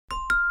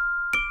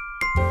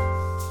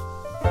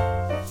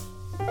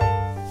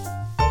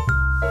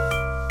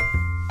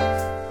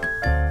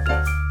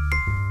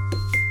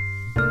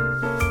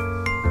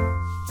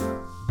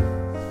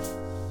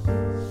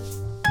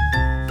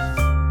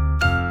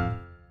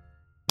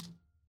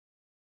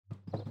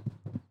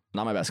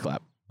Not my best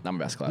clap. Not my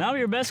best clap. Not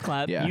your best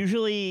clap. Yeah.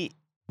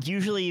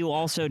 Usually you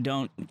also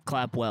don't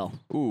clap well.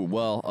 Ooh,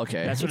 well,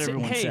 okay. That's what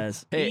everyone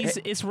says.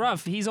 It's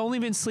rough. He's only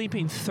been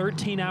sleeping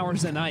 13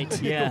 hours a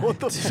night. Yeah. What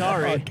the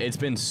Sorry. fuck? It's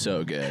been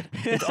so good.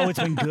 It's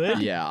been good?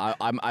 Yeah,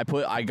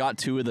 I got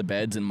 2 of the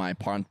beds in my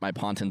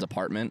Pontins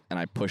apartment, and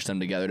I pushed them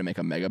together to make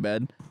a mega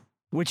bed,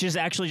 Which is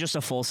actually just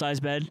a full-size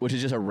bed. which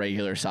is just a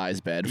regular size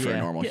bed for a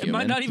normal It human.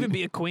 might not even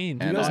be a queen.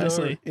 And You guys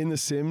honestly. know in The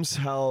Sims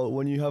how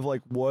when you have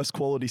like worse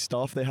quality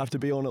stuff, they have to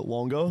be on it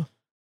longer?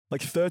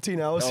 Like 13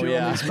 hours Oh, here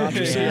yeah. on these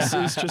mattresses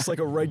Yeah. is just like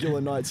a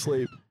regular night's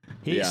sleep.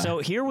 Yeah. So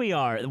here we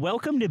are.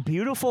 Welcome to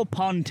beautiful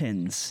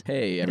Pontins.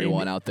 Hey,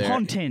 everyone out there.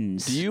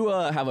 Pontins. Do you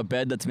have a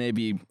bed that's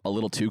maybe a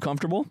little too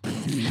comfortable?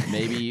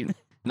 Maybe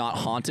not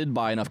haunted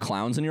by enough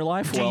clowns in your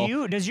life?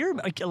 Does your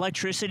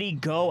electricity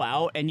go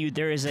out and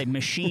there is a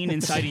machine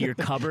inside of your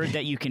cupboard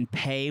that you can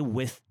pay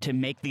with to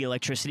make the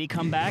electricity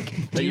come back?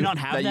 Do you not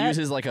have that? That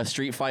uses like a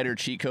Street Fighter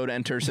cheat code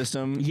enter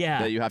system? Yeah.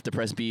 That you have to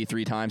press B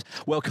 3 times?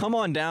 Well, come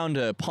on down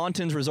to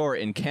Pontins Resort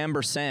in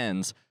Camber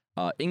Sands,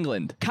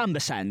 England.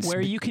 Cumbersons.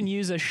 Where you can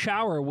use a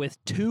shower with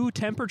 2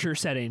 temperature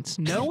settings.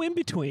 No in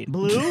between.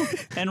 Blue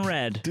and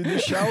red. Dude,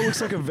 this shower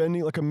looks like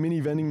a mini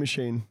vending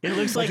machine. It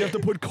looks Like like you have to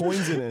put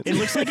coins in it. it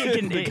looks like it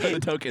can. The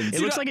tokens. It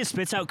looks like it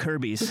spits out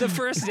Kirby's. The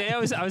first day I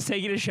was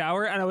taking a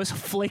shower and I was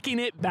flicking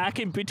it back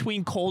in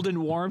between cold and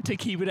warm to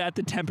keep it at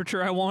the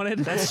temperature I wanted.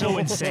 That's so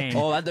insane.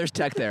 Oh, there's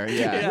tech there.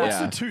 Yeah.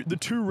 What's the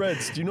two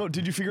reds? Do you know?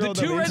 Did you figure The out what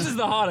that 2 means? reds is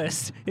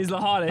the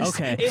hottest.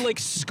 Okay. It like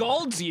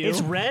scalds you.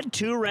 It's red,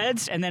 2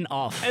 reds, and then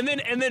off.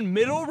 and then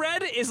middle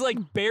red is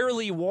like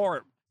barely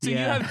warm. So you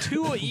Yeah. have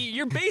 2.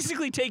 You're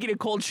basically taking a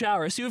cold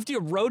shower. So you have to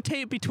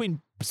rotate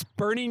between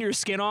burning your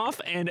skin off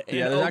and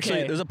Yeah,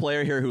 there's a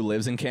player here who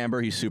lives in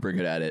Camber. He's super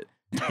good at it.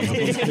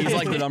 He's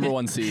like the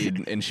 #1 seed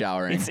in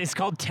showering. It's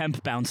called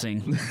temp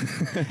bouncing.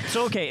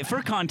 So, okay,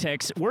 for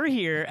context, we're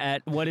here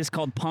at what is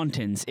called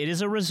Pontins. It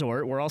is a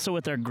resort. We're also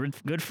with our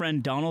good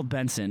friend Donald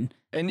Benson.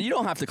 And you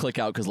don't have to click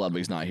out because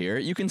Ludwig's not here.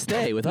 You can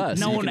stay with us.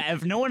 No You one can-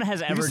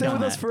 has You ever can stay done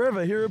with that. us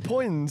forever here at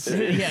Pointins.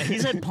 Yeah,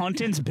 he's at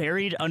Pontins,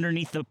 buried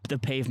underneath the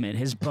pavement.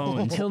 His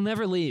bones. He'll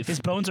never leave. His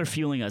bones are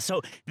fueling us.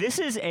 So this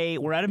is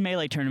we're at a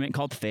Melee tournament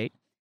called Fête,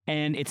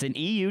 and it's an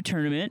EU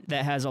tournament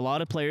that has a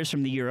lot of players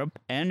from the Europe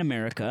and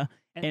America,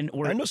 and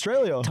we're And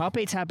Australia. top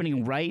 8's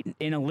happening right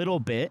in a little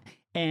bit.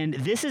 And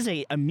this is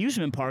a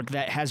amusement park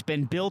that has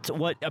been built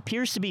what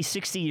appears to be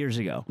 60 years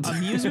ago.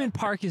 Amusement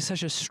park is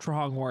such a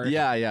strong word.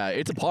 Yeah,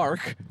 it's a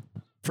park.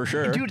 For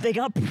sure. Dude, they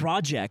got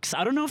projects.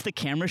 I don't know if the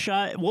camera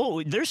shot.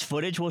 Well, there's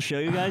footage we'll show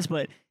you guys,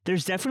 but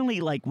there's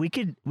definitely like we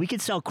could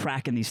sell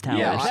crack in these towers.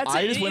 Yeah, That's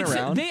I it. just went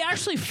around. They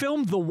actually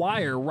filmed The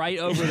Wire right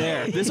over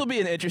there. This will be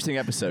an interesting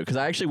episode because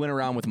I actually went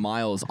around with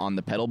Miles on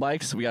the pedal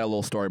bikes. We got a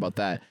little story about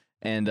that.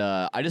 And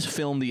I just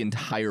filmed the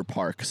entire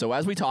park. So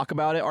as we talk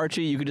about it,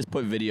 Archie, you could just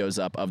put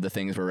videos up of the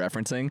things we're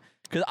referencing.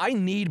 Because I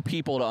need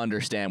people to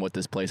understand what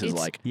this place is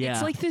like. Yeah.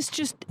 It's like this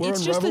We're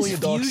it's just this unraveling a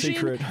dark fusion.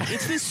 secret.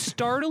 It's this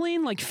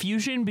startling like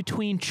fusion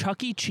between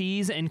Chuck E.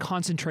 Cheese and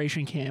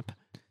concentration camp.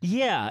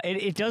 Yeah,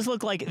 it does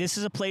look like this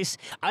is a place.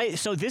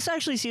 So this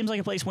actually seems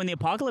like a place when the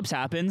apocalypse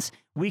happens,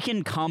 we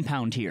can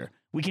compound here.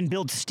 We can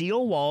build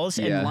steel walls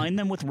and Yeah. line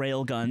them with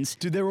rail guns.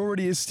 Dude, there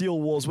already is steel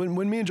walls. When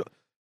me and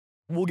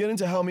we'll get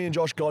into how me and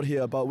Josh got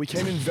here, but we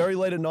came in very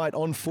late at night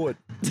on foot,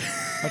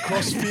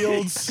 across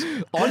fields.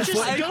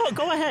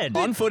 Go ahead.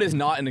 On foot is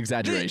not an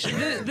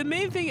exaggeration. The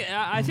main thing,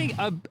 I think,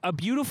 a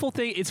beautiful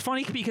thing. It's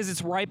funny because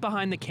it's right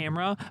behind the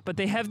camera, but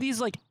they have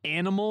these like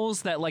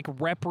animals that like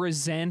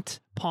represent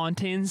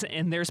Pontins,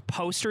 and there's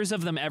posters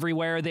of them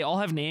everywhere. They all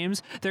have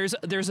names. There's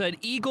an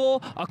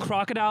eagle, a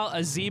crocodile,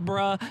 a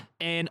zebra,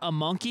 and a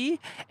monkey,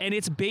 and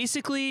it's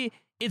basically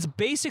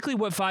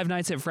what Five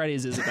Nights at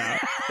Freddy's is about.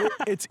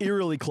 It's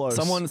eerily close.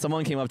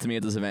 Someone came up to me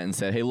at this event and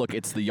said, "Hey, look,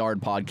 it's the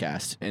Yard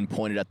Podcast," and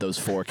pointed at those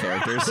 4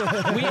 characters.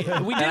 we did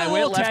And I a went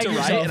little left tag to right,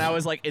 yourself. and I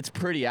was like, "It's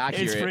pretty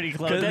accurate." It's pretty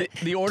close. 'Cause That-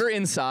 the order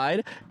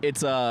inside,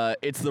 it's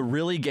the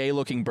really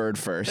gay-looking bird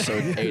first, so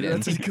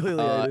Aiden. That's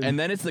clearly Aiden. And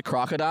then it's the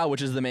crocodile,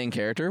 which is the main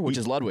character, which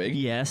is Ludwig.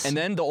 Yes. And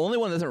then the only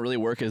one that doesn't really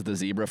work is the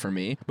zebra for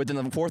me. But then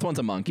the 4th one's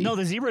a monkey. No,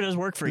 the zebra does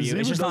work for The you.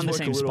 It's zebra just does on the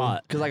work a same little.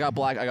 spot. because I got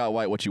black, I got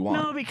white. What you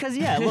want? No, because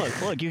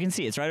look, you can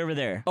see it's right over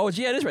there. Oh,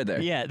 yeah, it is right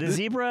there. Yeah, the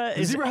zebra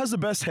The is zebra has the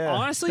best hair.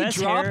 Honestly, Best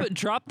hair.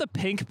 drop the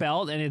pink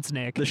belt and it's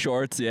Nick. The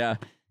shorts, yeah.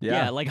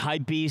 yeah, like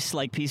hype beast,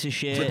 like piece of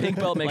shit. The pink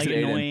belt makes like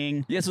it Aiden.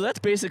 annoying. Yeah, so that's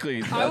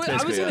basically. I was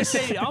gonna us.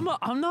 say I'm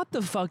not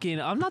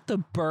the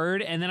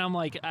bird, and then I'm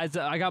like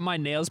I got my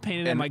nails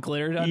painted and my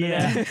glitter done.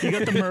 Yeah, today. you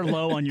got the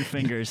Merlot on your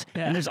fingers,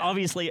 Yeah. and there's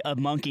obviously a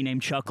monkey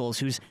named Chuckles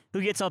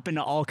who gets up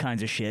into all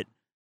kinds of shit.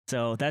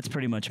 So that's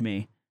pretty much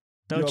me.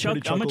 So You're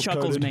pretty I'm a Chuckles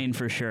Chuckles coded. main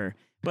for sure.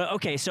 But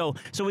okay, so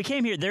we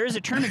came here. There is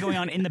a tournament going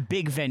on in the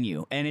big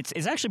venue, and it's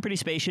actually pretty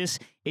spacious.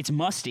 It's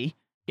musty.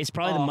 It's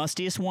probably the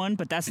mustiest one,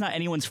 but that's not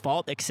anyone's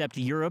fault except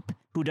Europe,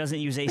 who doesn't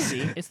use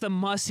AC. It's the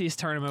mustiest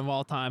tournament of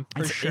all time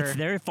for sure. It's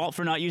their fault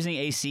for not using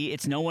AC.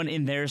 It's no one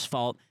in theirs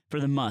fault for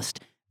the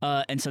must.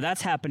 And so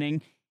that's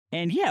happening.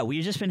 And yeah,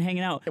 we've just been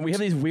hanging out. And we have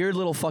these weird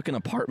little fucking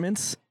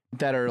apartments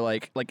that are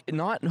like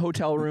not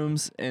hotel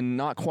rooms and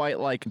not quite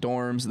like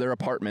dorms. They're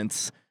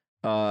apartments,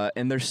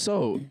 and they're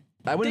so.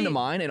 I went into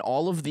mine, and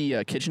all of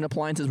the kitchen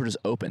appliances were just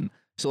open.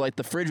 So like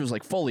the fridge was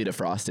like fully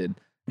defrosted,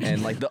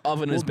 and like the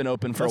oven has been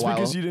open for a while.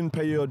 That's because you didn't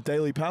pay your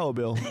daily power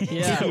bill.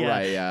 Yeah.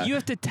 Right. Yeah. You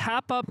have to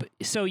tap up.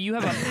 So you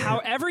have a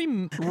power. Every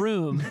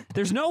room.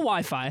 There's no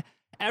Wi-Fi.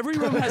 Every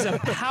room has a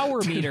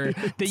power meter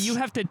that you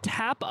have to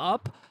tap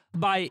up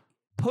by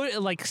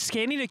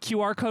scanning a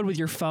QR code with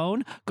your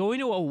phone, going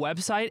to a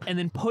website, and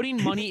then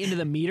putting money into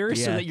the meter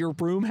so that your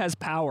room has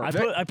power.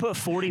 I put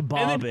 40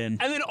 bob in.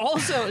 And then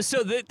also,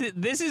 so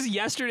this is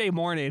yesterday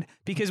morning,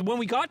 because when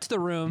we got to the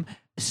room,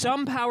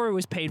 some power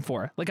was paid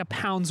for, like a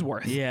pound's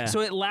worth. Yeah.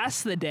 So it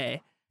lasts the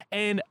day.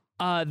 And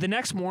the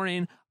next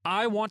morning,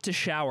 I want to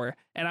shower,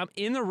 and I'm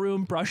in the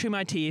room brushing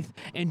my teeth,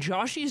 and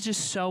Joshy is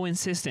just so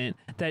insistent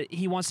that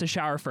he wants to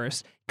shower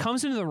first.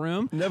 Comes into the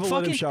room, Never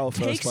let him shower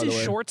first, takes by the his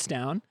way. shorts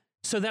down,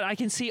 so that I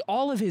can see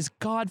all of his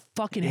god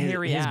fucking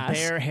hairy his ass.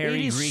 bare,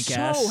 hairy it is Greek so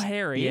ass.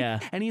 hairy. Yeah.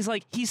 And he's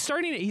like,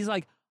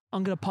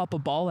 I'm gonna pop a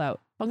ball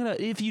out.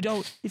 If you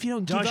don't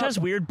Josh give has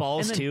up. weird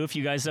balls and then- too, if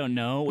you guys don't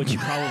know, which you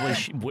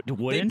probably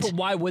wouldn't. But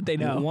why would they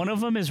know? One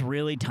of them is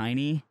really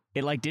tiny.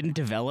 It like didn't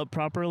develop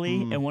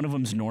properly, and one of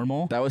them's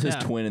normal. That was his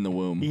Yeah. twin in the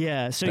womb.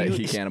 Yeah, so that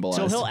he cannibalized.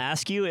 So he'll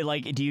ask you,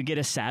 like, do you get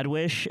a sad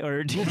wish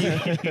or do you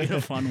get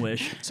a fun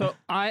wish? So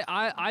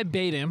I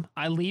bait him.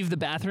 I leave the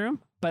bathroom,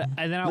 and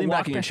then I Lean walk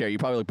back in your chair. You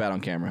probably look bad on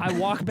camera. I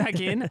walk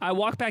back in. I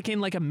walk back in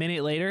like a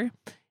minute later,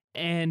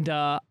 and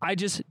I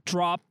just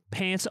drop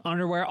pants,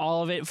 underwear,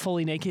 all of it,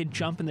 fully naked,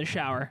 jump in the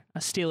shower. I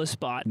steal a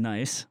spot.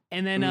 Nice.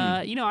 And then,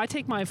 I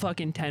take my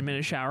fucking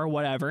 10-minute shower,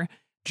 whatever.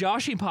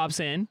 Joshy pops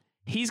in.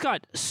 He's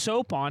got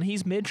soap on.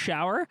 He's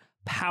mid-shower.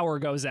 Power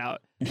goes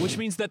out, which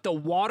means that the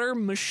water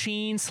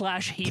machine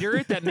 /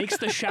 heater that makes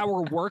the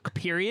shower work,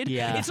 period.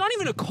 Yeah. It's not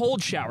even a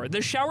cold shower.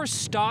 The shower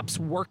stops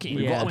working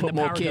We've gotta when the Put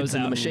more power kids goes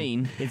in out. the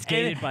machine. It's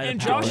gated by the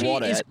and power. Joshy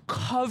Water is it.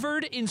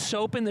 covered in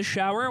soap in the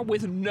shower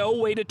with no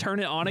way to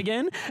turn it on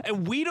again,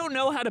 and we don't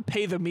know how to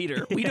pay the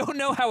meter. We don't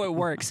know how it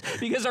works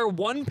because our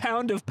 1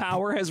 pound of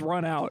power has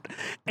run out,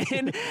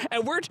 and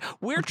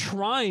we're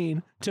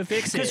trying to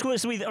fix it.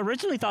 Because we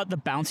originally thought the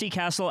bouncy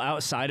castle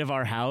outside of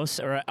our house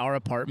or our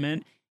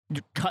apartment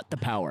cut the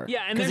power.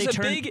 Yeah, and 'Cause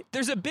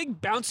there's a big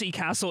bouncy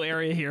castle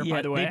area here, yeah,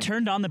 by the way. they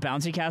turned on the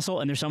bouncy castle,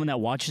 and there's someone that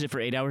watches it for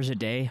 8 hours a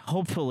day,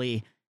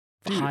 hopefully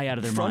high out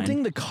of their Fronting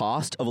mind. the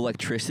cost of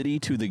electricity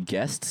to the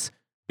guests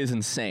is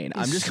insane.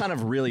 I'm just kind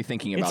of really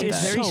thinking about It's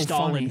that. very so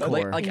Stalin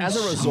funny. core. Like as a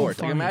So resort,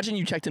 funny. like imagine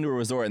you checked into a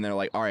resort and they're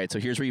like, all right, so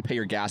here's where you pay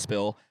your gas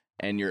bill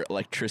and your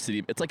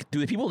electricity. It's like, do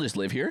the people just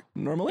live here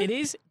normally? It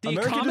is the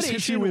America just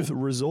hits you accommodation.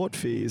 with resort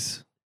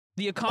fees.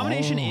 The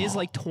accommodation is Oh.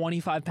 like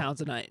 £25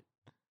 a night.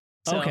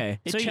 So Okay,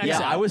 it so checks Yeah,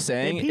 out. I was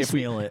saying They if we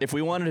piecemeal it. if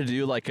we wanted to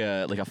do like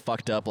a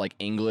fucked up like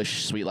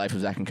English Sweet Life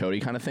of Zach and Cody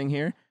kind of thing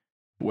here,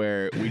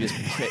 where we just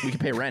we could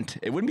pay rent,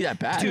 it wouldn't be that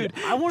bad. Dude,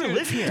 I want to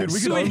live here. Dude,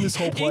 we could Sweet- own this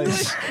whole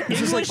place.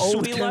 This is like English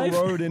Old Sweet Kent Life.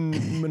 Road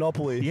in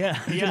Monopoly. Yeah,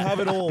 You yeah. can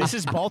have it all. This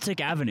is Baltic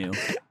Avenue,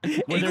 where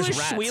English there's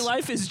rats. Sweet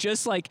Life is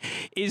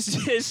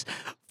just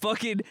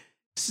fucking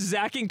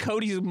Zach and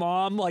Cody's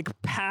mom like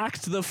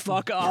packed the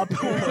fuck up,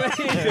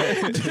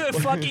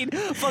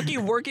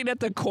 fucking working at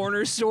the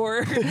corner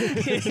store.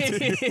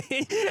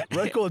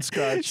 Record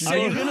scratch. Are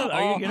you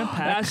gonna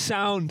pack? that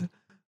sound?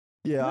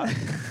 Yeah.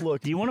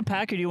 Look, Do you want to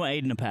pack or do you want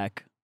Aiden to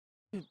pack?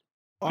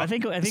 I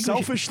think we should-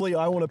 selfishly,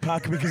 I want to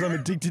pack because I'm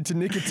addicted to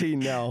nicotine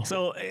now.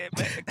 So,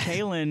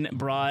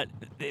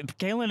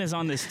 Kalen is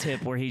on this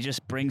tip where he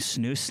just brings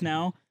snus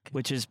now,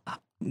 which is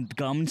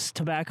gums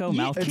tobacco,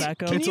 mouth It's,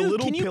 tobacco. it's a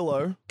little can you-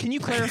 pillow. Can you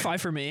clarify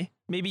for me?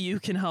 Maybe you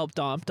can help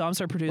Dom. Dom's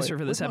our producer Wait,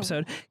 for this what?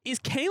 episode. Is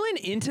Kalen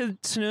into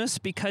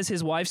snus because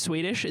his wife's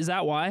Swedish? Is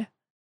that why?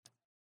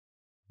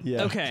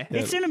 Yeah. Okay. Yeah.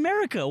 It's in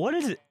America. What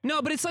is it?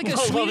 No, but it's like Love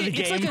of the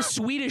it's like game. a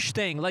Swedish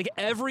thing. Like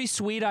every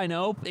Swede I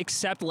know,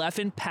 except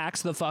Leffen,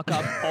 packs the fuck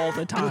up all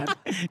the time.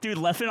 Dude,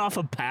 Leffen off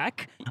a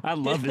pack? I'd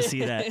love to see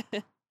that.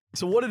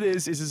 So what it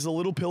is it's a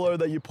little pillow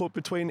that you put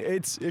between.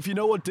 It's if you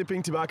know what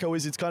dipping tobacco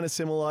is, it's kind of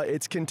similar.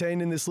 It's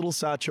contained in this little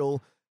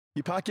satchel.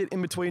 You pack it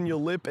in between your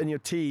lip and your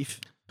teeth,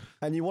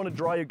 and you want to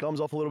dry your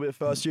gums off a little bit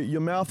first. Your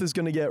mouth is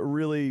gonna get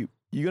really.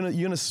 You're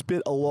gonna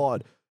spit a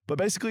lot. But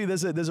basically,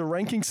 there's a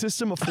ranking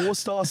system, a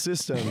 4-star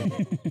system.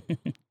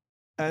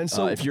 And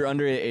so if you're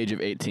under the age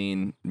of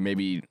 18,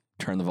 maybe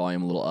turn the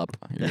volume a little up.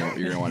 You're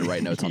gonna want to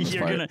write notes on this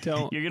You're part.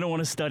 gonna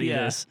want to study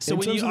Yeah. this. So in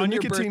when terms you of on the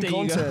your nicotine birthday,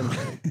 you go.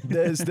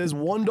 content, there's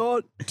 1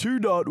 dot, 2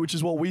 dot, which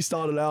is what we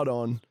started out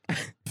on,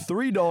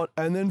 3 dot,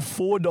 and then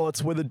 4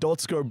 dots where the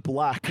dots go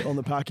black on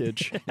the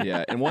package.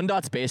 Yeah, and 1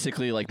 dot's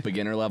basically like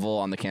beginner level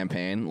on the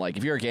campaign. Like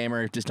if you're a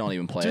gamer, just don't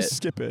even play Just it.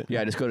 skip it.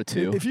 Yeah, just go to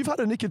 2. If you've had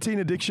a nicotine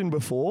addiction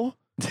before,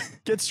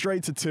 get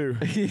straight to 2.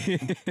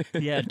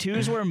 Yeah, 2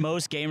 is where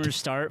most gamers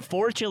start.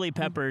 4 chili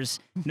peppers.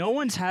 No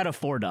one's had a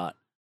 4 dot,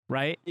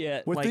 right?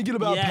 Yeah. We're Like, thinking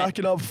about yeah.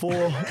 packing up 4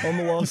 on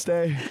the last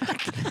day.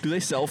 Do they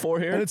sell 4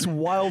 here? And it's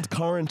wild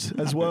currant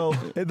as well.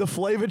 The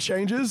flavor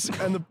changes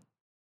and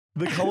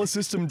the color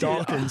system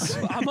darkens.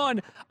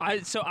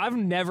 I've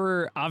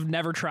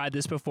never tried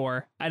this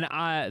before, and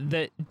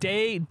the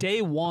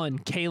day one,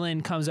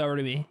 Kalen comes over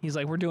to me. He's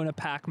like, "We're doing a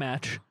pack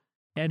match,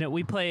 and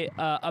we play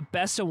a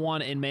best of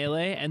one in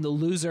Melee, and the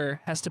loser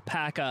has to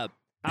pack up."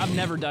 I've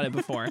never done it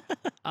before.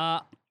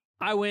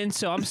 I win,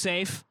 so I'm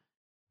safe.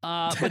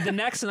 But the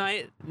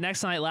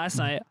last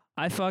night,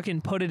 I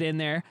fucking put it in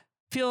there.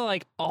 Feel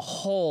like a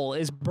hole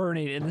is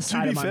burning in the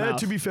side of my mouth.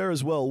 To be fair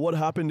as well, what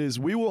happened is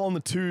we were on the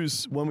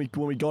 2s when we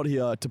got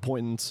here to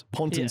Pontins.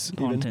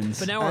 Pontins.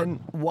 But now and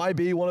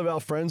YB, one of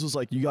our friends, was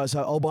like,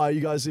 I'll buy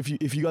you guys, if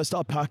you guys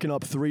start packing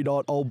up 3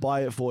 dot, I'll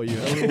buy it for you.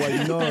 And we were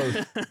like,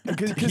 no.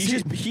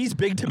 He's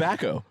big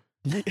tobacco.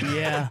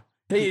 Yeah.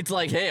 Hey, it's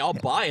like, hey, I'll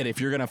buy it if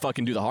you're gonna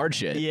fucking do the hard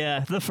shit.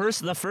 Yeah, the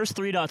first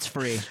 3 dots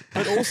free.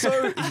 But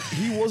also,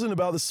 he wasn't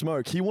about the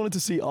smoke. He wanted to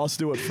see us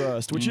do it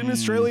first, which in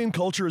Australian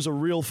culture is a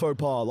real faux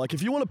pas. Like,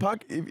 if you want to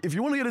if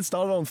you want to get it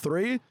started on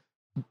 3,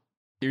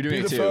 you're doing be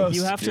it the too. first.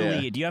 You have to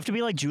lead. You have to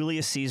be like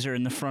Julius Caesar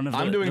in the front of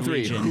I'm doing the 3.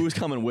 legion. Who's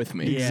coming with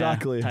me? Yeah,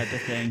 Exactly. type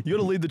of thing. You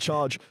got to lead the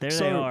charge. There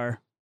they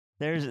are.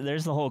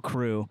 There's the whole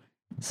crew.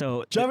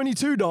 So Do you have any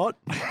 2 dot?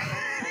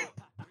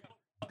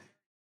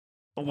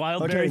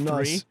 Wildberry 3.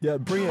 Nice. Yeah,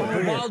 bring it.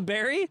 Bring it. Wild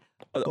berry.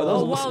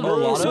 Wild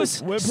berry.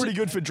 so We're pretty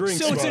good for drinks.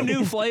 So it's a bro.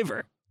 new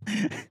flavor.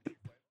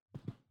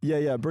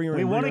 Yeah, bring her in.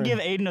 We want to bring her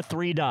give in. Aiden a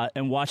 3 dot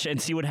and watch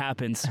and see what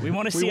happens. We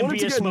want to see We him wanted be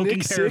to a get smoking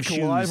Nick pair of sick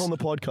shoes. live on the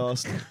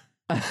podcast.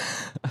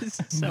 This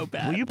is so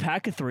bad. Will you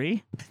pack a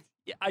 3?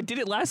 Yeah, I did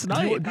it last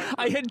night.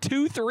 I had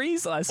 2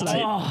 3s last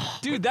night. Oh.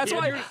 Dude, that's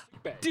why.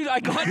 Dude, I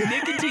got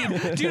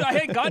nicotine. Dude, I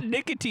had got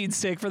nicotine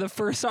sick for the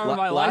first time in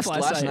my life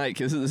last night.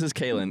 This is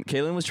Kalen.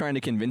 Kalen was trying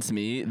to convince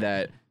me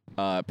that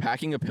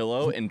packing a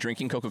pillow and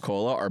drinking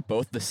Coca-Cola are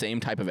both the same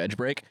type of edge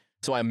break,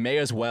 so I may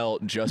as well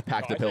just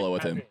pack the pillow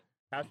with him.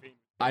 Caffeine.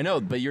 I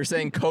know, but you're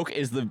saying Coke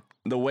is the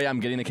way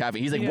I'm getting the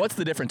caffeine. He's like, what's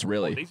the difference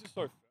really? These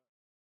are so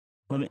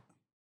Let me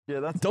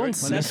Yeah, that's Don't Let me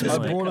sniff smell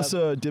it. I it. bought us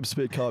a dip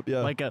spit cup. Yeah,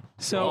 like a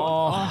So,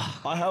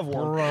 I have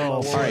one. Bro.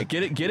 All right,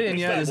 get it in.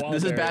 Yeah,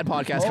 this is bad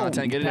podcast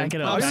content. Get it pack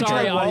in. it up. I'm Pack it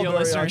sorry, up. audio Wildberry,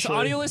 listeners. actually.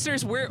 Audio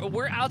listeners,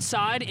 we're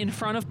outside in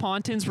front of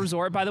Pontins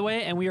Resort, by the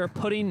way, and we are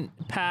putting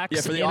packs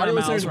Yeah, for the in audio our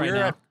mouths listeners, right we're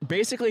now. at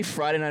basically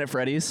Friday Night at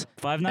Freddy's.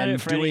 Five Nights and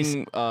at Freddy's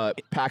doing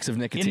packs of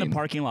in nicotine. the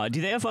parking lot.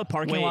 Do they have a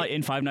parking Wait. lot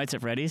in Five Nights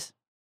at Freddy's?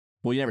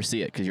 Well, you never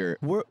see it because you're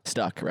We're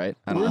stuck, right?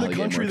 I don't we're know in how a the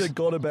game country works. that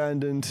got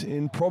abandoned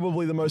in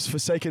probably the most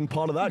forsaken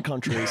part of that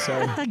country.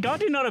 So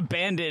God did not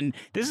abandon.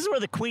 This is where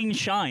the Queen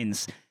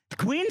shines.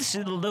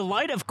 The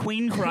light of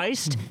Queen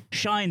Christ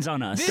shines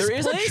on us. There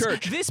is a place-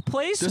 church. This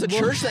place. There's a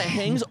church that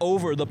hangs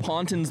over the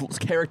Pontins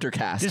character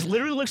cast. This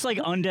literally looks like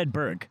Undead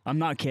Berg. I'm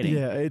not kidding.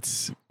 yeah,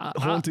 it's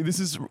haunting. This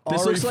is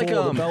This looks like,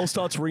 RE4. The bell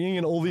starts ringing,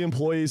 and all the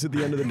employees at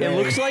the end of the day.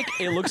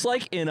 It looks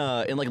like in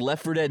like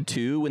Left 4 Dead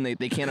 2 when they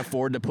can't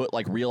afford to put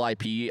like real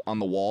IP on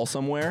the wall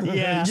somewhere.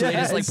 Yeah. So they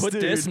just like Yes, put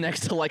this dude.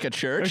 next to like a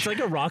church. It's like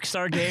a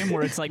Rockstar game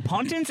where it's like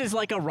Pontins is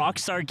like a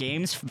Rockstar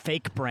Games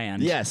fake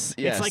brand. yes.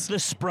 It's like the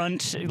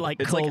Sprunt like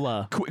it's cola.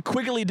 like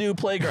Quiggly Doo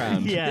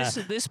playground. Yeah.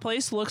 This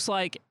place looks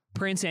like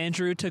Prince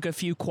Andrew took a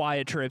few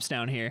quiet trips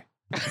down here.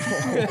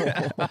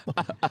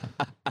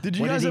 Did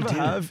you What guys did he ever do?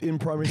 have in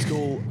primary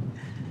school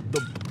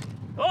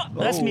Oh,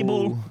 that's me,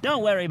 bull. Oh.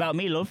 Don't worry about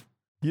me, love.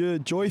 your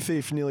joy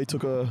thief nearly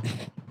took a?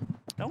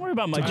 Don't worry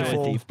about my joy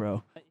Alright. thief,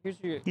 bro. Here's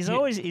your. He's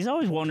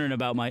always wondering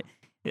about my.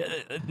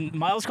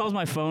 Miles calls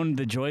my phone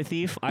the joy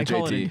thief. I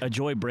call it JT. a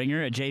joy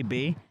bringer, a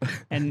JB,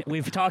 and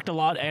we've talked a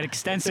lot and It's a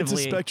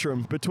extensively.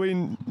 spectrum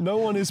between no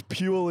one is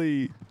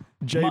purely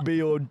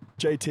JB or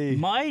JT.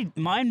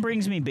 Mine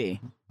brings me B.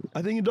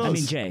 I think it does. I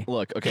mean J.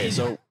 Look, okay,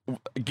 so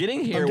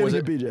getting here I'm was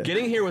getting a BJ.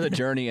 getting here was a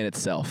journey in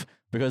itself.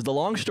 Because the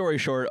long story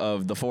short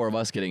of the 4 of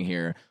us getting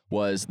here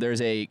was there's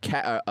a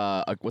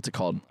what's it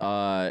called?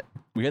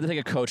 We had to take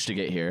a coach to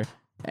get here,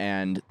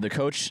 and the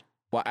coach,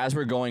 well, as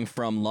we're going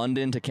from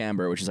London to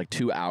Canberra, which is like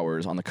 2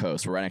 hours on the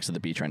coast, we're right next to the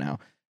beach right now.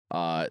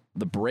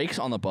 The brakes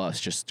on the bus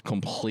just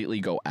completely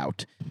go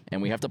out, and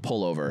we have to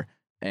pull over.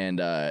 And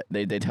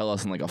they tell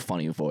us in like a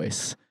funny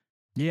voice.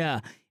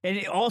 Yeah, and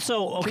it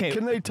also okay.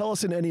 Can they tell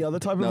us in any other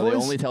type of No, voice? they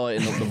only tell it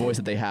in the voice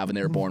that they have and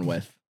they were born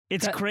with.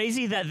 It's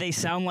crazy that they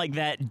sound like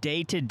that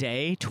day to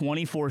day,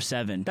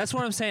 24/7. That's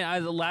what I'm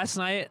saying. Last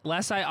night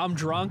I'm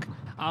drunk.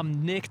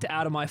 I'm nicked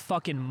out of my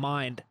fucking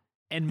mind.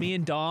 And me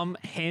and Dom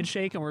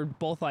handshake, and we're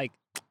both like,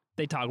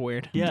 they talk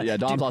weird. Yeah,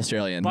 Dom's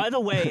Australian. By the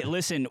way,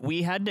 listen,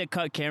 we had to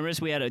cut cameras.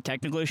 We had a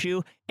technical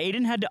issue.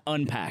 Aiden had to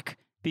unpack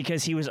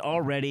because he was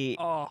already.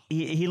 Oh,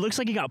 He looks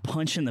like he got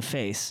punched in the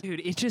face. dude,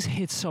 it just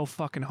hits so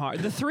fucking hard.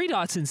 The 3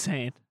 dot's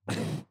insane.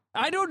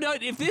 I don't know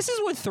if this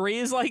is what 3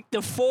 is like.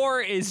 The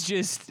 4 is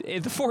just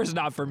the 4 is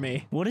not for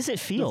me, What does it The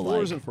feel floor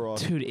like? isn't for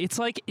us. dude. It's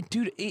like,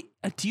 dude,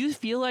 do you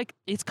feel like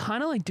it's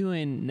kind of like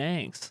doing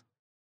Nangs?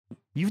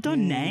 You've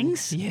done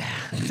Nangs? Yeah.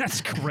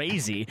 That's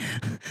crazy.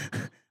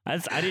 I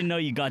didn't know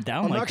you got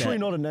down I'm like actually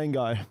that. not a Nang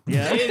guy.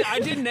 Yeah. I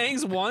did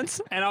Nangs once,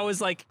 and I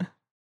was like,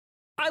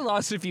 I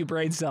lost a few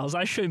brain cells.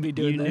 I shouldn't be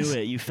doing You this. knew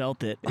it. You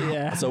felt it.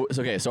 Yeah. So it's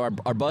okay. So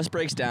our bus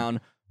breaks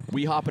down.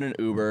 We hop in an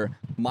Uber.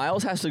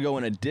 Miles has to go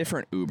in a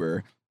different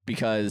Uber.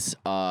 because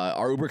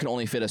our Uber can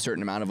only fit a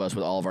certain amount of us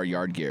with all of our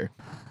yard gear.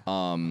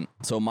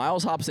 So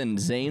Miles hops in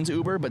Zane's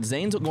Uber, but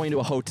Zane's going to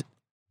a hotel.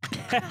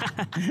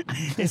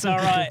 It's all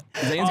right.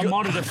 Our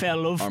monitor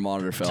fell, love. Our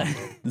monitor fell.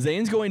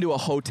 Zane's going to a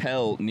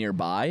hotel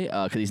nearby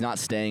because he's not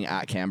staying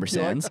at Camber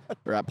Sands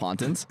or at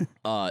Pontins.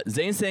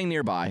 Zane's staying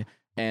nearby,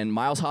 and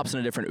Miles hops in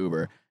a different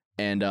Uber.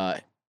 And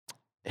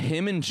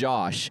him and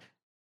Josh,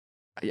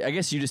 I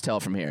guess you just tell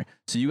from here.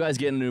 So you guys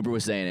get in an Uber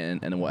with Zane,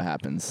 and then what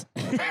happens?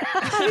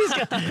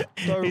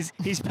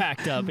 He's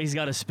packed up. He's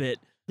got a spit.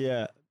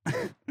 Yeah.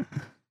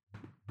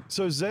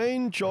 So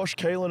Zane, Josh,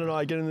 Caitlin, and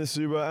I get in this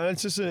Uber, and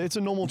it's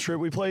a normal trip.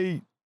 We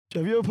play.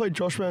 Have you ever played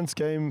Josh Man's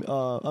game,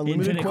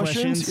 Unlimited Infinite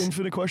Questions?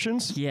 Infinite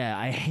Questions? Yeah,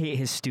 I hate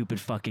his stupid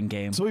fucking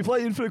game. So we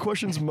play Infinite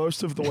Questions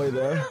most of the way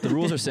there. The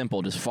rules are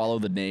simple. Just follow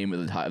the name of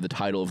the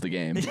title of the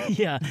game.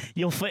 Yeah,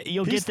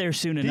 you'll get there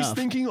soon enough. He's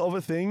thinking of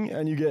a thing,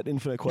 and you get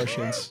Infinite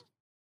Questions.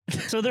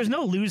 So there's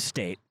no lose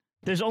state.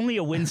 There's only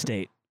a win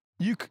state.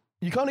 You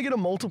kind of get a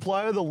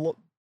multiplier.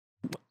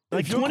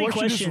 Like if your 20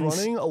 question questions. is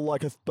running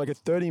like a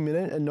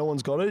 30-minute and no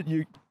one's got it,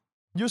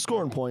 you're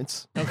scoring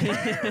points.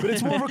 Okay. But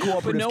it's more of a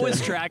cooperative But no game.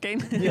 one's tracking.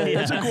 Yeah,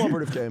 it's a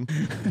cooperative game.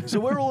 So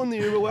we're all in the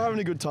Uber, we're having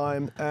a good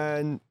time,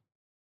 and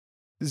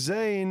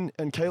Zane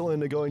and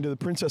Caitlin are going to the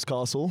Princess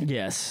Castle,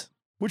 Yes.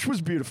 which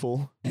was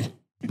beautiful.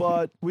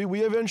 But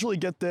we eventually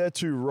get there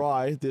to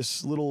Rye,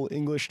 this little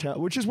English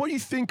town, which is what you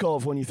think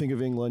of when you think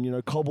of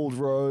England, cobbled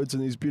roads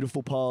and these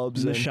beautiful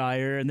pubs. The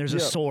Shire, and there's a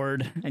Yeah.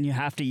 sword, and you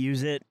have to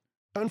use it.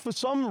 And for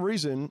some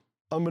reason,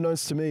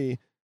 unbeknownst to me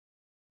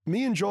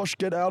and Josh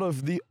get out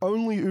of the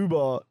only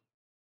Uber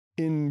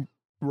in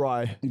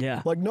Rye.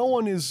 Yeah. Like, no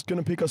one is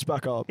going to pick us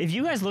back up. If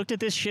you guys looked at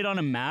this shit on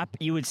a map,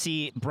 you would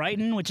see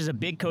Brighton, which is a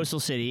big coastal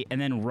city,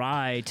 and then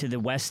Rye to the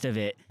west of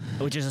it,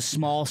 which is a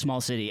small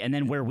city, and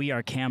then where we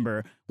are,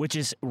 Camber, which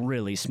is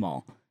really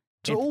small.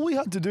 So all we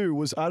had to do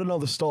was add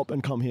another stop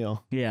and come here.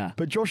 Yeah.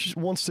 But Josh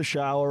wants to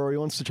shower or he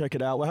wants to check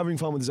it out. We're having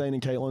fun with Zane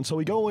and Caitlin. So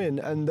we go in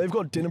and they've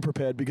got dinner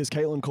prepared because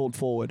Caitlin called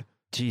forward.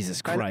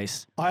 Jesus And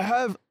Christ. I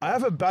have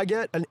a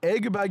baguette, an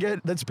egg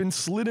baguette that's been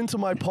slid into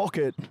my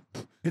pocket.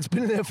 It's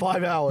been in there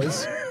 5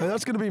 hours, and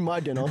that's going to be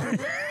my dinner.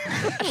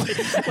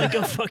 Like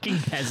a fucking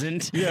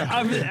peasant.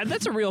 Yeah.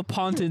 That's a real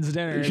Pontins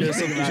dinner. You should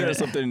have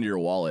slipped it into your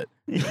wallet.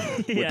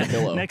 Yeah,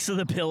 pillow. next to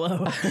the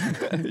pillow.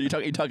 You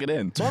tuck it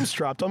in. So I'm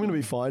strapped. I'm going to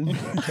be fine.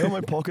 I have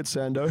my pocket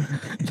sando.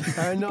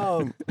 And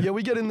yeah,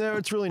 we get in there.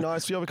 It's really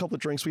nice. We have a couple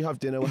of drinks. We have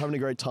dinner. We're having a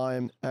great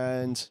time.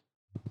 And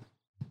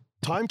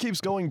time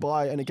keeps going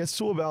by, and it gets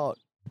to about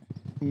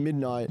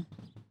midnight.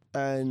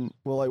 And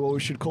we're like, well, we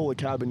should call a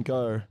cab and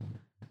go.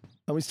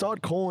 And we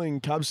start calling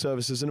cab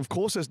services, and of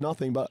course there's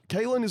nothing, but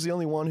Caitlin is the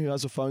only one who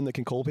has a phone that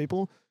can call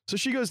people. So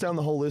she goes down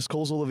the whole list,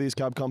 calls all of these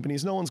cab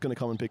companies. No one's going to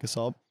come and pick us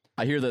up.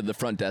 I hear that the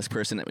front desk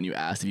person, when you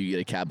asked if you get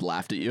a cab,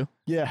 laughed at you.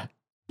 Yeah.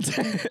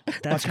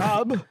 That's a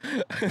cab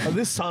at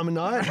this time of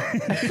night.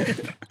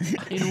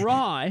 In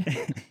Rye,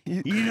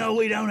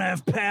 we don't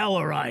have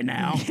power right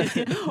now.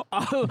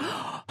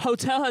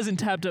 hotel hasn't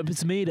tapped up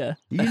its meter.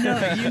 you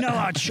know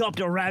I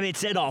chopped a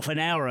rabbit's head off an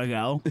hour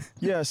ago.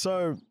 Yeah,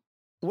 so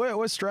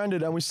we're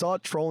stranded and we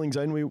start trolling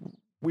Zane.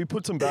 We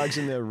put some bags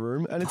in their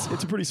room, and it's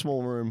a pretty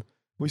small room.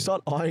 We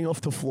start eyeing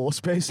off the floor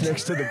space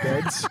next to the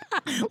beds.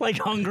 Like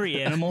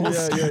hungry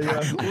animals.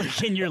 Yeah.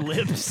 Licking your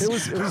lips. It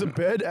was a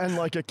bed and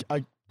like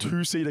a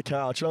two-seater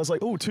couch, and I was like,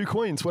 "Oh, 2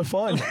 queens, we're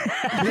fine."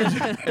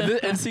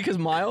 And see, because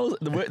Miles,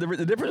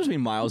 the difference between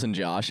Miles and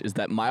Josh is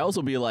that Miles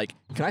will be like,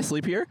 "Can I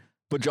sleep here?"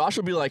 But Josh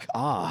will be like,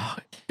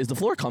 is the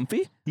floor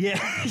comfy?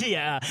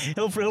 Yeah.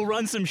 He'll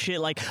run some shit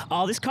like,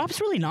 "Oh, this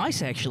carpet's really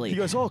nice, actually." He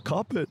goes, "Oh,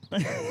 carpet."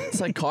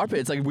 It's like carpet.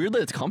 It's like weird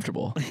that it's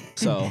comfortable.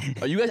 So,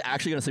 are you guys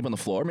actually gonna sleep on the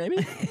floor? Maybe.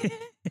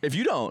 If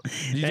you don't,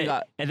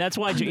 and that's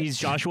why he's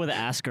Joshua the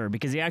Asker,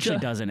 because he actually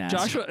doesn't ask.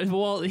 Joshua,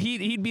 well,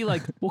 he'd be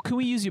like, "Well, can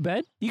we use your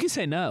bed?" You can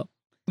say no.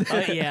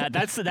 Yeah,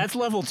 that's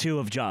level 2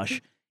 of Josh.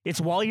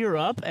 It's while you're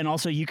up, and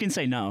also you can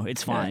say no.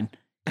 It's fine.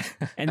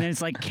 And then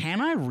it's like,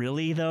 can I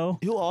really, though?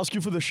 He'll ask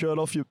you for the shirt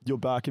off your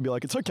back and be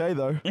like, "It's okay,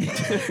 though,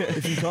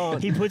 if you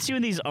can't." He puts you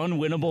in these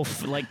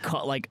unwinnable,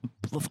 like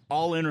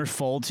all in or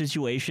fold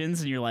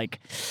situations, and you're like,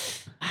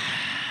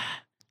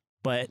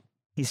 but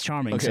he's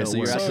charming. Okay, so it you're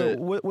works. at So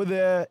the- we're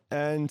there,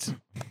 and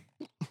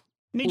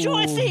Me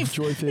joy Ooh, thief!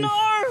 joy thief.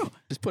 No!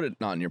 just put it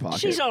not in your pocket.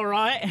 She's all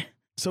right.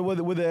 so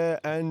we're there,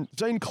 and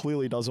Zane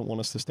clearly doesn't want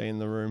us to stay in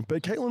the room,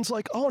 but Caitlin's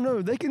like, "Oh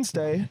no, they can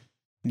stay."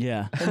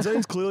 Yeah. And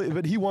Zane's clearly,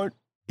 but he won't.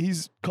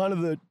 He's kind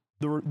of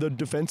the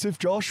defensive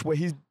Josh, where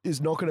he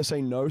is not going to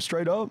say no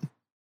straight up,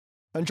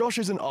 and Josh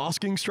isn't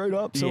asking straight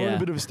up, so we're in Yeah. a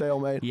bit of a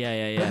stalemate.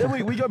 Yeah. But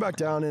then we go back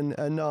down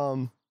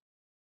and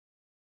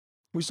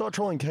we start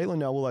trolling Caitlin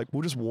now. We're like,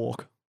 we'll just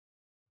walk.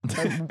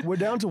 And we're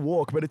down to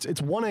walk, but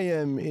it's 1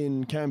 a.m.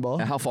 in Canberra.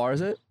 And how far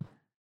is it?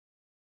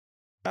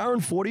 Hour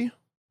and 40.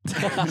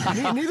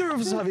 Neither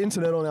of us have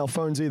internet on our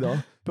phones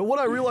either. But what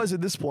I realized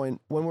at this point,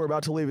 when we're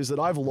about to leave, is that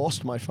I've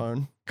lost my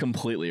phone.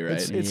 Completely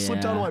right. It's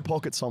slipped out of Yeah. my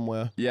pocket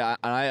somewhere. Yeah,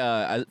 and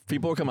I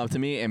people will come up to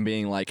me and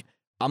being like,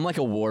 I'm like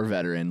a war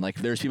veteran. Like,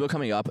 there's people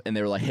coming up and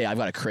they were like, "Hey, I've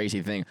got a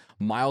crazy thing.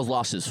 Miles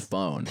lost his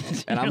phone,"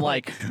 and I'm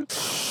like,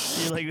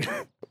 You're like,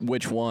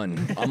 "Which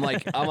one?" I'm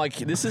like,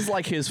 this is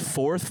like his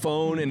 4th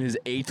phone and his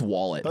 8th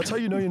wallet. That's how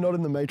you know you're not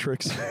in the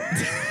Matrix.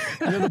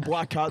 You know the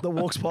black cat that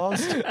walks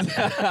past?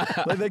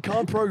 Like, they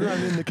can't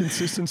program in the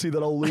consistency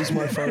that I'll lose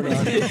my phone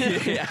at.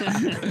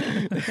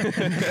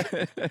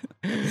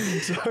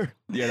 So,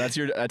 Yeah, that's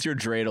your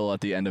dreidel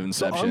at the end of so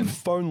Inception. I'm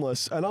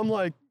phoneless, and I'm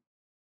like,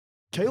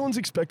 Kaylin's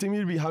expecting me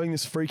to be having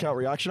this freak out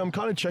reaction. I'm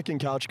kind of checking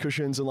couch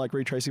cushions and like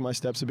retracing my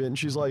steps a bit, and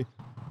she's like,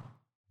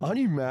 "Aren't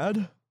you mad?"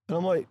 And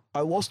I'm like,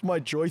 "I lost my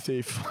joy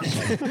thief."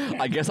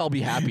 I guess I'll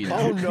be happy now.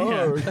 Oh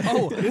no!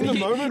 Oh, In the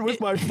moment with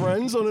my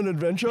friends on an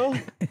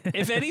adventure.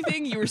 if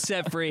anything, you were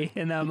set free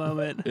in that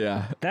moment.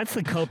 Yeah. that's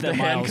the cope The that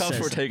Miles handcuffs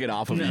says. were taken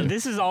off of No, you.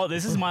 this is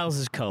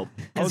Miles's cope.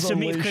 was Because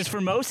unleashed.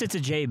 for most it's a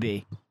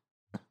JB.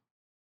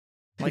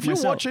 Like If you're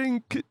myself.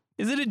 watching,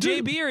 Is it a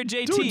JB or a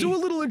JT? do a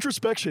little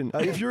introspection.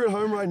 If you're at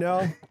home right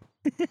now,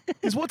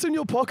 is what's in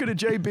your pocket a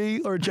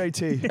JB or a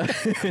JT?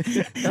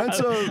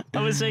 Answer.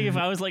 I was saying if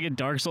I was like a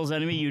Dark Souls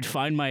enemy, you'd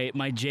find my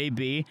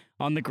JB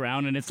on the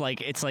ground, and it's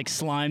like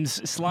Slime's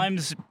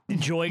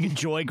joy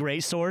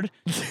greatsword,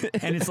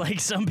 and it's like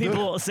some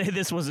people say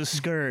this was a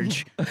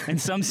scourge, and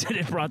some said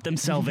it brought them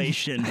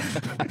salvation.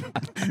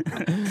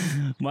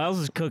 Miles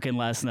was cooking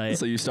last night.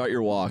 So you start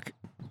your walk.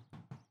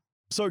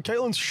 So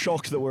Caitlin's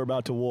shocked that we're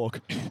about to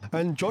walk,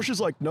 and Josh is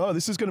like, "No,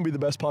 this is going to be the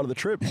best part of the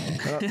trip."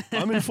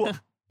 I'm in full.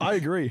 I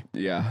agree.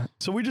 Yeah.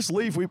 So we just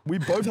leave. We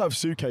both have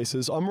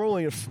suitcases. I'm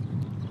rolling a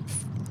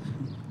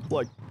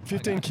like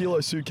 15-kilo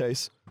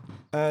suitcase,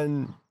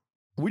 and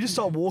we just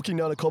start walking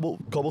down a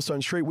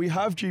cobblestone street. We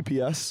have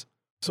GPS,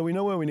 so we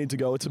know where we need to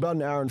go. It's about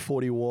an hour and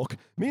 40 walk.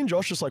 Me and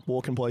Josh just like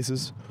walking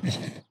places.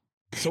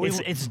 So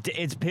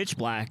It's pitch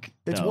black.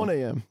 it's though. 1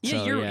 a.m. Yeah,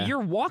 So, you're yeah. you're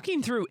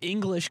walking through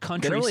English They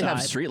countryside. don't really have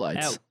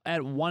streetlights.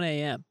 at 1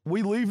 a.m.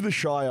 We leave the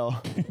Shire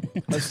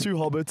as 2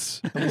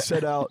 hobbits, and we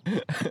set out.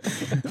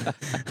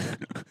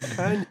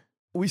 And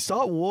we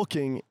start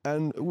walking,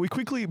 and we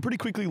pretty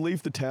quickly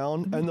leave the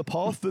town. And the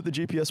path that the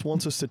GPS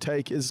wants us to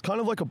take is kind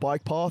of like a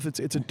bike path.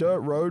 It's a dirt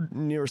road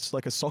near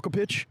like a soccer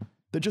pitch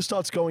that just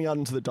starts going out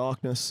into the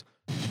darkness.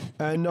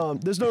 And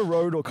there's no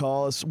road or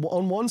cars.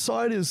 On one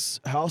side is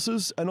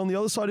houses, and on the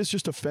other side is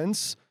just a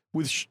fence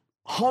with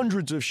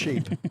hundreds of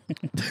sheep.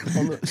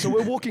 So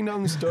we're walking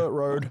down this dirt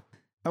road,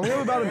 and we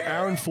have about an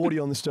hour and 40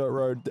 on this dirt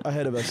road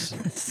ahead of us.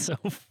 So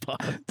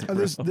fucked. And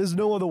there's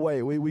no other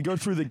way. We go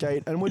through the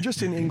gate, and we're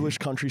just in English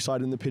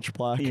countryside in the pitch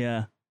black.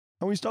 Yeah.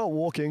 And we start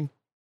walking,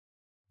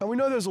 and we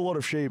know there's a lot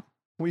of sheep.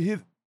 We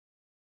hear,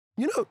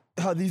 you know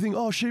how do you think,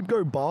 oh, sheep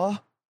go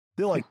bar?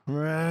 They're like, they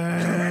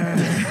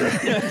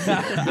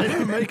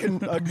don't make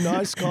a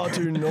nice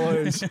cartoon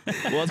noise.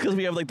 Well, it's because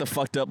we have like the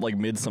fucked up like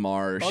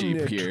Midsommar I'm sheep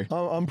nicked. here.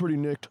 I'm pretty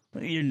nicked.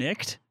 You're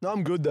nicked? No,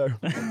 I'm good though.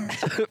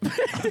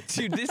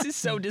 Dude, this is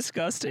so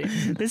disgusting.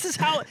 This is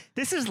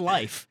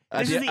life.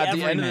 At This the, is at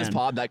the end of this everyman.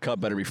 pod, that cup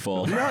better be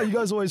full. You know how you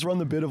guys always run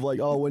the bit of like,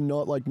 oh, we're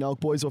not like Nelk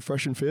boys or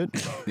fresh and fit?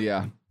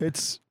 Yeah.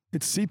 It's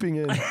seeping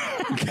in.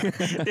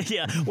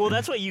 Yeah, well,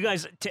 that's what you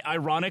guys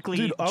ironically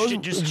Dude, I was-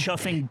 just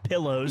chuffing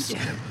pillows.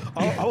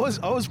 I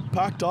was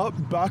packed up,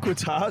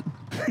 backwards hat,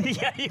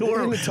 Yeah, you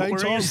were in the tank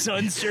wearing your top.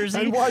 son's jersey.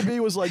 and YB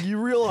was like, you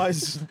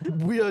realize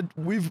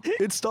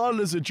it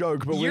started as a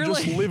joke, but we're You're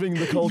just like- living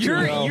the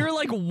culture now. You're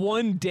like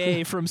one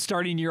day from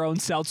starting your own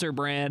seltzer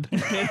brand.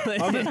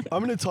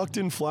 I'm in a tucked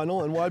in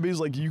flannel, and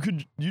YB's like, you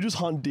just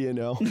hunt deer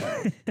now.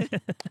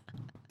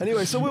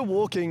 Anyway, so we're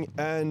walking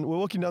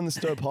down this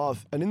dirt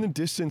path, and in the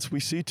distance we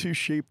see 2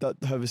 sheep that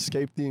have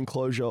escaped the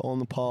enclosure on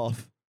the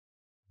path,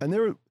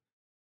 and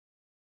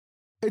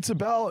it's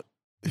about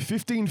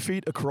 15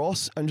 feet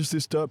across, and just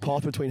this dirt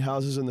path between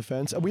houses and the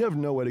fence, and we have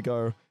nowhere to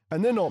go,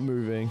 and they're not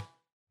moving.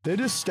 They're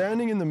just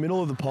standing in the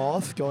middle of the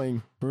path,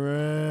 going.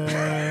 It's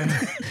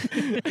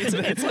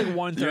like 1:30 You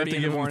have to in the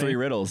give them 3 morning.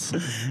 riddles.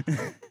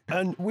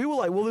 And we were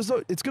like, well,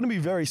 it's going to be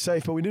very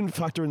safe, but we didn't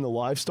factor in the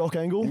livestock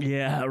angle.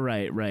 Yeah,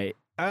 right.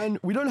 And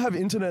we don't have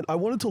internet. I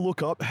wanted to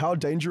look up how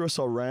dangerous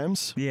are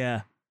rams.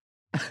 Yeah.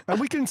 And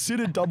we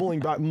considered doubling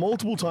back.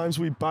 Multiple times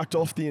we backed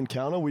off the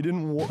encounter. We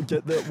didn't want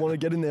to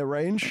get in their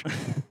range.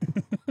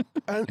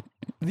 And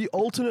the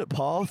alternate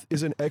path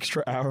is an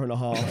extra hour and a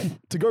half.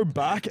 To go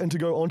back and to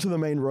go onto the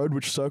main road,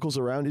 which circles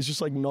around, is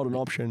just like not an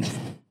option.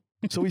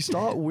 So we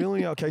start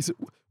wheeling our case.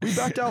 We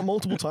backed out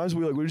multiple times.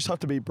 We just have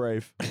to be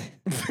brave.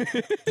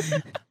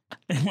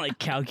 And like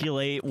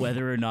calculate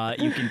whether or not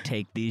you can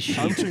take these sheep.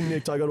 I'm too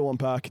nicked. I got to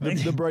unpack.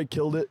 The brake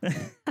killed it.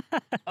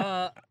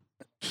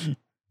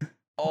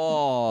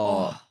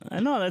 Oh. I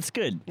know, that's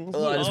good.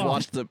 I just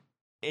watched the.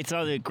 It's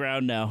on the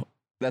ground now.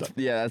 That's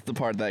the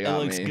part that It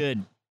got looks me.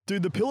 good.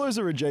 Dude, the pillows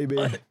are a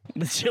JB.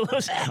 The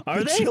Chillos, are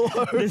The they?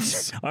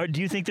 Chillos. Do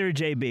you think they're a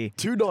JB?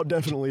 2 dot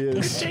definitely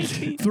is.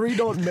 JT. 3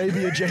 dot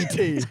maybe a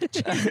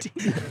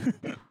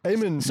JT.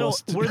 Eamon So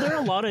must. were there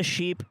a lot of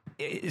sheep?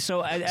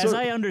 So as So-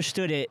 I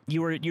understood it,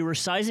 you were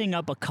sizing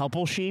up a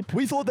couple sheep.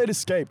 We thought they'd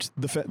escaped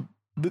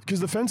because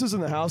the fences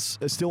in the house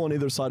are still on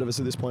either side of us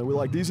at this point. We're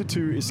like, these are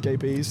 2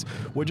 escapees.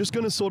 We're just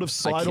going to sort of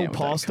sidle can't with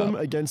past that them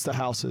cup. against the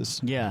houses.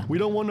 Yeah. We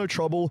don't want no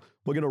trouble.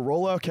 We're going to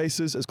roll our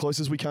cases as close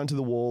as we can to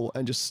the wall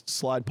and just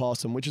slide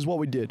past them, which is what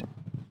we did.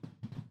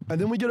 And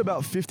then we get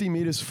about 50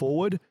 meters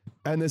forward,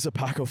 and there's a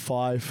pack of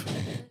 5.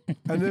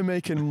 And they're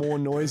making more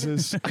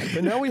noises.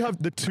 But now we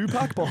have the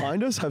 2-pack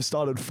behind us have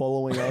started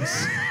following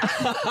us.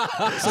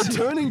 So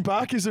turning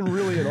back isn't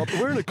really an option.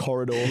 We're in a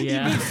corridor.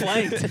 Yeah. You've been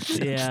flanked.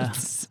 Yeah.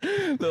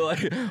 They're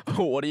like,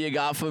 what do you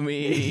got for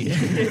me?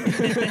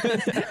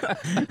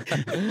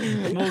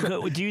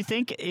 Well, do you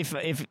think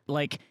if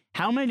like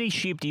how many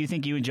sheep do you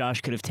think you and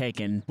Josh could have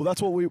taken? Well,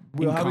 that's what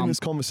we're having this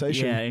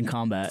conversation. Yeah, in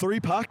combat.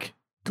 3-pack,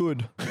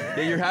 good.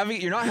 Yeah,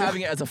 you're not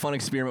having it as a fun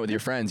experiment with your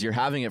friends. You're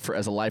having it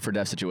as a life or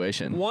death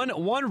situation.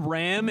 One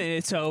ram and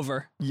it's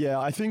over. Yeah,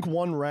 I think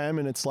 1 ram,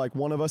 and it's like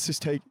one of us is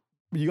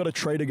you got to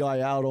trade a guy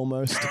out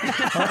almost.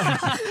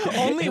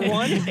 Only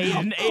one.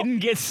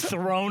 Aiden gets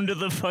thrown to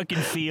the fucking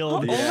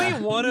field. Only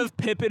one of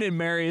Pippin and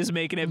Mary is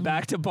making it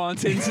back to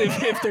Pontins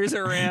if there's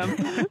a ram.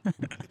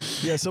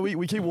 Yeah, so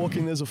we keep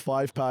walking. There's a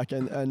 5-pack,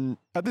 and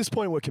at this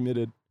point we're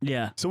committed.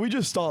 Yeah. So we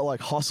just start like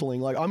hustling.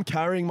 Like I'm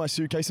carrying my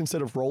suitcase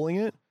instead of rolling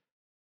it,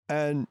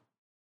 and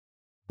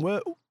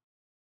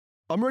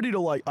I'm ready to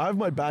like. I have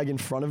my bag in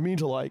front of me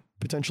to like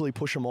potentially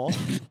push them off.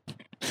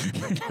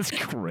 That's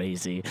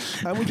crazy.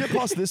 And we get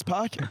past this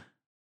pack,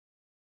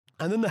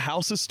 and then the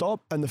houses stop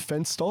and the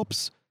fence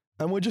stops,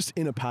 and we're just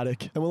in a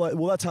paddock. And we're like,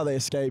 well, that's how they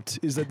escaped,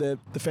 is that the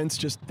fence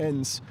just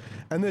ends,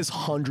 and there's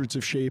hundreds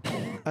of sheep,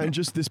 and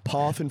just this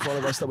path in front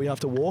of us that we have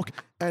to walk.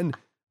 And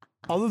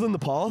other than the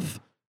path,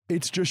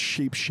 it's just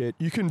sheep shit.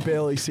 You can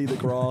barely see the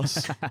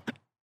grass.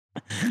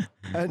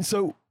 And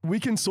so we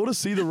can sort of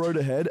see the road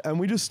ahead, and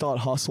we just start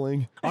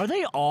hustling. Are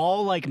they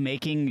all like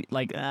making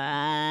like?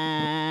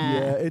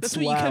 Yeah, it's That's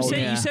what you loud. kept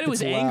saying. Yeah. You said it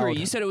was It's angry. loud.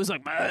 You said it was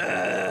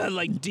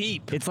like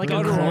deep. It's like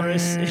a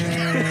chorus.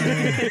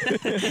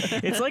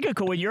 It's like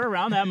when you're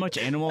around that much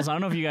animals. I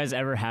don't know if you guys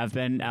ever have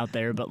been out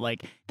there, but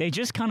like they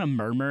just kind of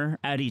murmur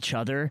at each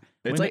other.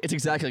 It's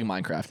exactly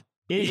like Minecraft.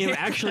 It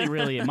actually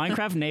really.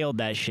 Minecraft nailed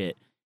that shit,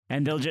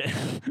 and they'll just.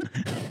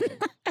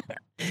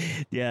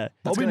 Yeah,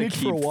 I'll be gonna nicked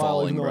for a keep while,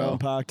 falling, even though bro. I'm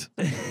packed.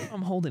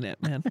 I'm holding it,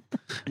 man.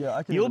 Yeah,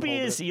 I can. you'll even be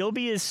hold his. it. You'll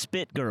be his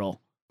spit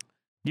girl.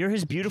 You're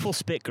his beautiful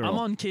spit girl. I'm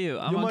on cue.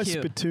 I'm You're on my cue.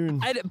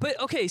 spittoon. But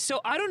okay, so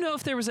I don't know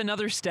if there was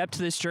another step to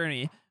this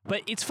journey,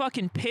 but it's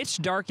fucking pitch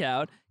dark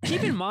out.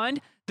 Keep in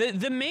mind,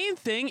 the main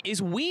thing is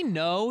we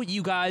know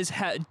you guys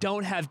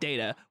don't have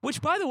data,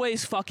 which by the way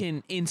is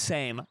fucking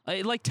insane.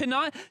 Like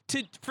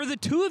for the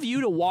 2 of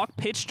you to walk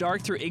pitch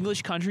dark through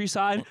English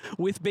countryside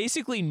with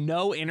basically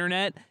no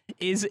internet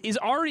is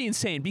already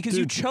insane because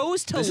you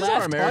chose to This is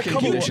our American you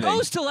conditioning.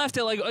 chose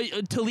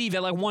to to leave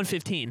at like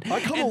 1:15. I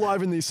come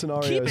alive in these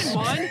scenarios. Keep in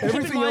mind,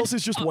 everything else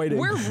is just waiting.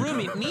 We're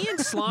rooming. Me and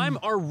Slime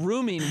are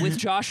rooming with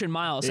Josh and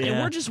Miles, and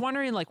Yeah. we're just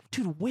wondering, like,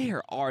 dude,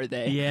 where are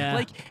they? Yeah.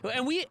 Like,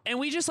 and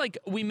we just like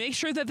we make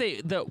sure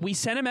that we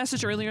send a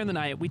message earlier in the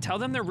night. We tell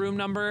them their room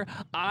number.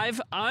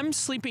 I'm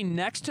sleeping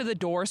next to the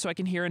door so I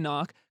can hear a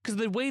knock. Because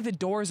the way the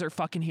doors are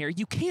fucking here,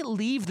 you can't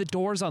leave the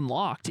doors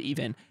unlocked.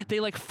 Even they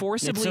like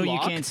forcibly so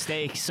lock. you can't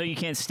stay. So you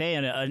can't stay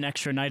an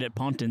extra night at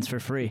Pontins for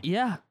free.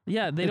 Yeah, they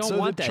It's don't so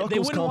want that that. They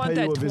Chuckles wouldn't can't want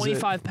pay you that a visit.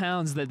 25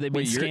 pounds that they've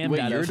been scammed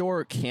out your of.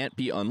 door can't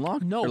be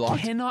unlocked? No, or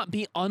locked? cannot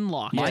be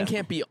unlocked. Mine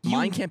can't be.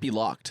 Mine can't be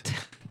locked.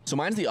 So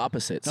mine's the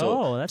opposite. So,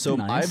 Oh, that's so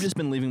nice. I've just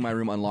been leaving my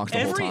room unlocked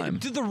the whole time.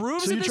 The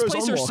rooms So in you this chose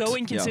place are so unlocked.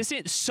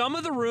 inconsistent. Some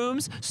of the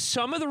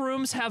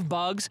rooms have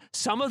bugs.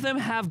 Some of them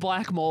have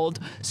black mold.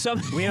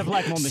 We have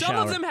black mold in the Some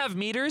of shower. them have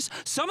meters.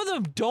 Some of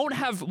them don't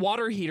have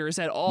water heaters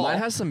at all. Mine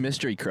has some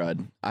mystery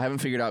crud. I haven't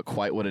figured out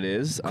quite what it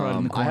is. Crud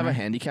in the I have a corner.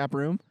 handicap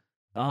room,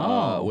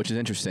 Oh, which is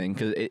interesting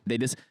because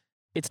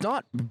it's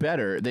not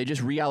better. They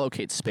just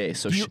reallocate space.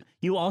 So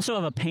you also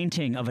have a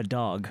painting of a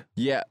dog.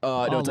 yeah,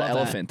 no, it's love an that.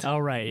 elephant. Oh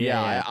right,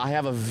 Yeah, yeah. I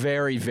have a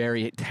very,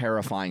 very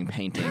terrifying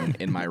painting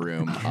in my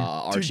room.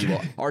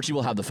 Archie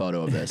will have the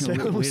photo of this.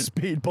 Jalen was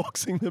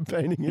speedboxing the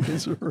painting in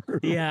his room.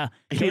 Yeah,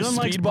 He was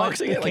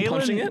speedboxing it, like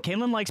punching it?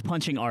 Caitlin likes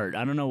punching art.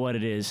 I don't know what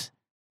it is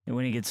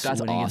when he gets That's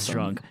when he gets awesome.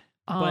 drunk.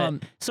 But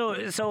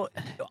so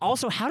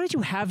also, how did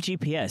you have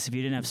GPS if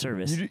you didn't have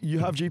service? You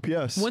have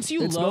GPS. once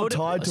you it's load,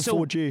 not tied to so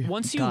 4G.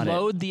 once you Got it.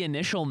 load the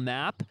initial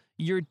map,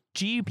 your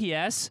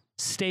GPS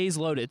stays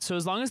loaded. So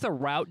as long as the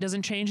route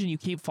doesn't change and you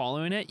keep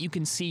following it, you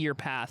can see your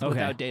path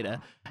without data.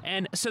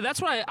 And so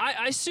that's why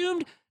I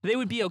assumed they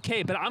would be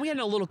okay, but I'm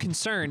getting a little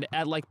concerned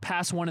at like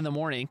past 1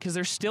 a.m. because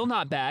they're still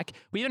not back.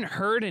 We haven't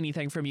heard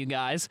anything from you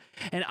guys,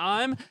 and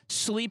I'm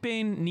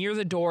sleeping near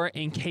the door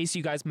in case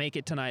you guys make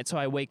it tonight. So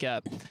I wake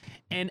up,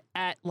 and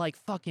at like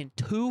fucking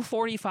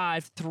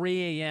 2:45,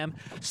 3 a.m.,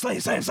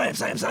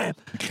 slam.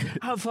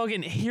 I'm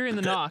fucking hearing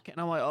the knock,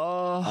 and I'm like,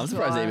 oh. I'm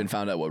surprised they God. even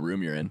found out what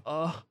room you're in.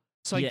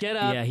 So I yeah, get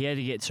up, Yeah, he had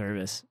to get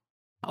service.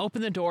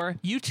 open the door.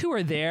 You two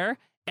are there,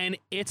 and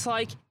it's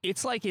like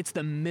it's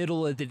the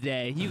middle of the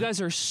day. You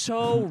guys are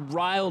so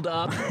riled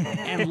up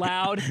and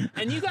loud,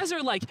 and you guys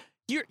are like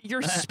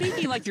you're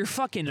speaking like you're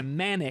fucking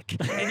manic,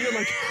 and you're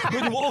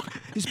like, "Look,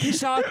 he's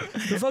pissed out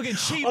the fucking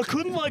sheep." I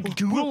couldn't like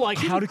Google like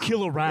how to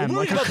kill a ram. What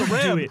Like about I the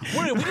couldn't ram? do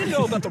it. We didn't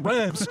know about the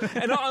rams,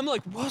 and I'm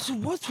like, what's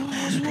wrong? What's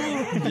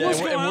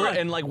going on?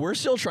 And like we're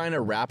still trying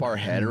to wrap our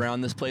head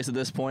around this place at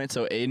this point.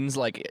 So Aiden's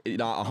like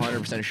not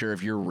 100% sure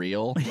if you're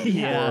real,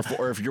 Yeah.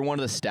 or if you're one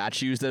of the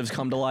statues that have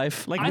come to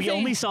life. Like we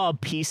only saw a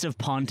piece of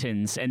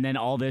Pontins, and then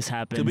all this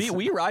happened.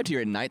 We arrived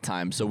here at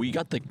nighttime, so we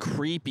got the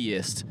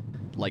creepiest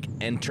like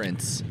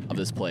entrance of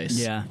this place.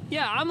 Yeah.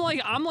 Yeah, I'm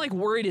like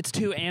worried it's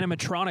two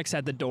animatronics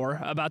at the door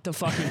about to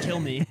fucking kill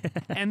me.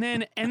 and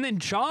then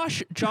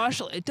Josh,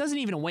 it doesn't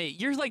even wait.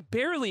 You're like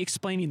barely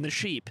explaining the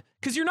sheep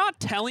because you're not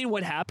telling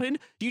what happened.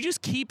 You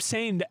just keep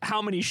saying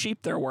how many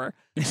sheep there were.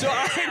 So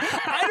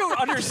I don't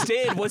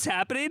understand what's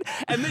happening.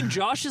 And then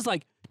Josh is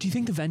like, "Do you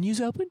think the venue's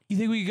open? You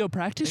think we could go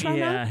practice right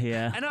now?"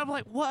 Yeah. And I'm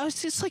like,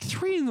 "What? It's like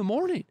 3 in the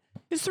morning.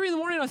 It's 3 in the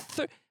morning on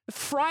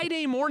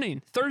Friday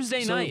morning,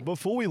 Thursday night."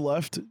 Before we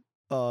left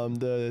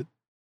the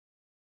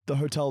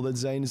hotel that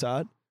Zane's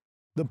at,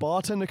 the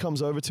bartender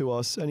comes over to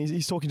us and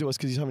he's talking to us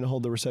because he's having to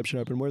hold the reception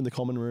open. We're in the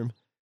common room,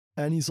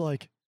 and he's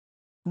like,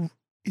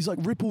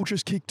 "Ripple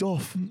just kicked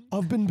off.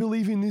 I've been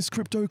believing this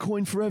crypto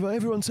coin forever.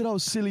 Everyone said I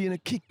was silly and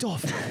it kicked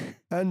off."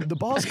 And the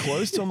bar's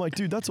closed. So I'm like,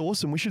 "Dude, that's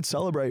awesome. We should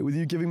celebrate with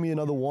you giving me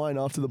another wine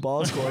after the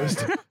bar's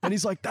closed." And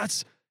he's like,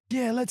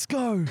 "Yeah, let's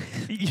go."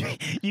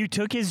 You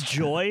took his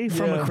joy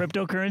from a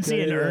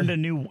cryptocurrency and earned a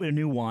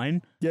new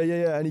wine.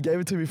 Yeah. And he gave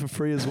it to me for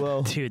free as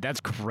well. Dude, that's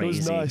It crazy.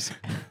 was nice.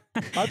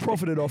 I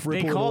profited off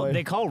Ripple.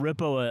 They call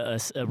Ripple a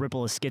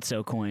Ripple a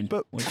schizo coin.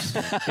 But which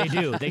they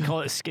do. They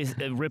call it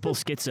Ripple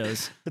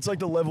schizos. it's like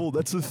the level.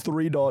 That's the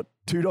 3 dot.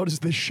 2 dot is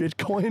the shit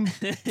coin.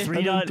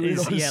 3 dot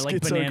is like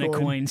schizo banana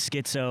coin,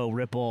 schizo,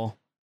 Ripple.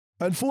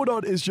 And 4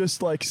 dot is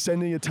just like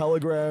sending a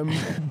telegram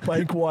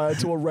bank wire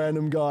to a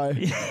random guy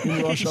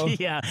in Russia.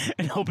 Yeah,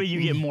 and hoping you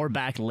get more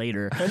back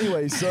later.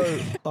 Anyway, so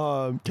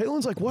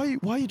Caitlin's like, why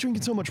are you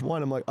drinking so much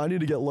wine? I'm like, I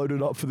need to get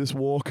loaded up for this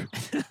walk.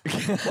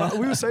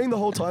 We were saying the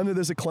whole time that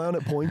there's a clown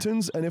at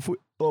Pontins,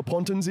 or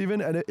Pontins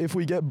even, and if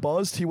we get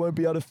buzzed, he won't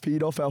be able to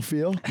feed off our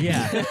fear.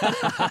 Yeah,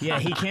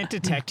 he can't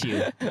detect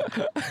you.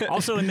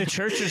 Also, in the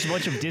church, there's a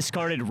bunch of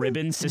discarded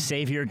ribbons to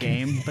save your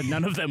game, but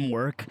none of them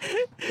work.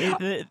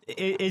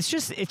 It's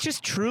just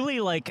truly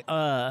like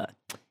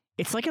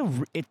it's like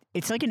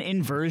an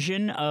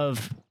inversion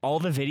of all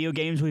the video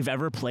games we've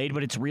ever played,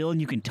 but it's real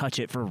and you can touch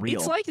it for real.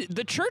 It's like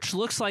the church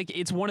looks like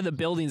it's one of the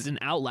buildings in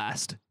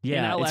Outlast. Yeah,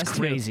 in Outlast it's 2.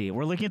 crazy.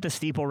 We're looking at the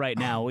steeple right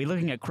now. We're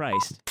looking at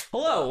Christ.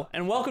 Hello,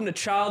 and welcome to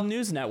Child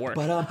News Network.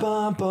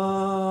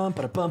 Ba-da-bum-bum,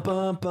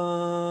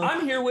 ba-da-bum-bum-bum.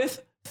 I'm here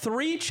with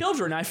 3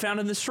 children I found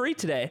in the street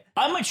today.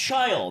 I'm a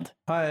child.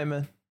 Hi,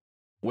 man.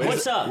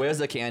 What's up? Where's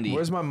the candy?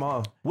 Where's my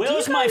mom?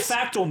 Where's my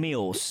Factal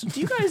meals? Do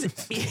you guys...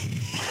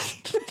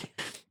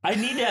 I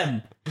need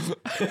them.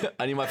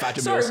 I need my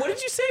factor Sorry, meals. what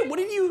did you say? What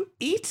did you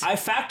eat? I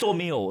Factal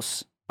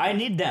meals. I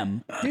need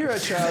them. Here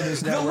at Child News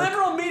The Network.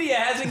 liberal media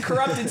hasn't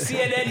corrupted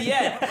CNN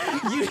yet.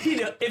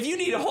 If you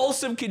need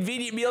wholesome,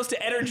 convenient meals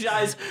to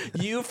energize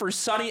you for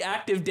sunny,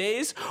 active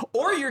days,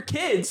 or your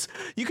kids,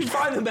 you can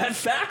find them at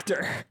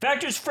Factor.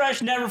 Factor's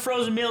fresh, never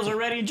frozen meals are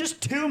ready in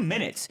just 2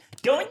 minutes.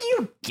 Don't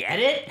you get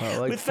it? I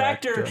like With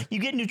Factor, Factor. you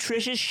get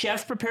nutritious,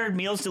 chef-prepared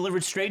meals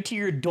delivered straight to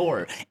your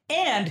door,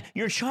 and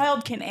your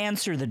child can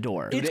answer the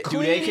door. It's Do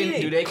they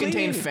clean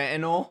contain eating.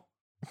 fentanyl?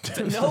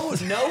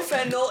 No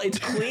fentanyl. It's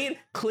clean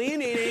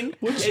eating.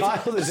 What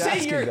child is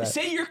asking that?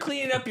 Say you're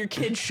cleaning up your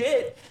kid's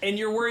shit and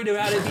you're worried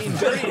about it being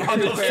dirty In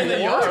the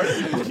yard.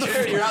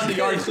 You're out in the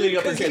yard cleaning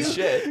up your kid's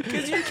shit.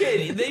 Because your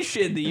kid, they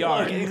shit in the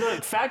yard.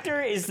 Look,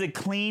 Factor is the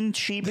clean,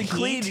 cheap The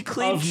clean heat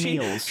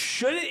cheap meals.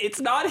 Shouldn't it's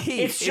not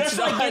heat. It's just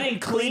like not getting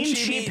clean,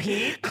 cheap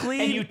heat,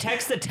 and you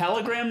text the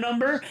telegram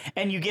number,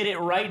 and you get it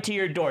right to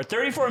your door.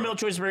 34 meal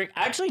choice burger.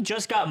 I actually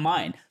just got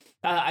mine.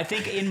 I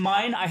think in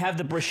mine, I have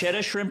the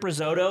bruschetta shrimp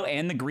risotto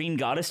and the green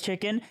goddess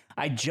chicken.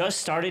 I just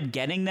started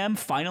getting them,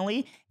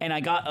 finally, and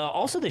I got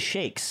also the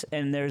shakes,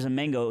 and there's a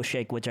mango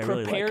shake, which I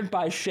really like. Prepared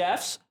by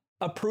chefs,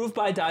 approved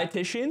by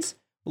dietitians,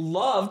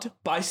 loved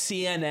by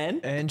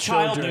CNN. And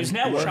Child children. News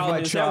Network. Loved Child by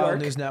News Child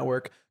Network. News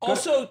Network.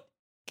 Also,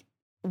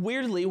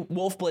 weirdly,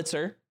 Wolf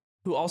Blitzer,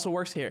 who also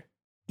works here.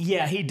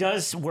 Yeah, he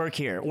does work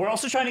here. We're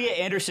also trying to get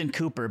Anderson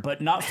Cooper,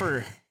 but not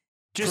for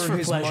just for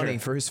his pleasure. money,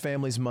 for his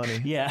family's money.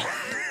 Yeah.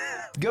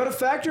 Go to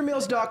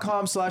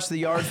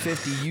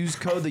factormeals.com/theyard50. Use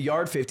code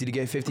theyard50 to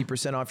get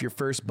 50% off your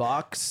first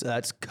box.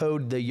 That's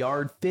code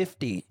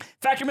theyard50.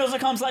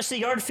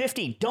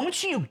 Factormeals.com/theyard50.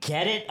 Don't you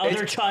get it,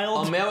 other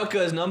child?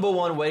 America's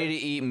 #1 way to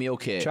eat meal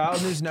kit.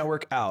 Child News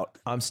Network out.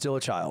 I'm still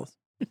a child.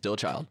 Still a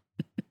child.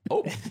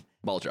 Oh,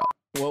 ball drop.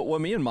 Well, what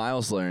me and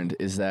Miles learned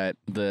is that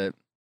the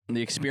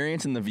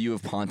experience and the view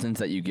of Pontins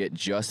that you get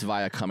just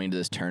via coming to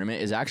this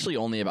tournament is actually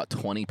only about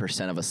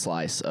 20% of a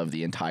slice of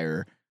the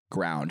entire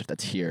ground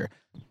that's here.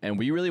 And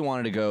we really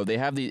wanted to go. They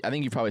have I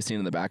think you've probably seen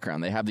in the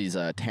background, they have these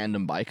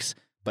tandem bikes,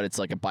 but it's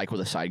like a bike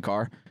with a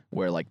sidecar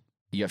where like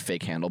you have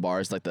fake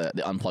handlebars, like the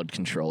unplugged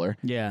controller.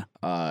 Yeah.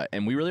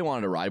 And we really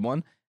wanted to ride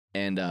one.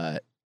 And in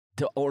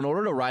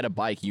order to ride a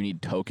bike, you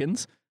need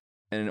tokens.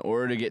 and in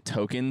order to get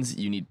tokens,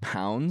 you need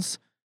pounds.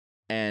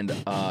 And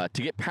to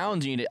get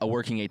pounds, you need a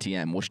working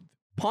ATM, which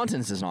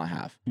Pontins does not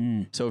have.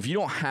 So if you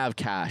don't have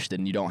cash,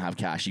 then you don't have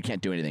cash. You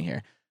can't do anything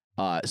here.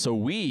 So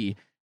we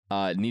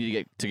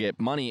need to get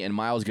money, and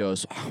Miles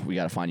goes, we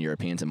got to find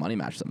Europeans and money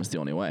match them. It's the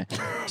only way.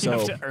 So you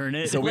have to earn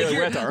it. So we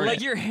have to earn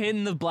it. You're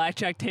hitting the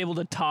blackjack table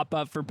to top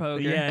up for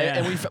poker.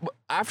 Yeah. And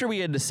after we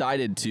had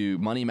decided to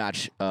money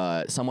match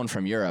someone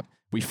from Europe,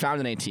 we found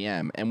an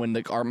ATM, and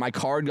when my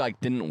card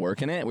didn't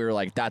work in it, we were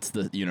like, "That's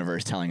the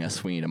universe telling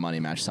us we need to money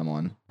match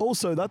someone."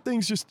 Also, that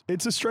thing's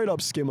it's a straight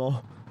up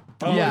skimmer.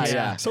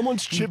 Yeah.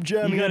 Someone's chip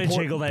jamming. You gotta on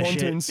jiggle that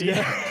Pontins. shit.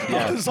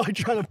 Yeah. I was like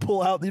trying to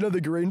pull out,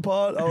 the green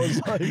part. I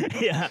was like,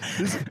 Yeah.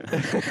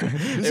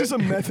 this is a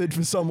method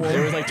for someone. It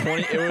was like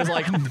 20. It was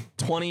like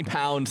 20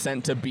 pounds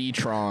sent to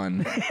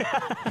B-tron.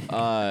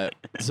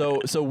 So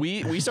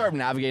we started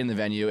navigating the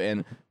venue,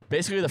 and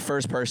basically the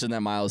first person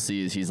that Miles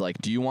sees, he's like,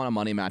 "Do you want to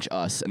money match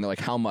us?" And they're like,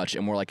 "How much?"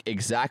 And we're like,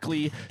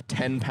 "Exactly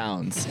 10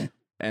 pounds."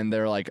 And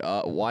they're like,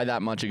 "Why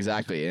that much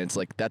exactly?" And it's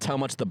like, "That's how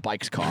much the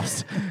bikes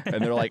cost."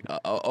 And they're like,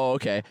 "Oh,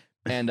 okay."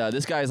 And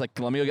this guy's like,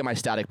 "Let me go get my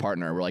static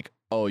partner." We're like,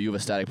 "Oh, you have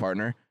a static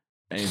partner?"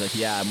 And he's like,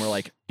 "Yeah." And we're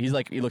like, he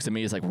looks at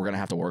me, he's like, "We're gonna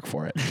have to work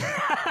for it."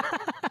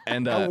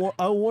 And I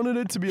wanted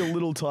it to be a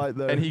little tight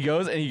though. and he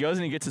goes and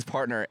he gets his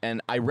partner,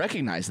 and I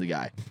recognize the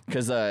guy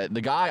because the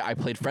guy I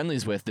played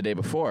friendlies with the day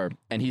before,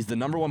 and he's the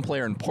 #1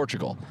 player in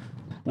Portugal.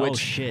 Which, Oh,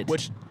 shit.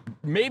 Which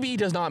maybe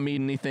does not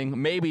mean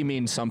anything. Maybe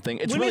means something.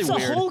 It's When really it's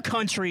weird. a whole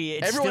country,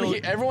 it's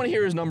Everyone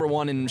here is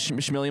 #1 in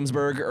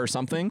Schmilliamsburg or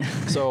something.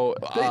 So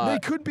they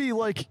could be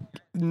like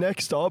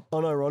next up,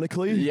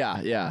 unironically.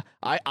 yeah.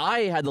 I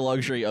had the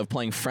luxury of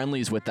playing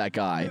friendlies with that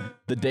guy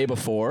the day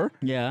before.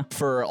 Yeah.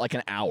 For like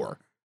an hour.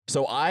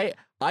 So I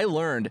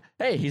learned,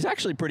 hey, he's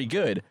actually pretty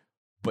good,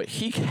 but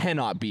he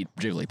cannot beat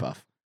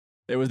Jigglypuff.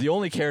 It was the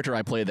only character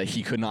I played that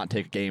he could not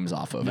take games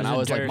off of. And I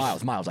was like,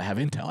 Miles, I have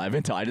intel.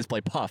 I just play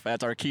Puff.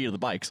 That's our key to the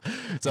bikes.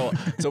 So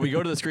we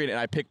go to the screen, and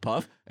I pick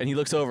Puff, and he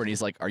looks over, and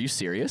he's like, "Are you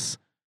serious?"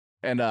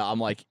 And I'm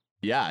like,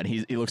 "Yeah." And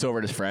he looks over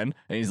at his friend,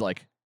 and he's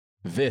like,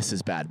 "This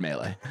is bad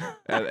melee."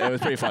 And it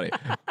was pretty funny.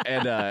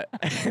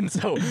 And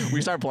so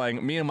we start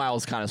playing. Me and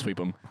Miles kind of sweep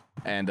him.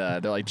 And they're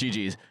like,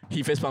 GG's.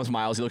 He fist bumps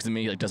Miles. He looks at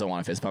me. He doesn't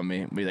want to fist bump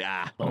me. He's like,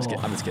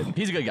 I'm just kidding.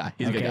 He's a good guy.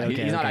 He's a good guy.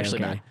 He's not actually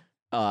bad.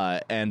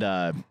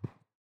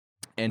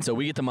 And so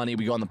we get the money.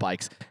 We go on the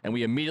bikes, and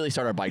we immediately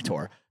start our bike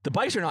tour. The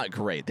bikes are not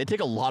great. They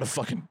take a lot of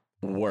fucking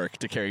work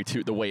to carry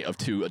the weight of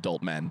 2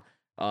 adult men.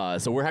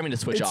 So we're having to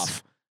switch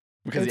off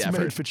because of the It's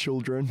effort. made for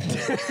children.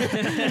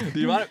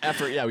 The amount of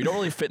effort, we don't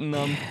really fit in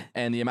them,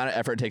 and the amount of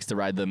effort it takes to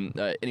ride them.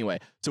 Anyway,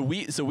 so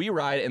we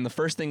ride, and the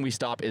first thing we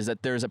stop is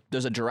that there's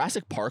a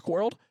Jurassic Park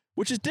world,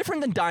 which is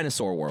different than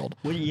Dinosaur World.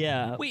 Well,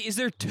 yeah. Wait, is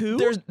there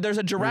 2? There's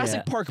a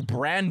Jurassic Park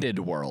branded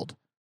world.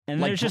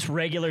 And there's just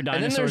regular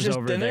dinosaurs and then there's just,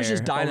 over there. Then there's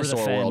just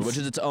Dinosaur World, which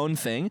is is its own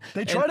thing.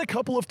 They tried a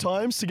couple of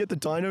times to get the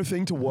dino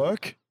thing to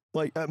work,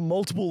 like at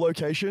multiple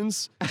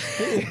locations.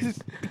 It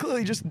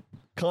clearly just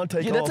can't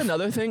take off. That's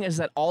another thing, is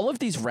that all of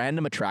these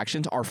random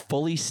attractions are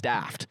fully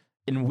staffed,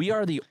 and we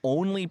are the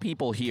only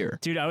people here.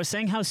 Dude, I was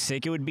saying how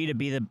sick it would be to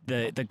be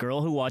the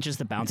girl who watches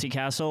the bouncy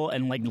castle,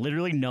 and like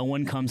literally no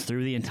one comes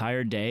through the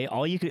entire day.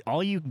 All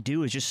you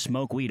do is just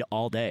smoke weed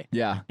all day.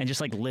 Yeah. And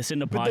just like listen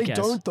to But podcasts. they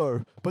don't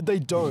though. But they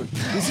don't.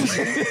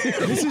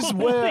 This is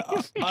where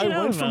I you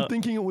went from about?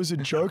 thinking it was a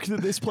joke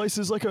that this place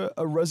is like a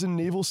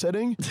Resident Evil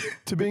setting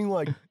to being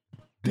like,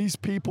 these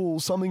people,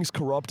 something's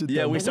corrupted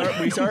Yeah, them. we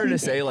started to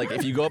say, like,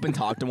 if you go up and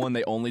talk to one,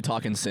 they only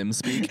talk in Sim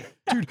speak.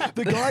 Dude,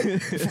 the guy,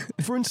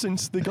 for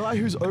instance, the guy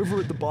who's over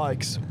at the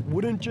bikes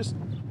wouldn't just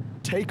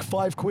take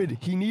 £5.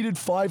 He needed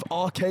 5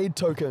 arcade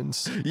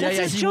tokens. That's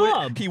his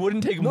job. He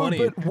wouldn't take No, money.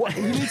 but what,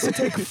 he needs to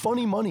take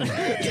funny money.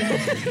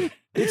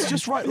 It's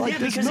just right. Like, Yeah,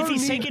 there's because no if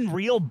he's need- taking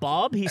real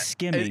Bob, he's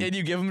skimming. and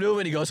you give him to him,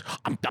 and he goes,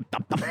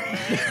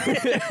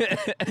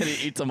 and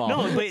he eats them all.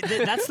 No, but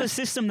that's the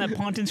system that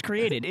Pontins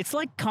created. It's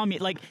like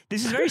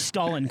this is very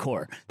Stalin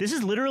core. This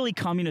is literally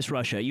communist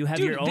Russia. You have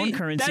your own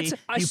currency.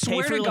 I you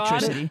swear pay for to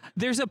electricity. God,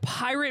 there's a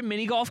pirate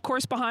mini golf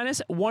course behind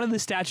us. One of the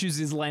statues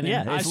is Lenin.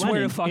 Yeah, I it's swear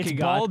Lenin. to fucking it's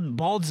God.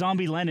 bald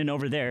zombie Lenin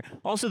over there.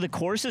 Also, the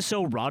course is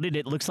so rotted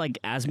it looks like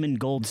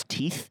Asmongold's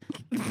teeth.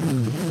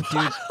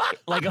 Dude,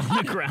 like on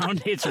the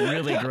ground, it's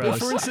really But gross.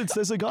 for instance,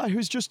 there's a guy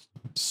who's just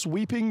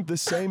sweeping the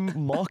same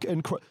muck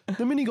and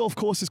the mini golf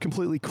course is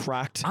completely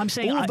cracked. I'm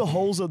saying all of the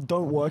holes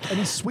don't work, and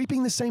he's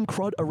sweeping the same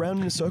crud around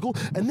in a circle.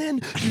 And then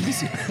dude,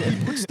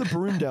 he puts the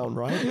broom down,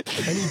 right?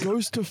 And he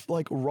goes to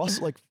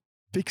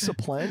fix a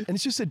plant, and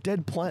it's just a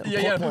dead plant.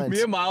 pot plant.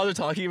 Me and Miles are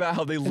talking about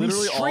how they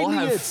literally all straightening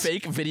have it.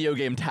 fake video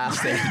game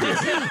tasks. They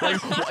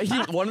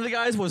do. One of the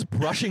guys was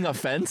brushing a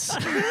fence,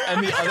 and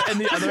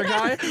the other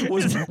guy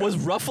was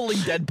ruffling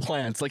dead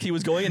plants. Like he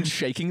was going and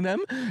shaking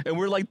them, and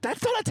we're like,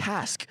 that's not a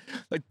task.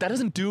 Like that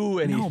doesn't do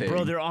anything. No,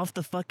 bro, they're off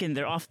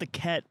the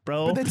ket,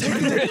 bro. But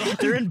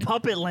They're in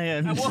puppet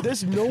land.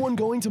 There's no one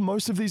going to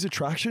most of these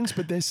attractions,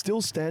 but they're still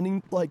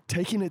standing, like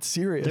taking it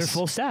serious. They're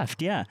full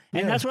staffed, yeah.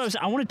 And Yeah. that's what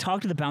I want to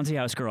talk to the bouncy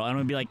house girl. I don't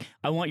and be like,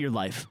 I want your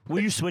life.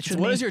 Will you switch with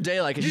me? What is your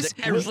day like? And she's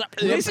like,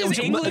 This is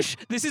English.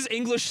 This is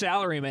English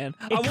salary, man.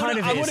 I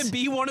want to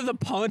be one of the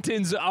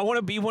Pontins. I want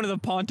to be one of the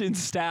Pontins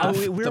staff.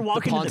 We were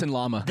walking Pontin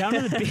llama, down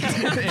to the beach,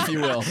 if you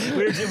will.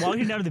 We were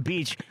walking down to the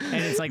beach,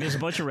 and it's like there's a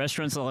bunch of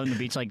restaurants along the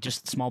beach, like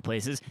just small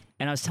places.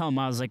 And I was telling him,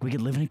 I was like, we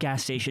could live in a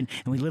gas station,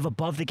 and we live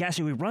above the gas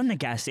station. We run the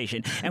gas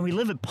station, and we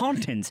live at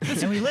Pontins,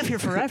 and we live here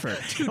forever.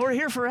 And we're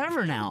here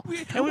forever now.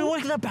 And we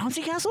work at the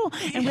bouncy castle,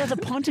 and we have the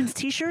Pontins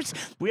T-shirts.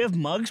 We have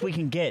mugs we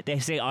can get. They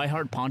say I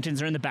Heart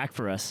Pontins are in the back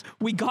for us.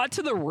 We got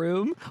to the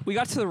room.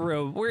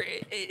 Where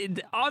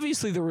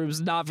obviously the room's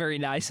not very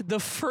nice. The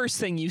first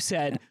thing you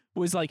said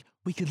was like,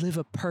 we could live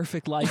a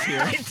perfect life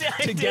here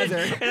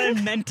together. And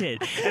I meant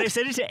it. And I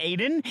said it to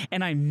Aiden,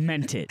 and I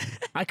meant it.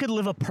 I could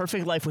live a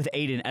perfect life with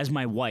Aiden as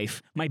my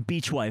wife, my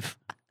beach wife.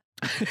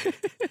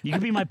 You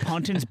could be my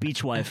Pontins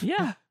beach wife.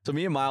 Yeah. So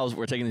me and Miles,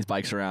 we're taking these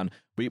bikes around.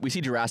 We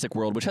see Jurassic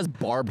World, which has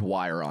barbed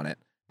wire on it.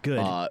 Good.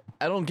 I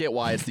don't get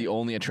why it's the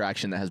only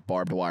attraction that has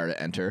barbed wire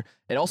to enter.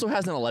 It also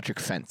has an electric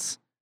fence.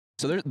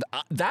 So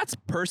that's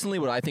personally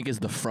what I think is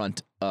the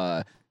front.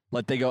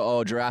 Like they go,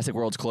 oh, Jurassic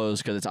World's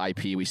closed because it's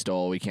IP we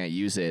stole, we can't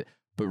use it.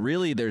 But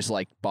really, there's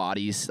like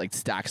bodies, like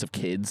stacks of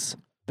kids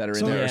that are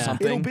in there or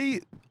something. It'll be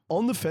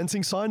on the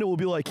fencing sign. It will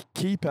be like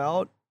keep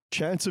out,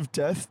 chance of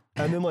death,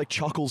 and then like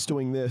Chuckles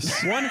doing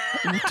this. One,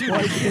 it'll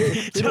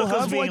Chuckles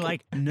have being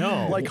like,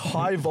 no, like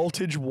high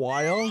voltage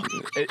wire,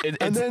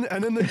 and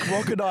then the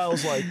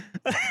crocodile's like.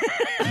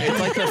 It's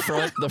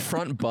like the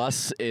front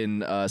bus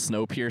in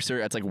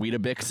Snowpiercer. It's like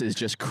Weetabix is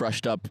just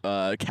crushed up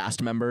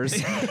cast members.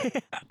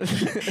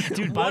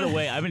 Dude, by the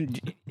way,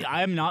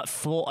 I'm not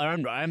full.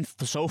 I'm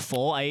so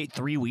full. I ate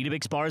 3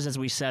 Weetabix bars as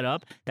we set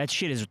up. That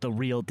shit is the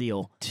real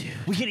deal. Dude.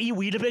 We can eat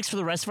Weetabix for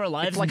the rest of our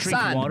lives It's like and drink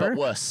sand, water. but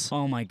worse.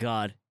 Oh my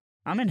god,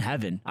 I'm in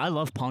heaven. I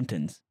love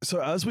Pontins.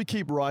 So as we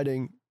keep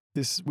riding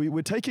this,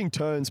 we're taking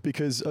turns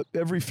because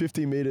every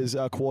 50 meters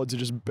our quads are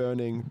just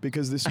burning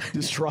because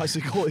this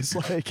tricycle is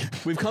like.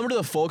 We've come to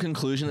the full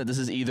conclusion that this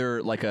is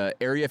either like a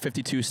Area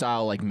 52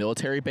 style like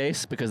military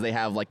base because they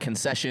have like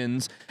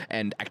concessions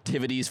and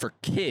activities for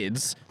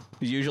kids.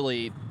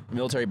 Usually,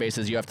 military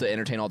bases, you have to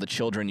entertain all the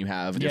children you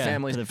have and your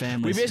families. For the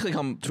families. We basically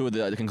come to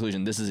the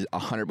conclusion this is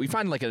 100. We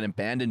find like an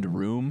abandoned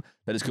room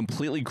that is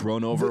completely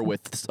grown over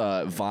with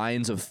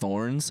vines of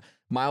thorns.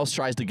 Miles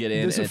tries to get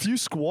in. There's a few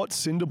squat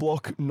cinder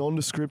block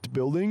nondescript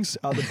buildings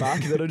out the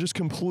back that are just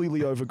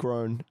completely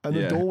overgrown, and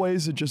the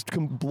doorways are just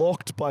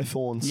blocked by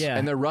thorns. Yeah,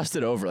 and they're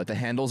rusted over. Like the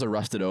handles are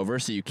rusted over,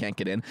 so you can't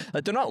get in.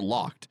 Like they're not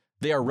locked.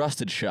 They are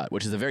rusted shut,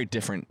 which is a very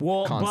different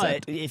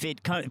concept. But if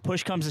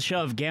push comes to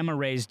shove, gamma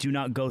rays do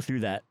not go through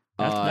that.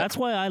 That's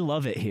why I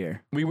love it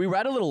here. We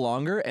ride a little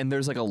longer, and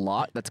there's like a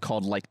lot that's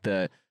called like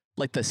the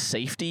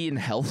safety and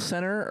health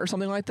center or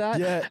something like that.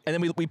 Yeah. And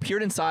then we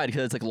peered inside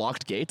because it's like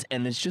locked gates,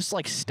 and it's just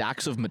like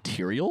stacks of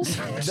materials.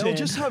 They'll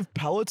just have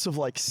pallets of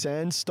like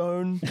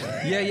sandstone.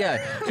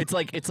 Yeah. It's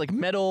like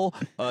metal,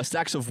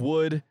 stacks of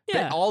wood.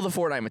 Yeah. All the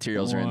Fortnite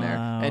materials are in there.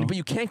 Wow. But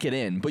you can't get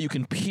in, but you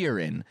can peer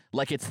in.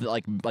 Like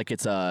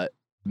it's a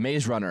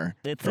Maze Runner.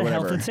 It's or the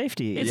whatever. health and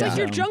safety. It's like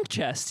your junk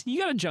chest. You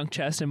got a junk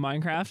chest in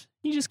Minecraft.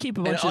 You just keep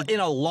a bunch of... In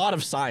a lot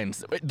of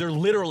signs, there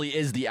literally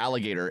is the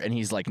alligator, and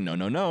he's like, no,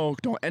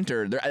 don't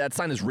enter. That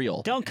sign is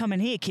real. Don't come in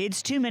here,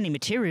 kids. Too many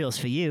materials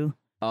for you.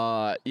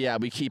 Yeah,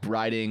 we keep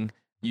riding.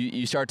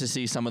 You start to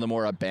see some of the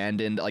more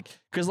abandoned, like,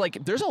 because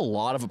like there's a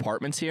lot of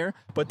apartments here,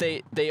 but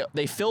they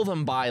fill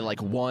them by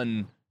like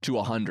 1 to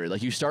 100.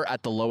 Like you start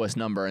at the lowest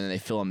number, and then they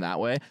fill them that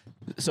way.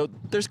 So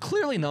there's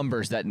clearly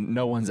numbers that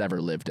no one's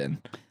ever lived in.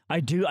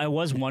 I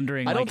was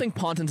wondering. I don't think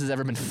Pontins has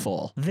ever been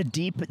full. The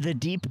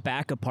deep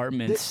back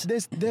apartments.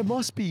 There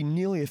must be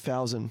nearly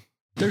 1,000.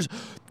 There's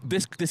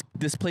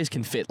this place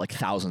can fit like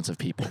thousands of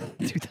people.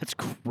 Dude, that's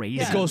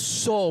crazy. It goes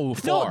so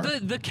far. No,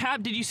 the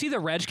cap. Did you see the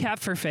reg cap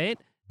for Fate?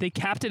 They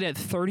capped it at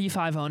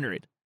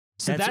 3,500.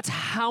 So that's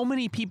how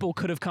many people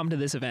could have come to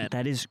this event.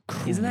 That is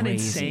crazy. Isn't that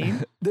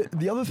insane?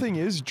 The other thing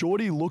is,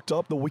 Geordie looked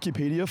up the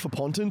Wikipedia for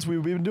Pontins.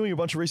 We've been doing a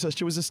bunch of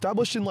research. It was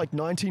established in like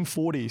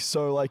 1940.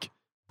 So like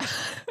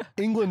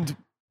England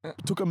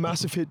took a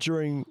massive hit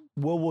during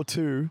World War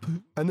II,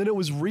 and then it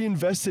was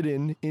reinvested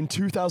in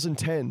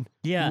 2010.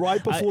 Yeah,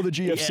 right before the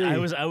GFC.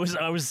 Yeah,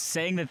 I was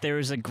saying that there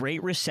was a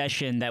great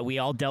recession that we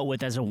all dealt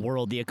with as a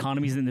world. The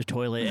economy's in the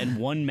toilet, and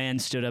one man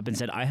stood up and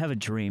said, "I have a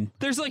dream."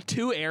 There's like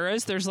 2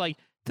 eras. There's like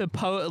the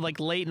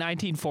late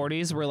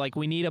 1940s where like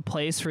we need a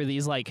place for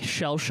these like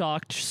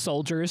shell-shocked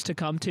soldiers to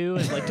come to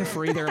and like to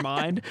free their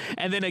mind,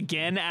 and then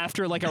again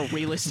after like a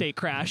real estate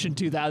crash in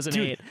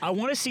 2008. Dude, I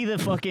want to see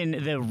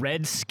the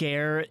Red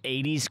Scare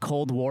 80s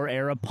Cold War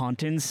era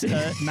Pontins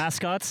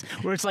mascots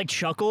where it's like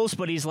Chuckles,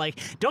 but he's like,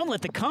 don't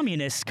let the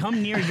communists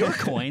come near your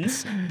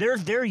coins.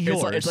 They're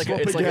yours. It's like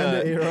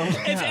a era.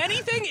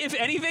 If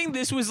anything,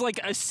 this was like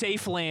a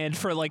safe land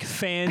for like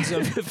fans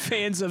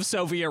of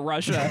Soviet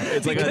Russia.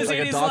 It's like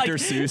a Dr.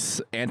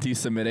 Seuss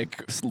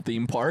anti-Semitic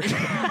theme park.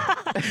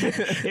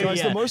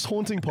 Guys, the most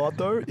haunting part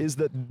though is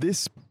that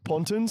this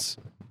Pontins,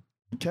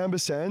 Canberra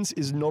Sands,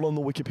 is not on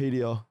the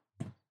Wikipedia.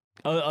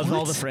 Of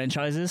all the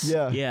franchises?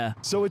 Yeah. Yeah.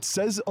 So it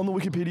says on the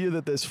Wikipedia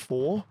that there's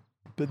 4,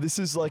 but this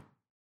is like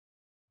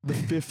the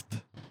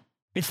 5th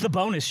It's the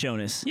bonus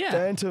Jonas. Yeah.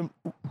 Phantom.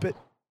 But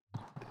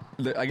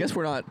I guess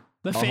we're not.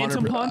 The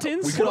Phantom 100%.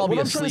 Pontins? We could all what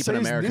be I'm trying to asleep say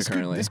in is America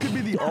currently. This could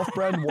be the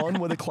off-brand one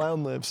where the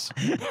clown lives.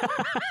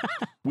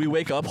 We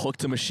wake up hooked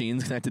to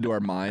machines connected to our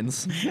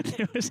minds,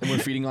 and we're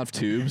feeding off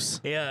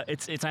tubes. Yeah,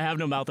 it's I have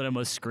no mouth and I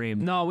must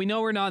scream. No, we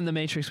know we're not in the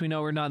Matrix. We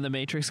know we're not in the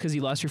Matrix because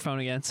you lost your phone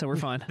again, so we're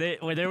fine.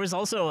 There was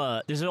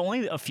also there's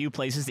only a few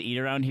places to eat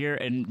around here,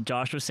 and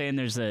Josh was saying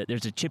there's a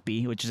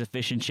Chippy, which is a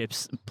fish and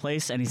chips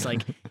place, and he's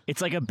like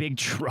it's like a big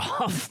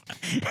trough,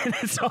 and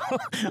it's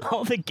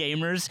all the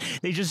gamers,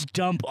 they just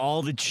dump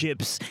all the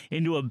chips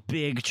into a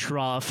big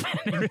trough,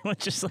 and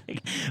everyone's just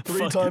like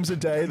 3 times a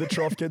day, the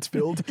trough gets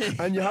filled,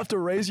 and you have to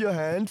raise your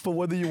hand for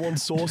whether you want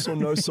sauce or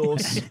no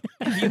sauce.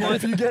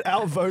 If you get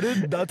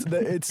outvoted,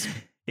 it's.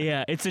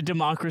 Yeah, it's a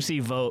democracy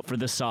vote for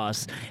the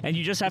sauce, and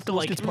you just have to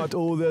like. Gets piped.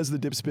 Oh, there's the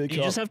dip spigot.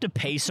 You just have to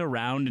pace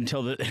around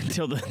until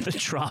the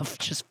trough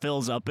just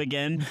fills up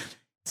again.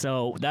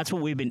 So that's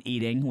what we've been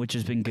eating, which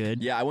has been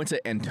good. Yeah, I went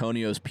to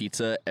Antonio's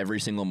Pizza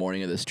every single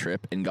morning of this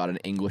trip and got an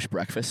English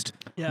breakfast.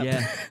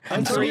 Yeah. I'm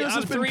Antonio's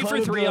has been 3 for kind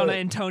of 3 the- on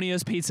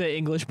Antonio's Pizza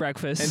English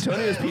breakfast.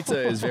 Antonio's Pizza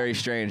is very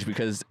strange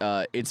because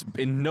it's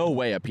in no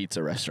way a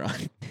pizza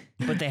restaurant,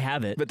 But they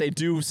have it. but they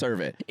do serve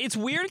it. It's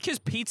weird because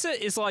pizza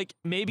is like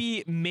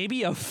maybe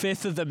a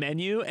fifth of the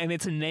menu, and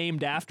it's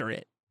named after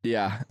it.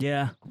 Yeah,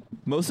 Yeah.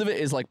 most of it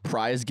is like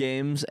prize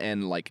games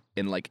and like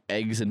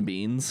eggs and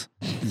beans.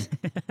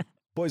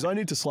 Boys, I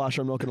need to slash.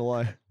 I'm not gonna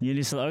lie. You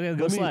need to okay,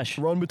 go Let me slash.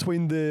 run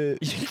between the.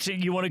 So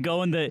you want to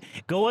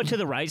go out to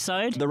the right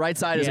side? The right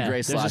side is a Yeah,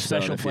 great there's a slash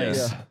special zone.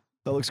 place. Yeah,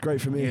 that looks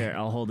great for me. Here,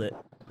 I'll hold it.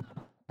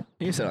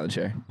 You can sit on the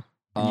chair.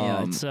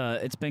 Yeah,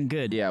 it's been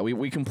good. Yeah,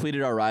 we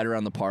completed our ride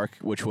around the park,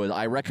 which was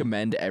I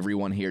recommend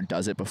everyone here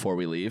does it before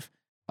we leave.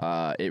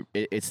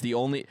 It's the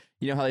only,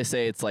 you know how they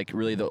say it's like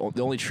really the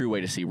only true way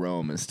to see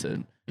Rome is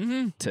to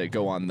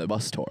go on the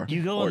bus tour.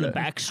 You go Or on the to-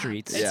 back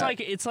streets. Yeah.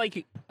 It's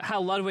like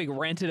how Ludwig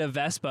rented a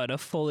Vespa to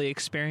fully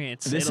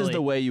experience This Italy. is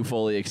the way you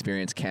fully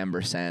experience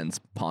Camber Sands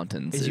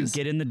Pontins. Is you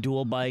get in the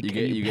dual bike you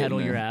get- and you you get pedal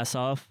in your there. ass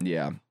off.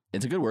 Yeah,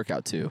 it's a good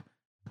workout too.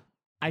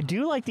 I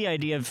do like the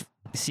idea of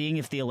seeing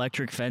if the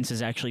electric fence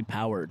is actually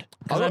powered.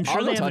 Because I'll I'm go- sure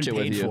I'll they go touch haven't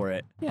it with paid you. for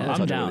it. Yeah, I'll I'm touch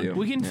it with down. you.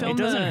 We can Yeah. film. It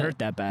doesn't hurt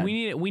that bad.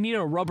 We need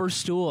a rubber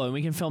stool, and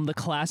we can film the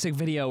classic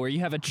video where you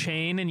have a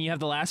chain and you have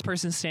the last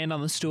person stand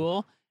on the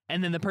stool,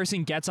 and then the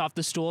person gets off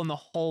the stool and the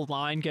whole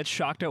line gets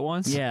shocked at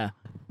once. Yeah.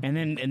 And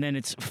then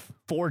it's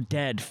 4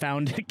 dead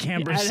found at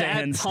Camber At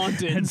Sands.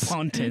 Pontins. At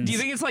Pontins. Do you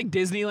think it's like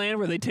Disneyland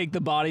where they take the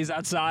bodies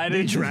outside they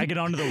and drag it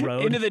onto the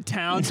road? into the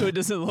town so it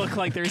doesn't look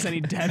like there's any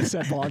deaths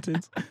at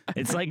Pontins?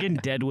 It's like in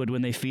Deadwood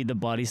when they feed the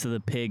bodies to the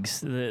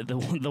pigs,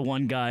 the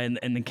one guy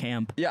in the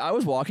camp. Yeah, I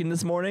was walking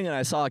this morning and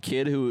I saw a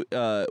kid who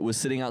was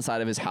sitting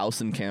outside of his house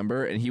in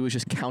Camber and he was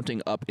just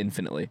counting up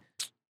infinitely.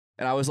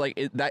 And I was like,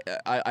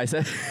 I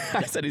said,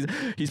 I said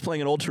he's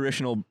playing an old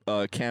traditional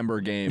Camber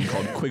game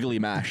called Quiggly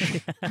Mash.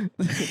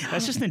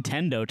 That's just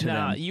Nintendo to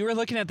Nah, them. you were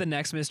looking at the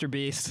next Mr.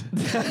 Beast.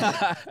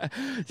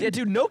 Yeah,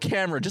 dude, no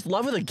camera, just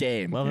love of the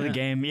game. Love of the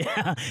game,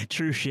 yeah.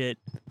 True shit.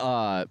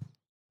 Uh,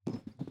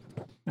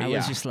 How yeah.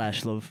 was your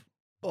slash, love?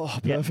 Oh,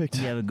 perfect.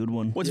 You have a good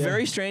one. What's Yeah.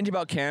 very strange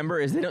about Camber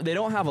is they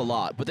don't have a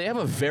lot, but they have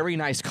a very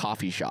nice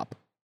coffee shop.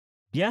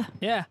 Yeah.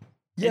 Yeah.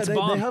 Yeah, It's they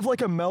bomb. have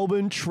like a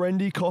Melbourne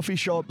trendy coffee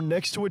shop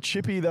next to a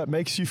chippy that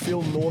makes you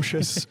feel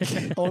nauseous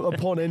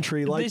upon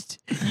entry. Like,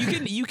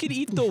 You can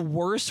eat the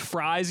worst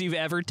fries you've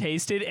ever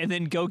tasted and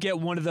then go get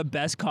one of the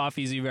best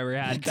coffees you've ever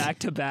had back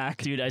to back.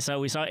 Dude,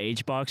 we saw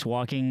H-Box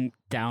walking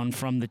down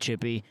from the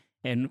Chippy,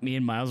 and me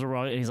and Miles were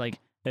walking, and he's like,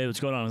 hey, what's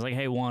going on? I was like,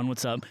 hey, Juan,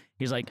 what's up?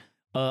 He's like,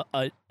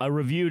 I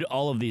reviewed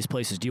all of these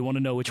places. Do you want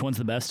to know which one's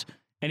the best?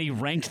 And he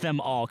ranked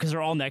them all because they're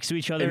all next to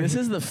each other. And this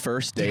is the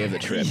first day of the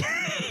trip.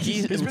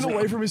 he's been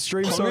away from his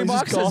stream, so Hungry he's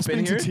Box just has been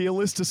gasping to here? tier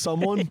list to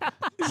someone.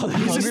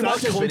 Hungry just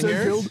Box that has been content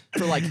here filled.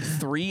 for like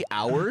 3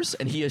 hours,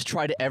 and he has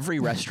tried every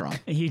restaurant,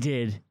 He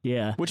did,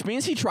 yeah. which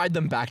means he tried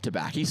them back to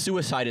back. He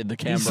suicided the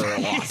Camber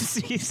a lot.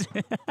 He's-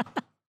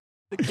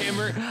 The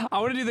Camber, I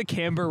want to do the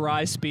Camber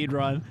Rye speed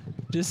run.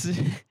 Just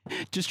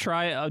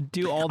try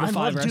do all the I 5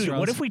 love, restaurants. dude,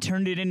 what if we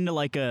turned it into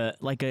like a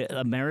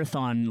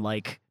marathon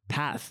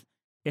path?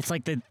 It's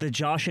like the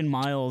Josh and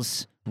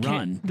Miles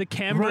run. The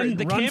Camber Run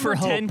Camber for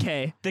hope.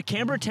 10K, The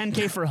Camber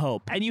 10K for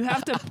hope. and you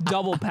have to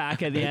double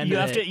pack at the end. You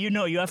of have it. to,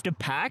 you have to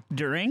pack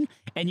during,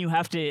 and you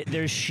have to.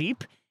 There's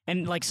sheep,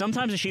 and like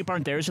sometimes the sheep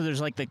aren't there, so there's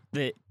like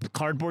the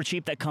cardboard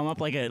sheep that come up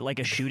like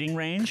a shooting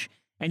range,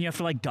 and you have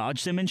to like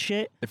dodge them and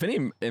shit. If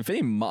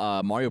any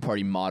Mario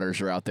Party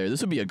modders are out there, this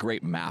would be a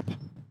great map.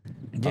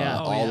 Yeah.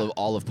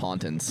 All of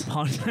Pontins.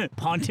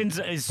 Pontins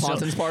is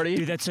Pontins Party?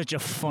 Dude, that's such a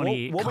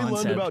funny What we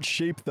concept. learned about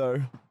sheep,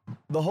 though,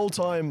 the whole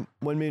time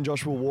when me and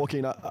Josh were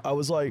walking, I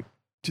was like,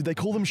 Dude, they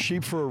call them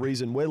sheep for a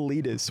reason. We're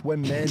leaders. We're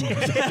men.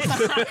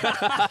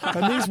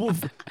 And these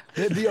wolves,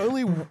 the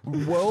only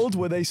world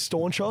where they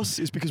staunch us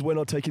is because we're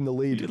not taking the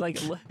lead. Dude, like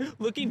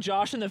looking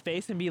Josh in the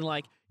face and being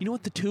like, you know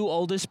what the 2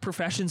 oldest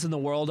professions in the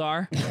world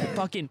are?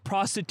 Fucking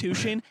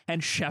prostitution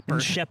and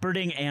shepherd.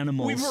 Shepherding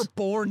animals. We were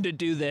born to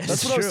do this.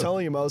 That's what I was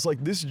telling him. I was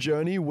like, this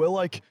journey, we're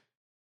like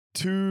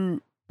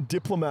 2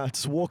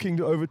 diplomats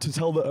walking over to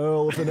tell the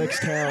Earl of the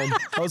next town.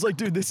 I was like,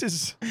 dude, this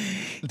is...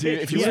 Dude,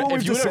 if you would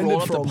have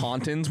rolled up the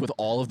Pontins with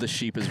all of the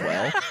sheep as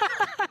well,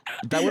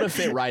 that would have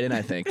fit right in,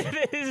 I think.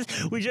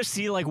 We just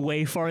see like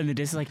way far in the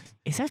distance, like,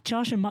 is that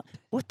Josh and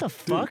what the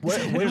fuck?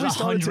 When There's we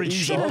started to 100 ease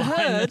sheep up,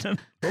 behind them.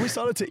 when we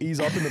started to ease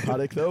up in the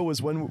paddock, though,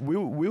 was when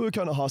we were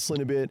kind of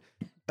hustling a bit,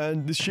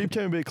 and the sheep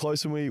came a bit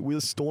close, and we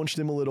staunched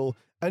him a little,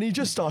 and he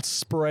just starts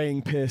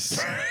spraying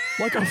piss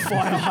like a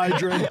fire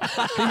hydrant.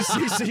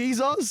 He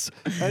sees us,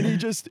 and he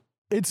just...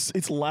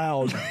 It's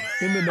loud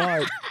in the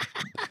night.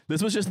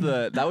 That was just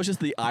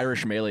the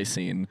Irish melee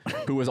scene,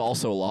 who was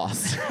also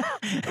lost.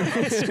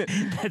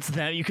 That's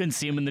that. You couldn't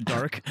see him in the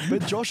dark.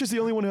 But Josh is the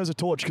only one who has a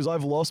torch because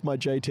I've lost my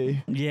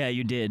JT. Yeah,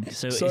 you did.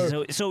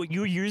 So you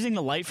were using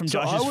the light from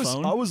Josh's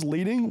phone? I was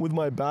leading with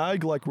my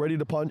bag, like ready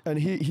to punch, and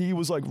he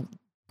was like,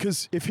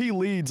 because if he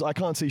leads, I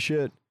can't see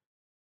shit.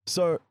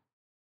 So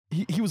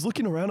he was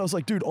looking around. I was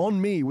like, dude, on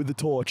me with the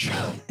torch.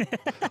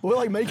 We're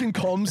like making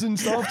comms and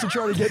stuff to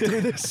try to get through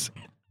this.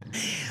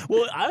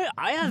 Well,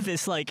 I have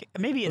this like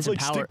maybe it's like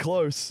a power. Stick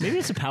close. Maybe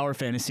it's a power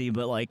fantasy,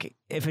 but like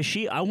if a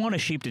sheep, I want a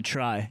sheep to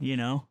try. You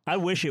know, I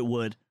wish it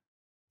would.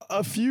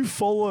 A few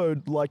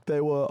followed like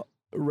they were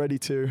ready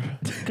to.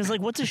 Because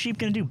like, what's a sheep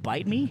gonna do?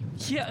 Bite me?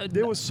 Yeah,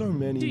 there were so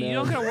many. Dude, man. you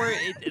don't gotta worry.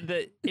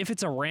 If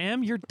it's a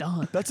ram, you're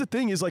done. That's the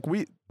thing is like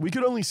we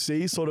could only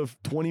see sort of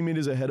 20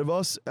 meters ahead of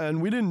us,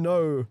 and we didn't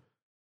know.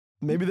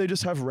 Maybe they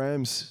just have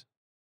rams.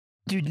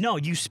 Dude, no,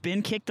 you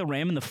spin kick the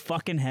ram in the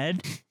fucking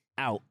head,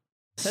 out.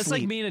 That's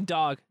Sleep. like me and a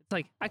dog. It's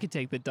like, I could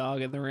take the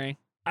dog in the ring.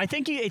 I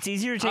think it's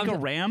easier to take a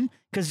ram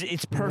because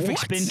it's perfect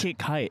spin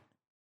kick height.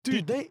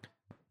 Dude,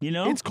 you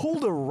know? It's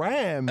called a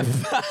ram.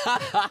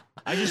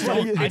 I just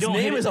don't. Its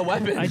name is a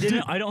weapon.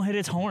 I don't hit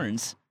its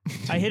horns.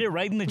 I hit it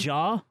right in the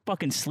jaw.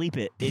 Fucking sleep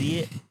it,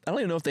 idiot. I don't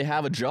even know if they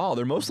have a jaw.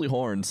 They're mostly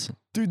horns.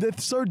 Dude, they're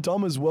so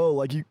dumb as well.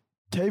 Like you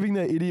caving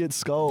their idiot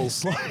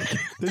skulls. Like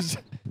there's...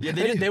 Yeah,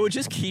 they would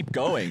just keep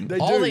going.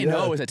 All they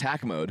know is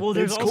attack mode. Well,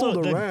 there's It's also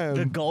called a ram.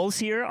 the gulls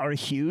here are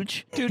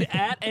huge. Dude,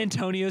 at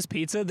Antonio's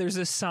Pizza, there's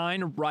a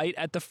sign right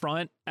at the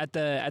front at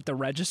the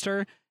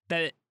register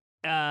that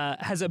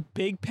has a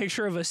big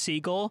picture of a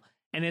seagull,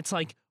 and it's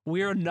like,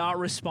 we are not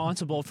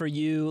responsible for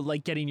you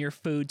like getting your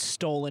food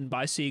stolen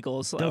by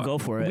seagulls. They'll go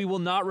for it. We will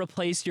not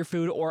replace your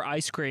food or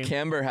ice cream.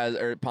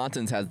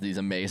 Pontins has these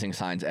amazing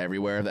signs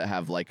everywhere that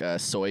have like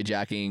soy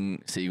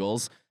jacking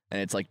seagulls,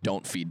 and it's like,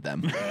 don't feed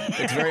them.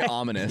 It's very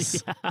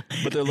ominous. Yeah.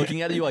 But they're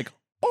looking at you like,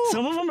 oh.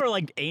 Some of them are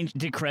like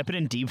decrepit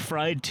and deep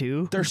fried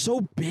too. They're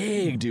so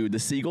big, dude. The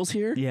seagulls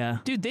here. Yeah,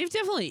 dude, they've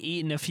definitely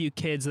eaten a few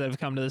kids that have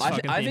come to this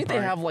fucking I think park.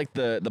 they have like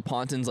the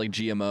Pontins like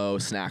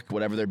GMO snack,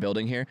 whatever they're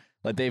building here.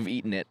 Like they've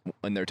eaten it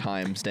in their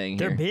time staying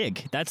here. They're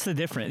big. That's the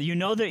difference. You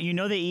know they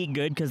eat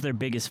good because they're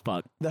big as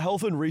fuck. The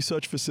health and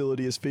research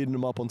facility is feeding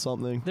them up on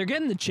something. They're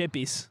getting the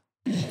chippies.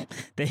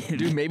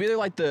 Dude, maybe they're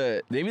like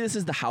maybe this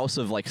is the house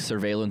of like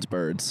surveillance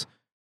birds.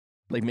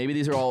 Like maybe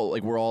these are all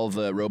like we're all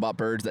the robot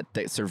birds that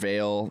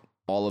surveil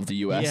all of the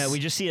U.S. Yeah, we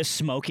just see a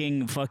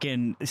smoking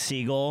fucking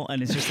seagull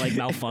and it's just like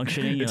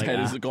malfunctioning. Its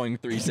head is going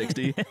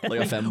 360 like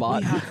a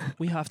fembot.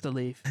 We have to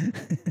leave.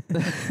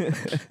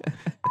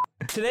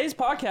 Today's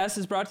podcast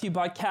is brought to you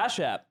by Cash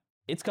App.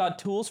 It's got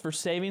tools for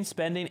saving,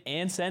 spending,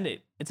 and sending.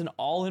 It's an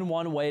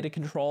all-in-one way to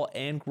control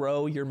and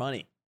grow your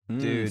money.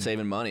 Dude,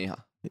 saving money. Huh?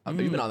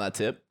 You've been on that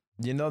tip.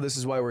 You know, this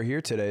is why we're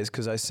here today, is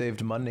because I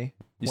saved money.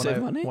 You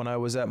saved money? When I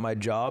was at my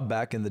job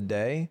back in the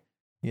day,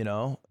 you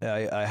know,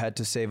 I had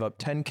to save up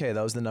 $10K.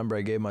 That was the number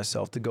I gave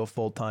myself to go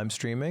full-time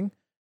streaming.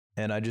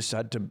 And I just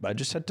had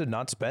to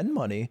not spend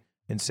money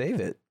and save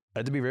it. I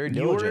had to be very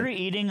diligent. You were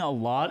eating a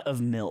lot of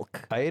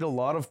milk. I ate a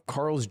lot of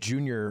Carl's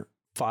Jr.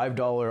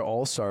 $5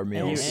 All-Star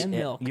meals. And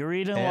milk. You're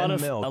eating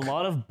a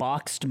lot of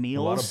boxed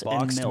meals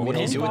and milk. What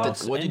did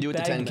you do with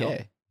the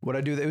 10K? What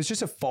I do? It was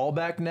just a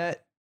fallback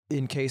net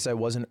in case I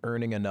wasn't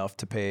earning enough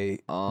to pay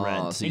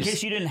rent. So in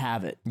case you didn't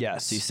have it.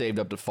 Yes. So you saved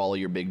up to follow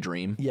your big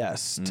dream?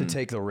 Yes, to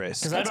take the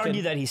risk. Because I'd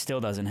argue that he still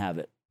doesn't have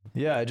it.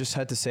 Yeah, I just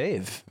had to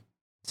save.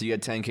 So you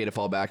had 10K to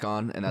fall back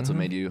on, and that's what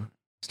made you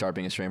start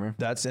being a streamer?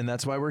 That's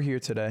why we're here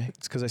today.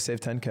 It's because I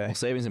saved 10K. Well,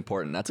 saving's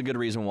important. That's a good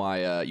reason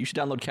why you should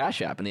download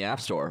Cash App in the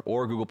App Store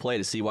or Google Play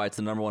to see why it's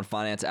the #1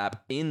 finance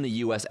app in the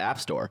U.S. App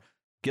Store.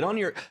 Get on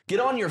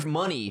your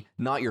money,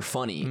 not your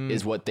funny,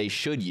 is what they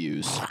should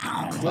use.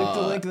 Click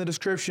the link in the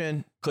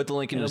description. Click the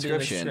link in the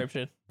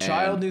description.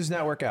 Child News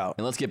Network out.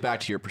 And let's get back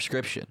to your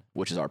prescription,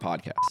 which is our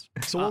podcast.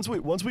 So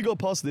once we got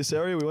past this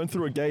area, we went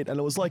through a gate, and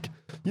it was like,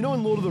 you know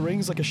in Lord of the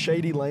Rings, like a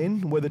shady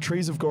lane where the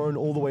trees have grown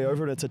all the way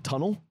over and it's a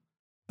tunnel?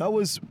 That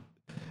was...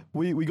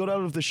 We got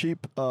out of the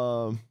sheep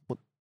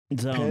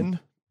pen.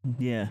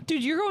 Yeah.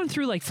 Dude, you're going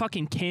through like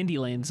fucking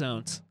Candyland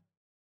zones.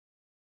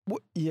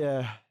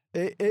 Yeah.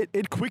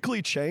 It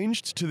quickly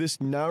changed to this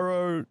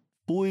narrow,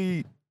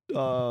 fully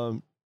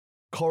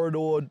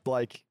corridored,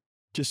 like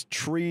just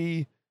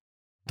tree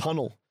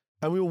tunnel.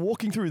 And we were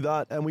walking through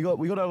that, and we got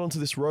out onto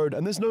this road,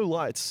 and there's no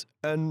lights,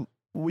 and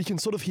we can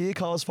sort of hear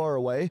cars far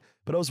away.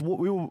 But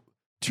we were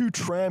two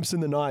tramps in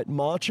the night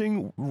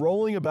marching,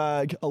 rolling a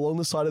bag along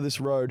the side of this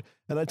road.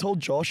 And I told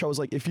Josh, I was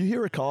like, if you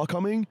hear a car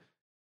coming,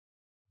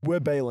 we're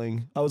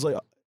bailing. I was like,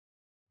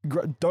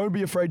 don't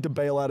be afraid to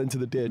bail out into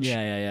the ditch.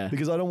 Yeah.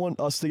 Because I don't want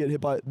us to get hit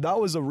by. That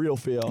was a real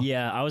fear.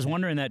 Yeah, I was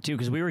wondering that too,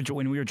 because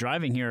when we were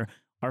driving here,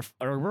 our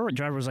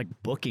driver was like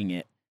booking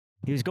it.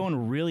 He was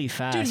going really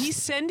fast. Dude, he's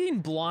sending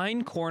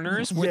blind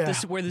corners Yeah.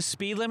 where the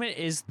speed limit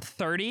is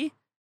 30,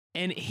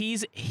 and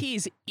he's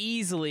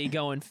easily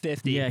going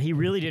 50. Yeah, he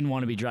really didn't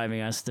want to be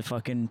driving us to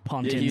fucking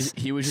Pontins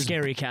he was just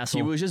scary castle.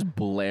 He was just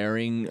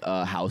blaring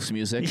house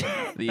music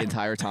the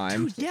entire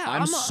time. Dude, yeah,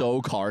 I'm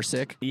so car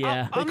sick.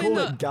 yeah, They I'm call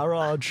in it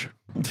garage.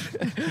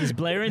 he's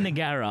blaring the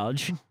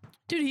garage.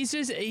 Dude,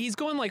 he's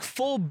going like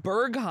full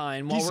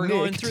Berghain while He's we're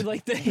going nicked. through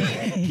like the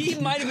he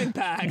might have been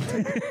packed.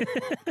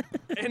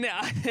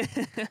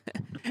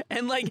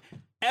 and like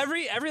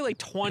every like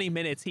 20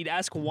 minutes he'd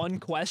ask one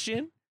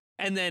question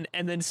and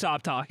then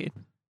stop talking.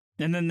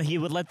 And then he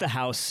would let the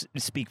house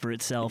speak for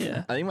itself.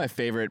 Yeah. I think my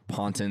favorite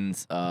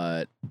Pontins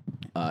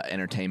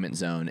entertainment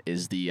zone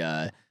is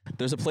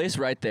there's a place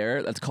right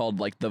there that's called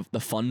like the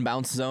fun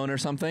bounce zone or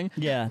something.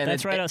 Yeah, And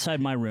that's it- right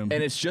outside my room.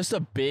 And it's just a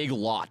big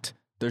lot.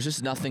 There's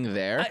just nothing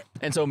there.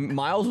 And so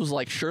Miles was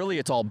like, surely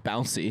it's all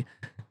bouncy.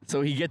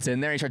 So he gets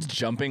in there, he starts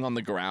jumping on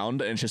the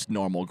ground, and it's just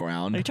normal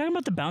ground. Are you talking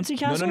about the bouncy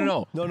castle?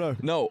 No.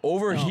 No,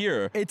 over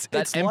here, It's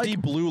empty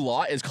like- blue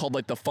lot is called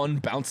like the fun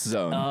bounce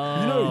zone.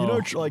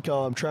 Like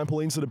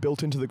trampolines that are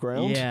built into the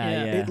ground.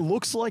 Yeah. It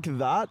looks like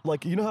that.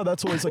 Like, you know how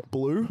that's always like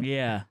blue?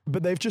 Yeah.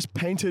 But they've just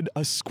painted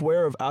a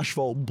square of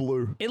asphalt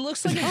blue. It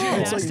looks like a It's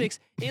like- gymnastics.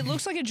 It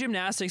looks like a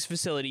gymnastics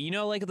facility. You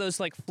know, like those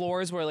like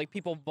floors where like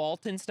people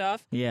vault and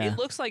stuff. Yeah. It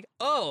looks like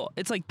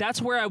it's like that's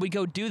where I would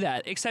go do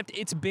that. Except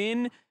it's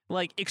been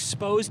like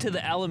exposed to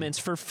the elements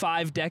for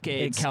 5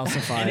 decades. It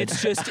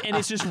calcified. and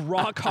it's just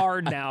rock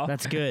hard now.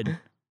 That's good.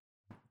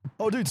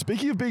 Oh, dude,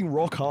 speaking of being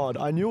rock hard,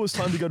 I knew it was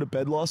time to go to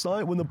bed last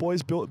night when the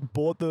boys bought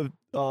the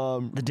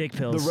The dick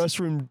pills.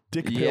 restroom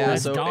dick Yeah, pills.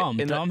 That's so Dom.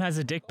 in the- Dom has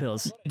the dick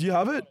pills. Do you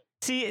have it?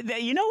 See,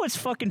 you know what's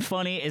fucking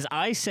funny is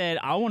I said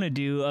I want to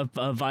do a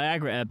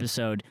Viagra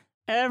episode.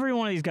 Every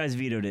one of these guys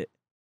vetoed it.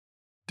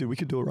 Dude, we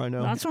could do it right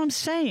now. That's what I'm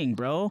saying,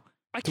 bro.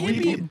 I Do can't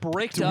we be eat-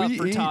 bricked do up we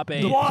for eat top the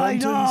 8. Why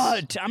Pontins-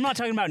 not? I'm not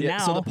talking about Yeah,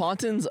 now. so the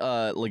Pontins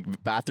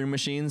like bathroom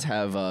machines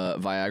have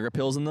Viagra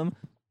pills in them,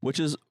 which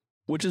is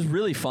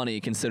really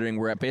funny considering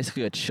we're at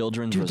basically a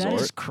children's Dude, resort.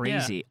 that is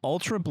crazy.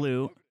 Ultra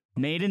Blue,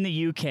 made in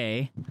the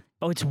UK.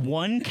 Oh, it's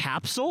one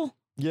capsule?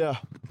 Yeah.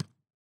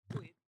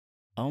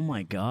 Oh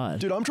my god.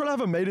 Dude, I'm trying to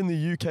have a made in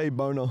the UK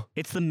boner.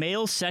 It's the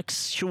male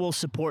sexual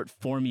support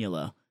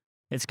formula.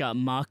 It's got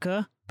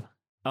maca.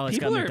 Oh, it's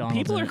got McDonald's.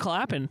 People in are it.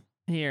 clapping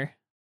here.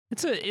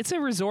 It's a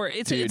resort.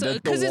 Dude, the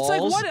Because it's like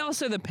walls- what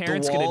else are the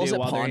parents the gonna walls do at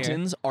while they're here?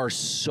 Pontins are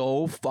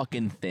so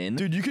fucking thin.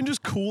 Dude, you can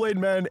just Kool-Aid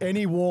man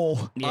any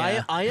wall.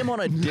 Yeah. I am on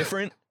a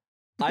different.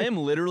 I am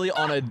literally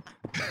on a.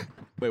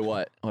 Wait,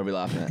 what? What are we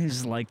laughing at? He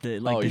just liked the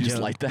Oh, the you just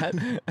joke. like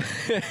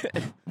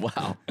that?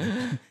 Wow.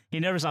 He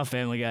never saw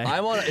Family Guy.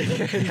 I'm on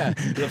yeah,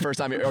 the first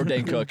time or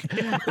Dane Cook.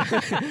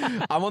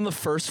 I'm on the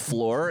first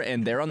floor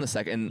and they're on the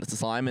second.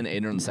 Slime and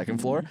Aiden are on the second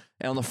floor.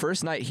 And on the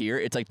first night here,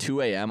 it's like 2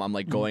 a.m. I'm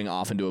like going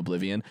off into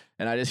oblivion,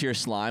 and I just hear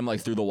Slime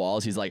like through the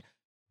walls. He's like,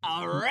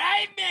 "All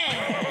right,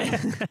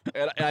 man,"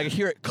 and I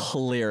hear it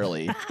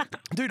clearly.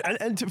 Dude,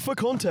 for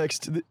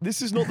context,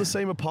 this is not the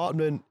same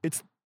apartment.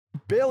 It's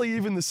barely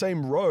even the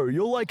same row.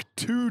 You're like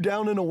 2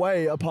 down and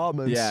away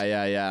apartments.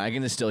 Yeah. I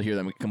can just still hear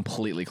them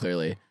completely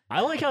clearly. I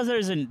like how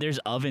there's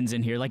ovens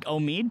in here. Like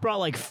Omid brought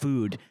like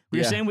food. We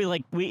were Yeah.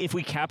 saying if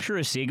we capture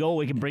a seagull,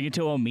 we can bring it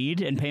to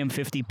Omid and pay him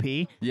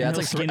 50p. Yeah, and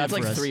it's he'll skin that's it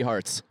like for us. 3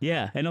 hearts.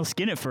 Yeah, and he'll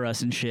skin it for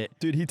us and shit.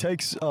 Dude, he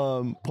takes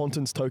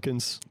Pontins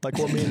tokens, like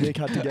what me and Nick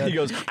had to get. He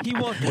goes, He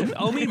won't.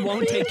 Omid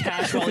won't take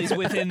cash while he's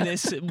within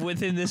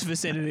this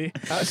vicinity.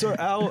 So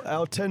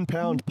our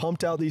 10-pound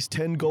pumped out these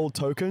 10 gold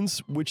tokens,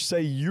 which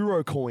say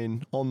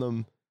Eurocoin on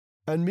them.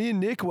 And me and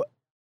Nick,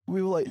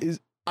 we were like,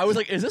 I was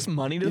like, is this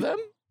money to them?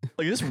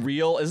 Like, is this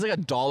real? Is this like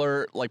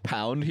 $1 like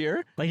pound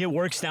here? Like it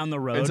works down the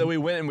road. And so we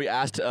went and we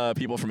asked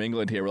people from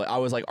England here. I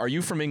was like, are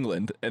you from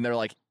England? And they're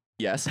like,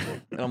 yes.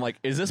 And I'm like,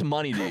 is this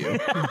money to you?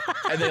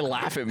 And they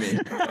laugh at me.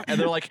 And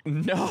they're like,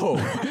 no.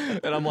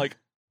 And I'm like,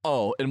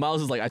 oh. And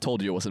Miles is like, I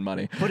told you it wasn't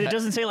money. but it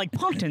doesn't say like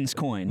Pontins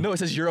coin. No, it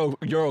says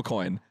Euro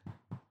coin.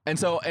 And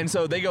so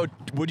they go,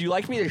 would you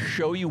like me to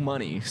show you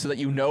money so that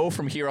you know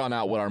from here on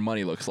out what our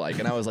money looks like?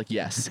 And I was like,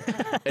 yes.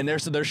 And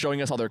they're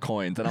showing us all their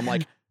coins. And I'm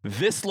like,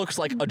 this looks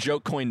like a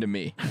joke coin to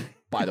me.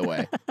 by the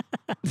way.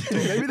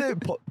 Dude, maybe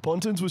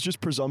Pontins was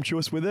just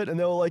presumptuous with it, and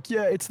they were like,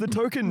 "Yeah, it's the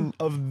token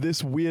of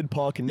this weird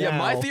park." Now. Yeah,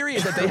 my theory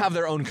is that they have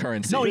their own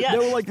currency. No, yeah. They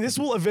were like, "This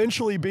will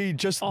eventually be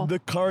just the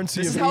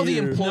currency This of is how the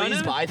EU."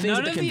 employees buy things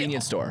at the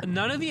convenience store.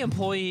 None of the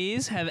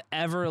employees have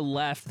ever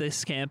left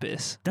this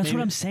campus. That's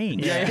what I'm saying.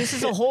 Yeah. This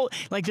is a whole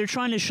like they're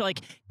trying to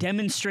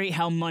demonstrate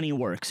how money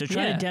works. They're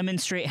trying to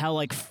demonstrate how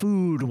like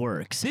food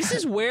works. This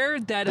is where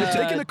that They're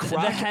taking a the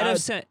crack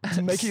head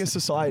at making a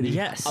society.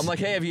 Yes. I'm like,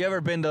 hey, have you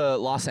ever been to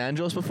Los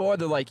Angeles before?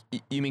 They're like,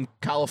 you mean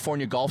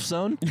California Gulf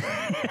Zone?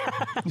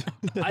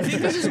 I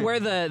think this is where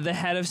the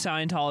head of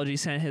Scientology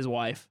sent his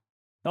wife.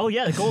 Oh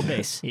yeah, the gold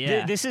base.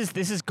 Yeah. This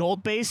is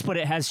gold base, but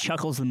it has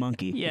Chuckles the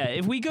monkey. Yeah,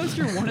 if we go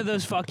through one of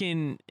those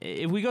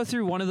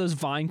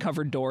vine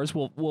covered doors,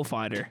 we'll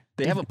find her.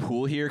 They have a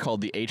pool here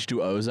called the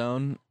H2O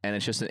Zone, and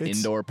it's just an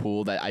indoor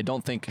pool that I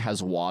don't think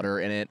has water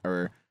in it,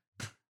 or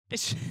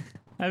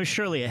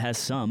Surely it has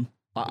some.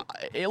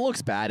 it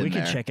looks bad We in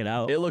there. could check it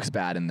out. It looks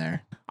bad in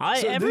there.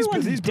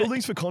 These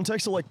buildings, for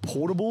context, are like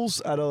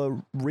portables at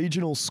a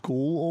regional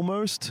school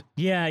almost.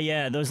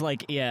 Yeah, those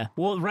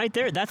Well, right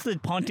there, that's the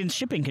Pontins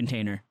shipping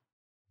container.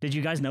 Did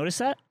you guys notice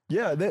that?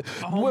 Yeah,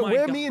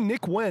 where me and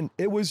Nick went,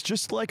 it was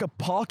just like a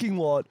parking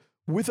lot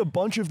with a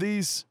bunch of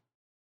these.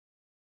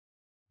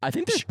 I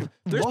think there's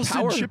rusted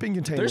power shipping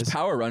containers. There's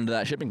power run to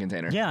that shipping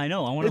container. Yeah, I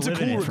know. I want to live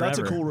in it forever. That's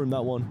a cool room.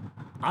 That one.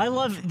 I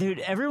love, dude,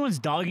 everyone's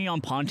dogging on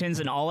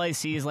Pontins, and all I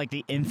see is like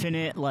the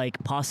infinite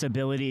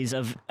possibilities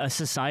of a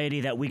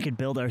society that we could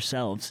build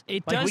ourselves.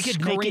 It like, does we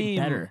could make it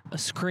better.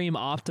 Scream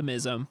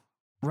optimism,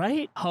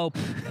 right? hope,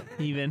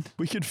 even.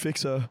 We could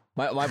fix her.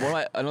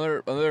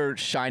 Another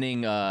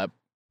shining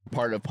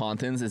part of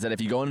Pontins is that if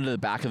you go into the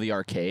back of the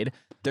arcade,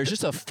 there's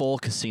just a full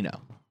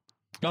casino.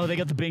 Oh, they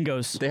got the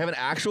bingos. They have an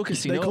actual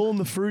casino. They call them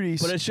the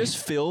fruities. But it's just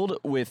filled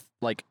with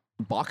like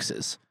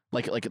boxes.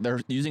 Like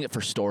they're using it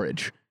for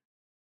storage.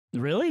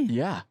 Really?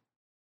 Yeah.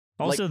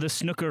 Also, the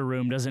snooker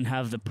room doesn't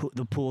have the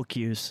pool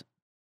cues.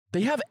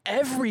 They have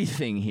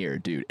everything here,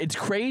 dude. It's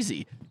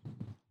crazy.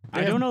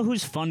 I don't know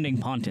who's funding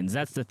Pontins.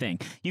 That's the thing.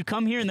 You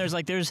come here and there's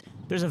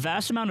a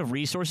vast amount of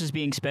resources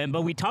being spent,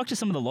 but we talked to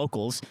some of the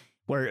locals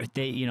where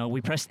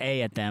we pressed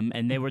A at them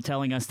and they were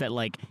telling us that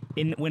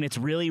when it's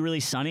really, really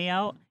sunny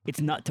out,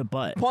 it's nut to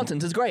butt.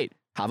 Pontins is great.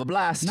 Have a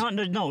blast. Not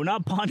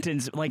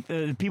Pontins. Like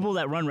the people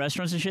that run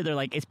restaurants and shit, they're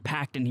like, it's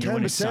packed in here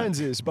when it's sun.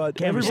 Canberra is, but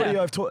everybody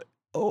I've taught,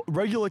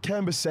 regular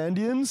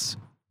Canbersandians,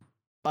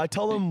 I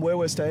tell them where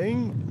we're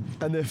staying,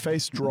 and their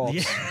face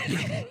drops.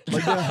 Yeah.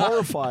 Like they're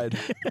horrified.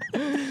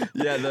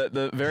 Yeah,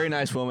 the very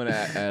nice woman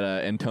at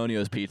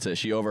Antonio's Pizza,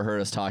 she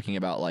overheard us talking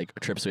about like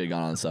trips we had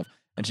gone on and stuff,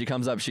 and she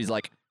comes up, she's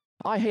like,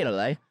 I hate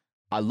LA.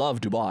 I love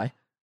Dubai.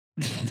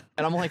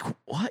 And I'm like,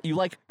 what? You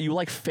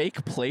like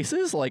fake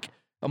places? Like,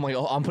 I'm like,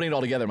 oh, I'm putting it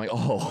all together. I'm like,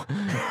 oh.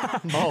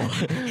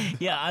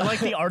 Yeah, I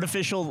like the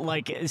artificial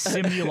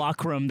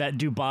simulacrum that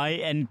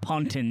Dubai and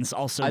Pontins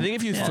also. I think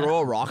if you throw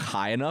a rock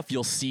high enough,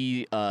 you'll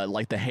see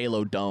the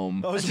Halo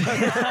Dome,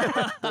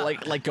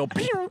 like go.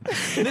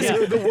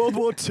 The World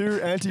War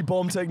II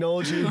anti-bomb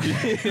technology.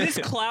 This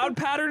cloud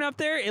pattern up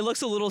there, it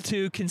looks a little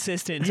too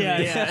consistent to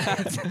me. Yeah.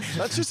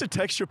 That's just a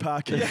texture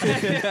pack.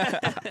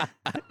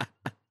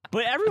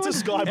 But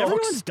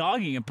everyone's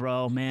dogging it,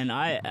 bro. Man,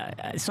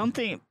 I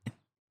something.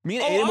 Me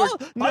and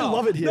Aiden I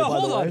love it here. No,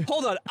 by the way.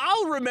 hold on.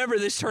 I'll remember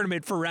this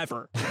tournament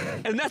forever,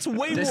 and that's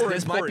way more important.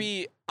 This might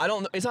be. I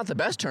don't. It's not the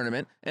best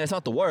tournament, and it's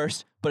not the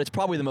worst, but it's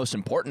probably the most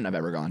important I've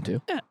ever gone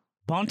to. Yeah.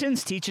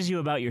 Pontins teaches you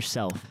about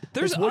yourself.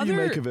 There's what do you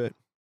make of it?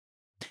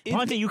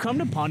 You come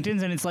to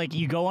Pontins, and it's like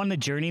you go on the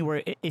journey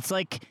where it's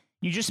like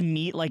you just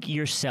meet like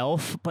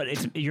yourself,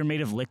 but you're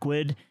made of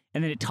liquid.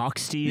 And then it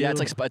talks to you. Yeah,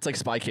 it's like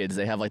Spy Kids.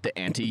 They have like the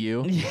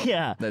anti-you.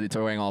 Yeah. That it's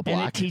wearing all black.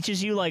 And it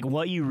teaches you like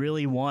what you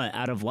really want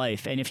out of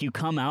life. And if you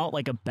come out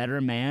like a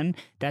better man,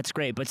 that's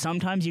great. But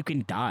sometimes you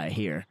can die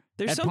here.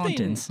 There's at something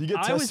Pontins. You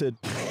get tested.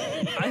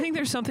 I think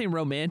there's something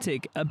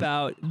romantic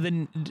about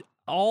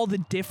all the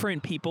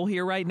different people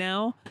here right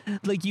now.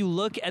 Like you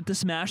look at the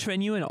Smash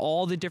venue and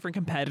all the different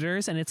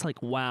competitors, and it's like,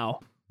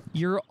 wow,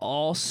 you're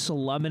all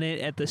slumming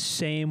it at the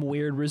same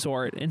weird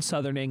resort in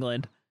southern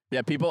England.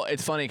 Yeah, people.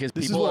 It's funny because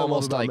This is people what I love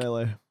almost about like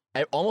Melee.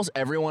 almost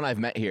everyone I've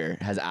met here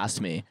has asked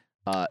me,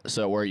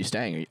 so where are you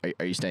staying?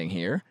 Are you staying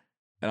here?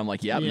 And I'm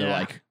like, yep. And they're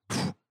like,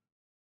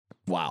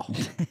 wow,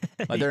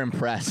 like they're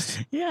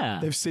impressed. Yeah,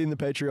 They've seen the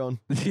Patreon.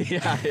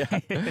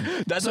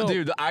 yeah. That's So- a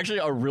dude. Actually,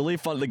 a really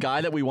fun. The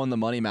guy that we won the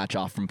money match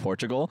off from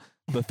Portugal.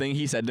 The thing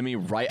he said to me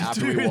right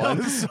after we Dude, won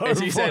that was so is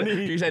he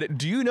funny. said,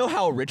 "Do you know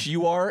how rich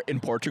you are in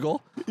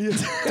Portugal?" He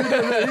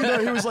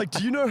was like,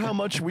 "Do you know how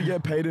much we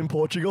get paid in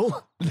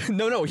Portugal?"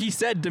 No. He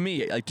said to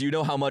me, like, "Do you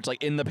know how much,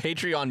 like, in the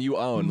Patreon you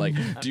own? Like,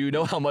 do you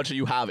know how much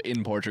you have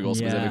in Portugal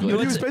Yeah. specifically?" But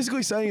he was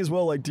basically saying as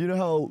well, like, "Do you know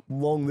how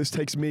long this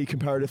takes me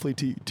comparatively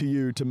to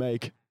you to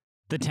make?"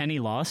 the 10 he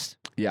lost.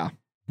 Yeah. And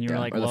you Yeah, were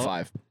like, or the well,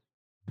 5.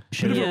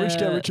 Bit of a rich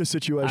get richer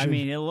situation. I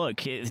mean,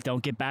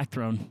 don't get back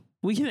thrown.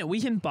 We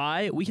can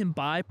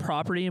buy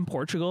property in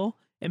Portugal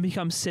and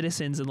become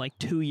citizens in like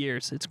 2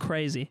 years. It's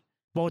crazy.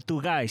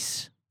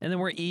 Portuguese. And then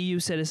we're EU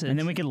citizens. And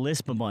then we could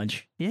lisp a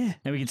bunch. yeah.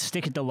 And we could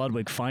stick it to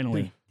Ludwig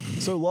finally.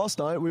 So last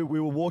night we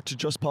were walked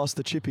just past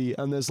the Chippy,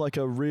 and there's like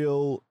a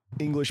real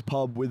English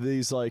pub with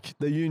these like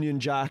the Union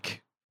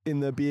Jack in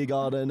the beer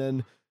garden,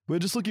 and we're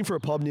just looking for a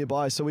pub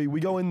nearby. So we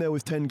go in there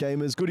with 10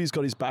 gamers. Goody's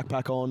got his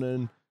backpack on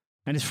and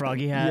And his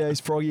froggy hat. yeah, his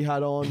froggy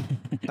hat on,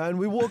 and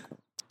we walk.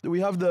 We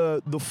have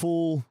the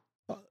full.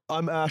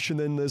 I'm Ash, and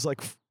then there's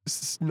like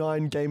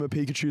 9 gamer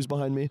Pikachus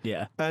behind me,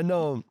 Yeah.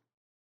 and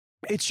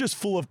it's just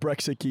full of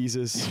Brexit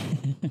geezers.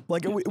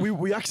 Like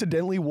we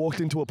accidentally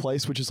walked into a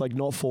place which is like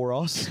not for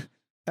us,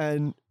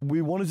 and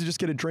we wanted to just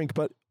get a drink,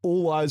 but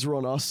all eyes were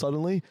on us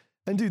suddenly.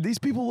 And dude, these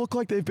people look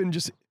like they've been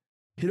just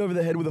hit over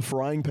the head with a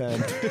frying pan.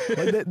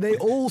 Like they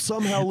all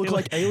somehow look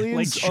like aliens,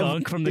 Like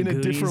Chunk from the in a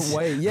different Goonies.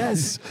 way.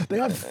 Yes, they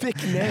have thick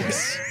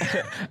necks.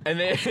 And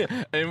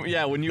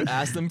yeah, when you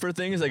ask them for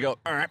things, they go,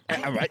 all right.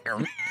 And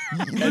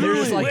they're Literally.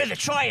 just like, We're the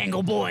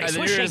Triangle Boys. and then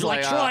We're you're shaped just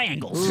like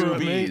triangles. Two Right,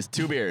 mate. Bs,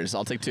 2 beers.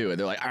 I'll take 2. And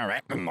they're like, all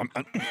right.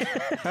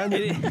 And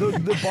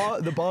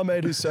the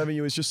barmaid who's serving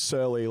you is just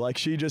surly. Like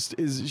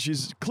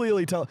she's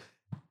clearly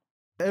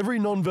every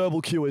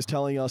non-verbal cue is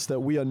telling us that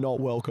we are not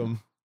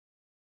welcome.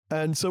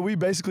 And so we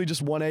basically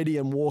just 180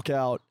 and walk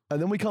out. And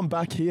then we come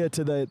back here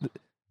to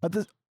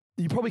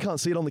you probably can't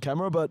see it on the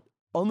camera, but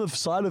on the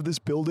side of this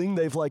building,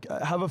 they've like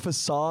have a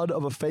facade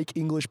of a fake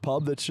English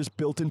pub that's just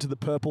built into the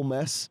purple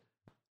mess.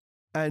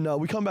 And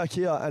we come back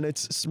here and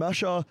it's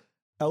Smasher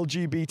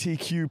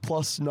LGBTQ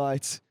plus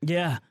night.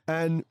 Yeah.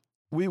 And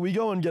we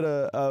go and get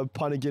a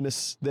pint of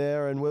Guinness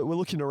there, and we're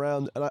looking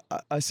around, and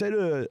I say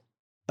to,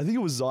 I think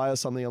it was Zai or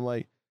something, I'm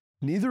like,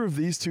 neither of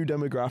these two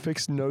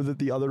demographics know that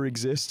the other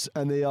exists,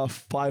 and they are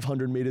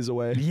 500 meters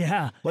away.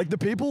 Yeah. Like the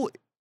people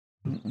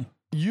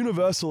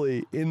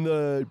universally in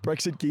the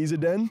Brexit geezer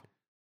den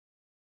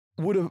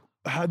would have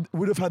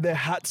had their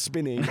hats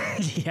spinning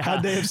Yeah.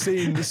 had they have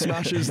seen the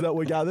smashes that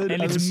were gathered.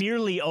 And And it's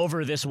merely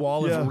over this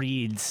wall Yeah. of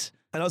reeds.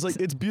 I was like,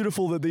 it's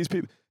beautiful that these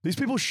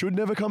people should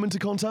never come into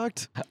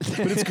contact, but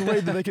it's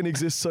great that they can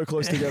exist so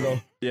close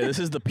together. Yeah, this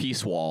is the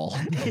peace wall.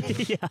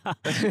 Yeah.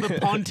 The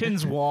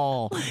Pontins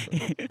wall.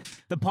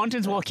 The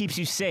Pontins wall keeps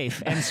you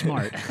safe and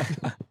smart.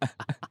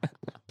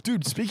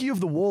 Dude, speaking of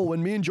the wall,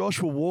 when me and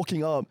Josh were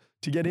walking up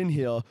to get in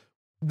here,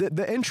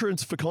 the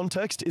entrance, for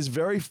context, is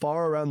very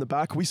far around the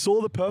back. We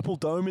saw the purple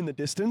dome in the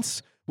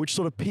distance, which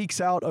sort of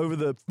peeks out over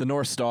the The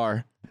North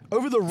Star.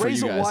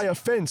 razor guys. wire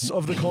fence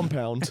of the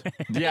compound.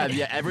 Yeah,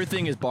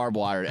 everything is barbed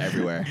wire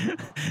everywhere.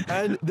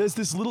 And there's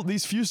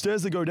these few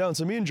stairs that go down.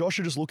 So me and Josh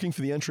are just looking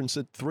for the entrance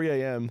at 3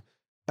 a.m.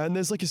 And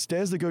there's like a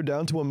stairs that go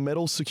down to a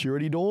metal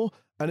security door,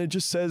 and it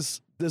just says,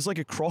 there's like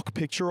a croc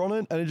picture on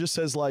it, and it just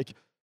says like,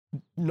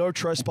 no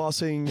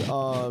trespassing,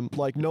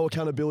 like no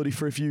accountability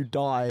for if you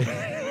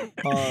die.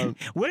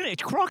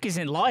 Croc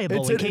isn't liable It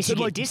in said- case it you said,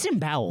 get like,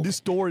 disemboweled. This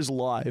door is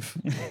live.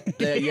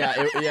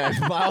 Yeah.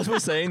 Miles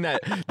was saying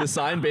that the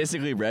sign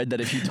basically read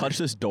that if you touch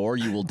this door,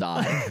 you will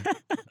die.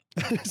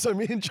 So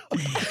me and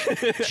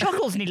Josh,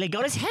 Chuckles nearly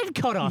got his head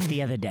cut off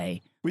the other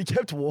day. we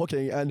kept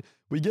walking, and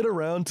we get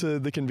around to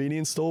the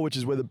convenience store, which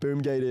is where the boom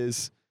gate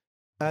is,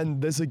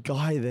 and there's a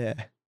guy there.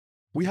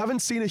 We haven't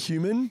seen a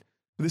human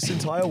this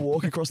entire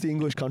walk across the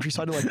English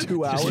countryside in like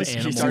 2 hours. Just He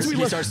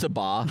animals. starts to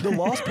bar. The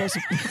last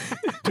person,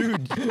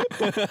 dude,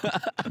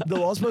 the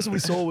last person we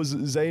saw was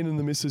Zane and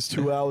the missus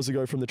 2 hours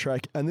ago from the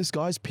trek, and this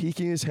guy's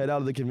peeking his head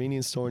out of the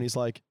convenience store, and he's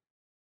like,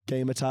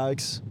 gamer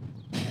tags.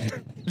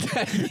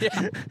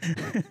 Yeah.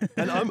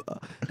 And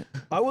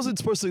I wasn't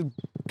supposed to,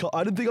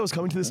 I didn't think I was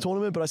coming to this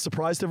tournament, but I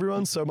surprised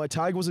everyone, so my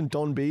tag wasn't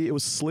Don B, it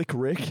was Slick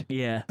Rick.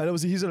 Yeah. And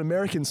he's an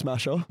American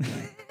smasher.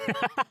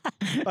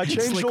 I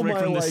changed Slick all Rick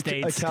my from the like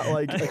States. account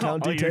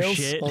All your details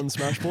shit. on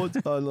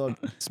Smashboard on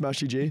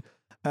Smashy G,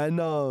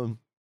 and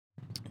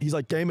he's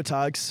like, gamer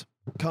tags,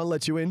 can't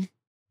let you in.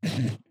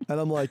 And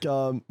I'm like,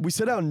 we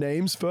said our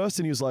names first,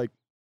 and he was like,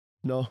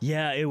 no.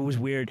 Yeah, it was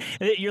weird.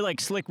 You're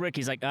like Slick Rick.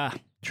 He's like,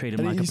 treat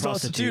him And like he a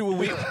starts to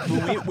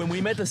prostitute. Dude, when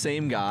we met the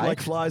same guy, Like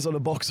flies on a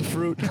box of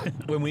fruit.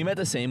 when we met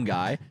the same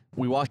guy,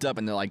 we walked up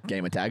and they're like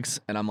gamer tags,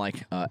 and I'm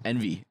like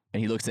Envy,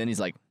 and he looks in, he's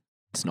like,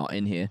 it's not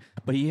in here,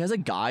 but he has a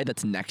guy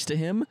that's next to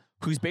him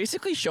who's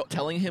basically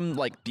telling him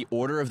like the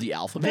order of the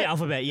alphabet. The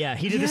alphabet, yeah.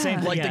 He did the same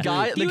thing. Like yeah. the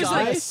guy, He was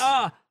guy.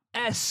 like,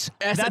 S.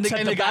 S, That's and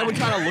at the guy back. would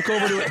kind of look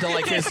over to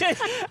like his. And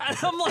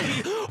I'm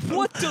like,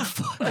 what the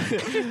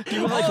fuck? He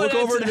would like look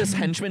over to this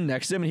henchman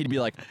next to him, and he'd be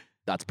like,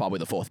 "That's probably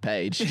the 4th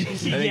page." And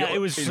then Yeah, he'd it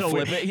was he'd so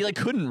flip weird. it. He like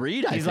couldn't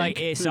read. He's like,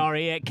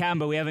 sorry, it can,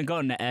 but we haven't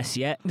gotten to S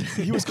yet.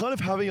 He was kind of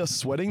having us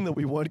sweating that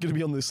we weren't going to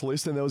be on this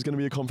list and there was going to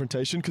be a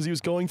confrontation, because he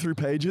was going through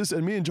pages,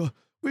 and me and Josh,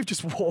 we've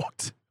just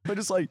walked. We're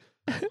just like,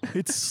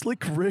 it's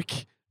Slick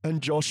Rick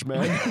and Josh,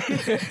 man.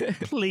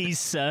 Please,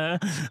 sir.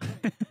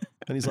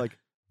 And he's like,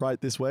 right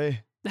this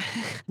way.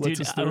 Dude,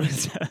 Let's I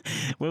was,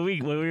 when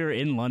we were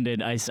in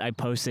London, I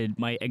posted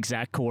my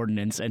exact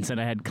coordinates and said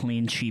I had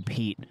clean, cheap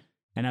heat.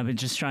 And I've been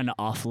just trying to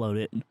offload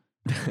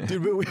it.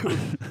 Dude,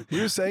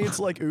 we were saying it's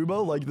like Uber,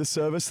 like the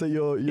service that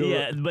you're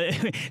Yeah, but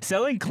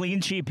selling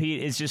clean, cheap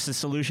heat is just a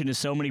solution to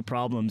so many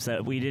problems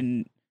that we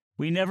didn't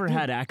We never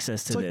had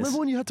access to It's like, this. remember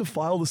when you had to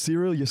file the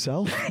cereal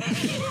yourself?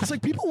 It's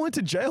like people went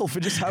to jail for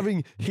just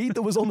having heat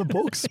that was on the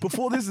books.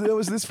 Before this, there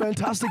was this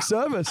fantastic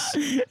service.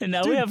 And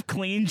now we have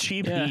clean,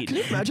 cheap heat. Can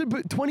you imagine,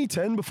 but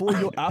 2010, before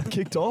your app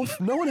kicked off,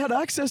 no one had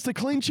access to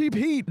clean, cheap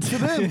heat for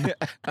them.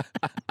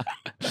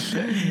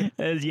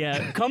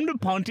 Yeah, come to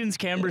Pontins,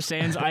 Canberra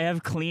Sands. I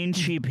have clean,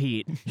 cheap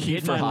heat.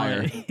 Hit for my hire.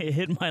 line.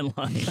 Hit my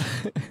line.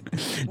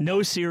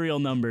 No serial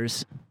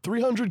numbers.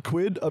 300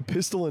 quid, a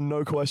pistol, and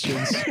no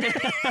questions.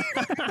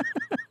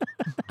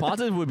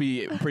 Pontins would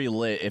be pretty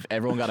lit if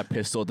everyone got a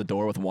pistol at the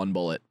door with one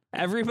bullet.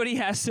 Everybody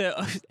has to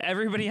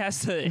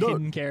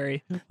hidden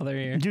carry. Oh, there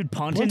you go. Dude,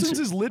 Pontins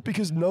is lit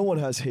because no one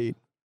has heat.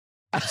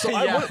 So,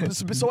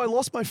 I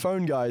lost my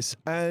phone, guys,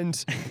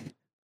 and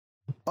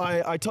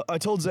I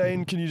told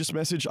Zane, can you just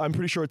message? I'm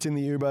pretty sure it's in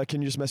the Uber.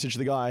 Can you just message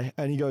the guy?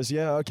 And he goes,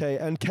 yeah, okay.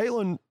 And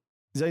Caitlin,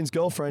 Zane's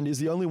girlfriend, is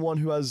the only one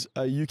who has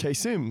a UK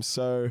SIM.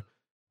 So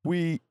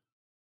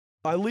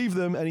I leave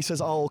them, and he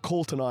says, I'll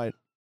call tonight.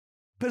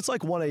 But it's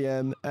like 1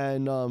 a.m.,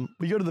 and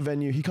we go to the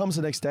venue. He comes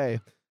the next day,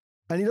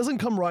 and he doesn't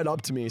come right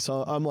up to me.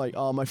 So I'm like,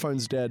 oh, my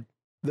phone's dead.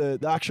 The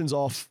action's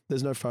off.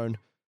 There's no phone.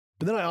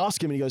 But then I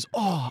ask him, and he goes,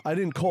 oh, I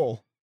didn't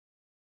call.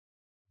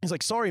 He's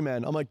like, sorry,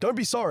 man. I'm like, don't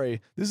be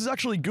sorry. This is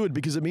actually good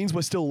because it means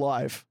we're still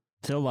live.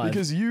 still alive.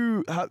 Because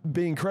you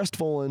being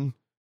crestfallen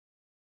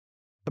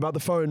about the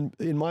phone,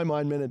 in my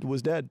mind, meant it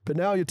was dead. But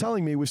now you're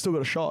telling me we've still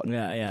got a shot.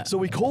 Yeah. So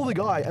we call the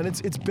guy, and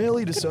it's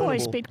barely discernible.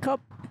 Speed cup.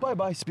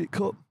 Bye, Spit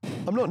Cup.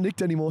 I'm not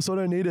nicked anymore, so I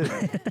don't need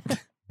it.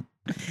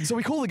 So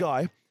we call the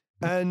guy,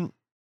 and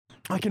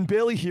I can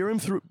barely hear him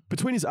through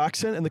between his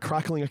accent and the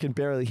crackling. I can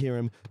barely hear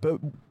him. But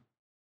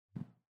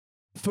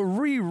for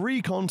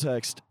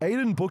re-context,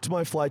 Aiden booked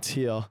my flights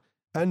here,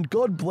 and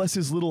God bless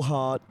his little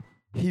heart,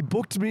 he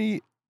booked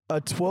me a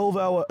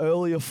 12-hour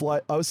earlier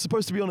flight. I was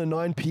supposed to be on a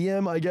 9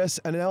 p.m., I guess,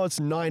 and now it's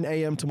 9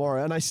 a.m.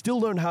 tomorrow, and I still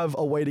don't have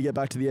a way to get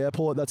back to the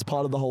airport. That's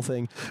part of the whole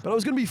thing. But I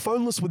was going to be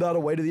phoneless without a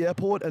way to the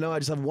airport, and now I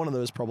just have one of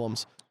those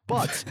problems.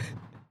 But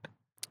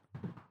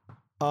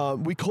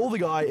we call the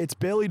guy. It's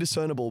barely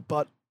discernible,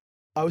 but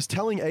I was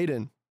telling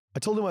Aiden, I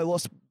told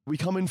him we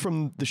come in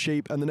from the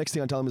sheep, and the next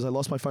thing I tell him is I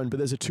lost my phone, but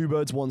there's a 2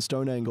 birds, 1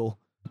 stone angle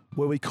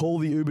where we call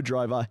the Uber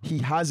driver. He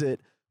has it.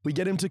 We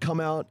get him to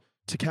come out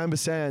to Canberra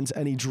Sands,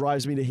 and he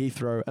drives me to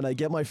Heathrow, and I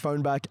get my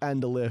phone back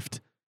and a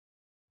lift.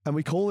 And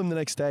we call him the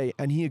next day,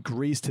 and he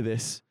agrees to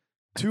this.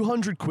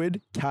 200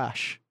 quid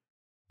cash.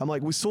 I'm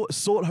like, we sort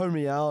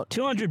homie out.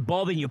 200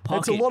 bob in your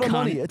pocket. It's a lot of cunt.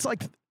 money. It's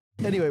like,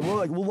 anyway,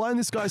 we'll line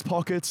this guy's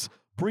pockets,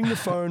 bring the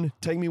phone,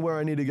 take me where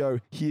I need to go.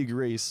 He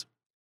agrees.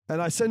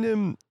 And I send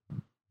him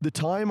the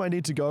time I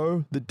need to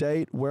go, the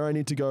date, where I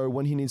need to go,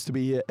 when he needs to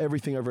be here,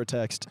 everything over a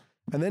text.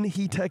 And then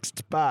he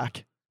texts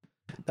back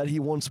that he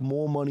wants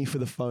more money for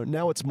the phone.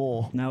 Now it's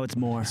more. Now it's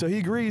more. So he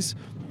agrees,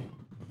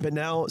 but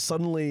now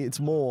suddenly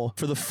it's more.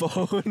 For the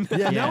phone.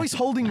 Yeah, now Yeah. he's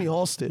holding me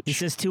hostage. He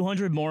says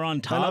 200 more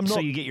on top, I'm so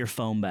not- you get your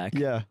phone back.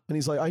 Yeah, and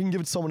he's like, I can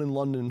give it to someone in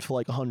London for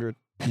like 100.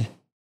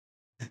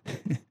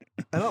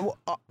 And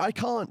I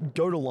can't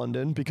go to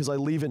London because I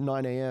leave at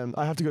 9 a.m.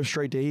 I have to go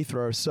straight to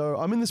Heathrow. So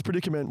I'm in this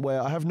predicament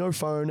where I have no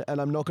phone and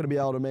I'm not going to be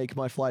able to make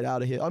my flight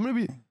out of here. I'm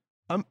going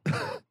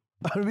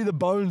to be the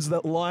bones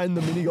that line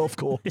the mini golf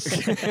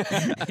course.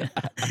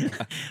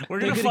 We're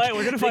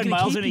gonna find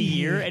Miles in a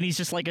year, and he's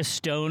just like a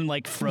stone,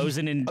 like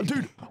frozen in.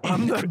 Dude,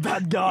 I'm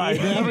that guy.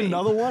 They have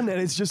another one, and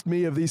it's just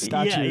me of these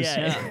statues.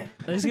 Yeah.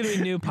 There's gonna be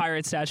a new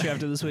pirate statue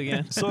after this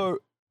weekend. So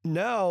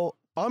now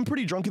I'm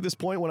pretty drunk at this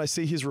point when I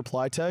see his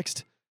reply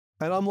text,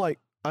 and I'm like,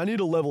 I need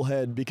a level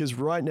head because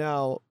right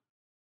now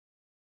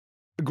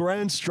a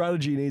grand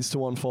strategy needs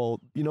to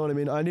unfold. You know what I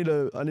mean? I need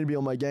to be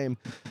on my game.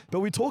 But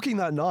we're talking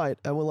that night,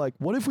 and we're like,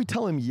 what if we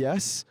tell him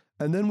yes,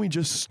 and then we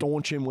just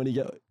staunch him when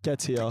he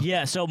gets here?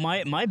 Yeah, so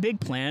my big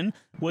plan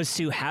was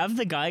to have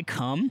the guy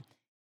come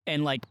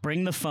and like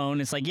bring the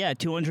phone. It's like, yeah,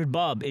 200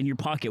 bob in your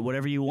pocket,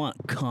 whatever you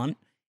want, cunt.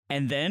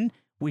 And then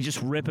we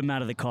just rip him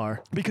out of the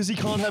car. Because he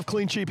can't have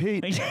clean, cheap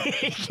heat.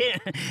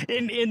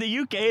 in the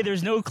UK,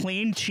 there's no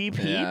clean, cheap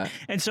heat, Yeah.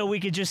 and so we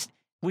could just.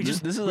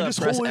 This is we a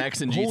just press haul X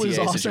in haul his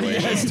GTA ass out.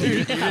 situation. Yes,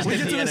 dude. You just We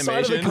hit get to the the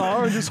side of the animation.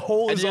 car and just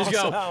haul And his you just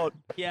ass go. out.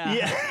 Yeah.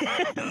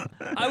 Yeah.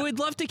 I would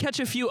love to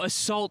catch a few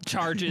assault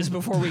charges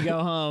before we go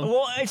home.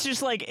 Well,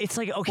 it's like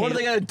okay. What are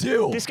they gonna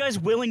do? This guy's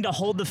willing to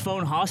hold the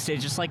phone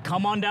hostage. Just like,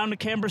 come on down to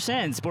Canberra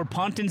Sands, where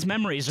Pontins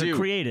memories are Dude,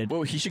 created.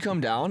 Well, he should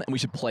come down, and we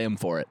should play him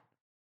for it.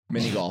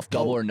 Mini golf,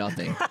 double or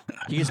nothing.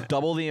 He gets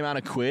double the amount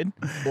of quid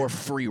or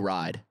free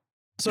ride.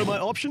 So my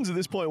options at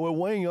this point, we're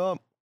weighing up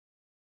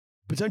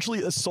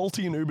potentially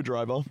assaulting an Uber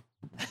driver.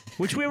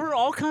 Which we were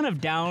all kind of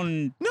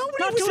down. Nobody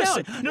Not was to down.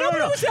 assault.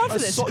 Nobody was down for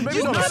this. Assault- maybe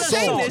You not kept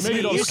saying assault. this.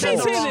 Maybe not You assault.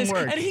 kept saying Wrong this,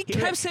 word. and he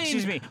kept saying,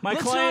 Excuse me. My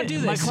let's client, not do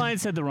this. My client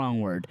said the wrong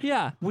word.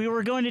 Yeah. We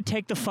were going to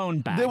take the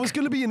phone back. There was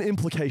going to be an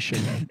implication.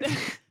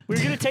 We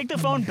were going to take the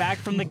phone back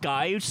from the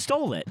guy who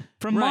stole it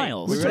from Right.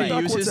 Miles. We We're take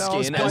gonna back use his what's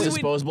ours skin by as any-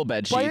 disposable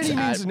bed by sheets any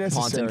at means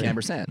necessary. Pontins,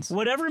 Canberra Sands.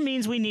 Whatever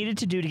means we needed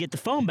to do to get the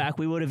phone back,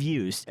 we would have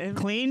used.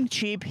 Clean,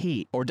 cheap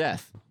heat. Or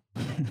death.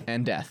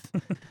 And death.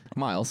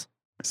 Miles.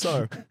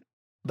 So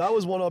that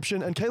was one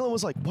option. And Caitlin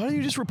was like, why don't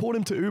you just report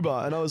him to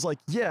Uber? And I was like,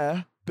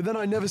 yeah, but then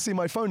I never see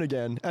my phone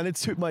again. And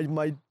it's my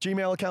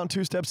Gmail account,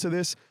 2 steps to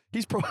this.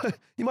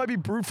 He might be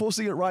brute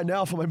forcing it right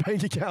now for my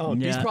bank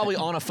account. Yeah. He's probably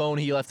on a phone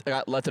he left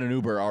in an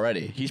Uber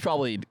already. He's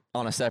probably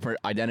on a separate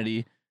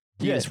identity.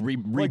 He Yeah, just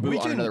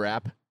reboot on another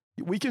app.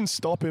 We can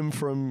stop him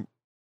from,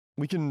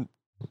 You put can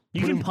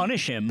him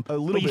punish him, a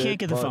little but you bit, can't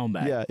get the but phone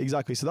back. Yeah,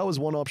 exactly. So that was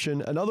one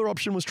option. Another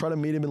option was try to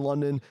meet him in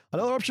London.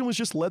 Another option was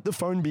just let the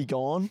phone be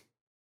gone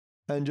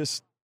and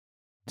just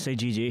Say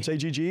GG. say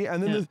GG.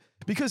 And then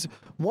because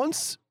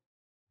once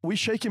we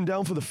shake him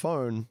down for the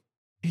phone,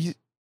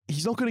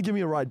 he's not going to give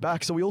me a ride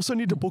back. So we also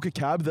need to book a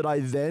cab that I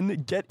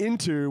then get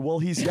into while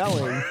he's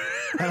yelling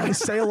and I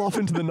sail off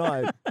into the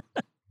night.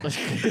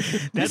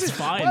 That's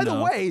fine, By though.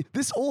 the way,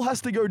 this all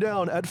has to go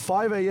down at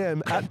 5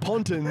 a.m. at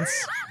Pontins,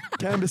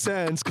 Canberra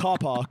Sands car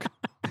park.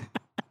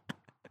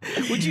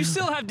 Which you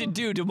still have to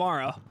do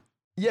tomorrow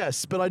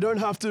Yes, but I don't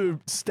have to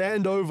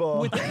stand over.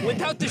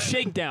 without the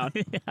shakedown.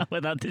 Yeah,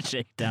 without the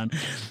shakedown,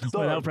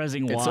 without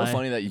pressing Y. It's so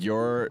funny that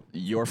your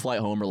flight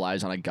home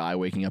relies on a guy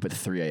waking up at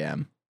 3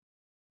 a.m.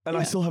 And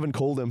I still haven't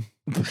called him.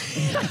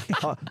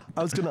 I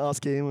was going to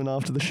ask Eamon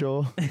after the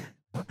show.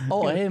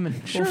 Oh, him.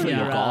 Sure, figure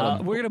you'll it call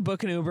out. him. We're gonna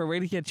book an Uber. We're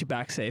gonna get you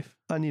back safe.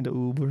 I need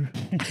an Uber.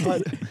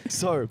 But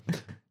so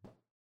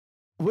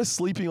we're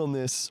sleeping on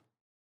this.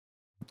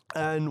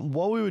 And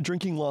while we were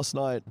drinking last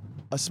night,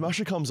 a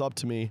smasher comes up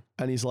to me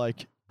and he's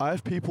like, I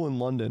have people in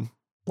London.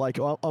 Like,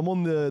 I'm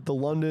on the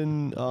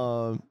London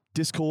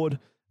Discord,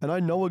 and I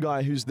know a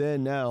guy who's there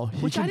now.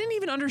 Which I didn't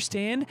even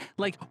understand.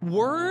 Like,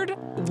 word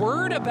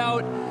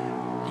about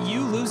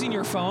you losing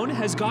your phone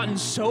has gotten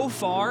so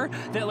far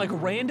that like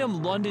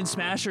random London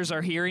smashers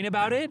are hearing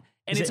about it,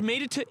 and it's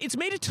made it to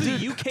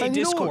the UK and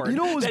Discord you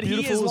know what was that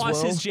he has beautiful as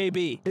lost well? his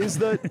JB. Is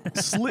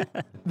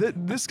that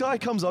this guy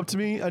comes up to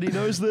me and he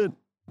knows that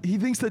he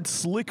thinks that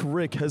Slick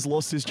Rick has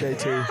lost his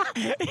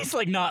J2. He's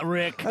like, not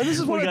Rick. And this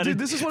is what I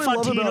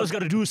love about- Fantino's got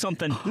to do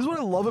something. This is what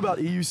I love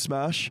about EU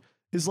Smash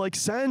is like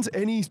sans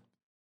any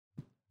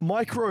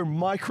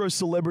micro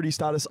celebrity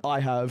status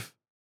I have.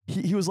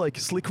 He was like,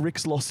 Slick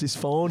Rick's lost his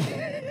phone.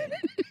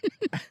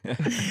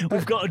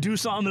 We've got to do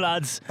something,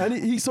 lads.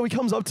 And so he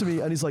comes up to me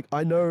and he's like,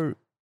 I know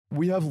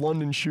we have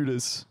London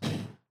shooters.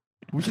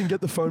 We can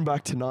get the phone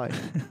back tonight.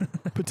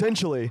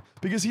 Potentially.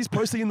 Because he's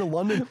posting in the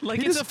London. Like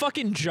he it's just- a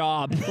fucking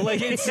job.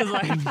 Like it's just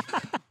like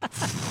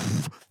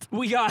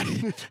we got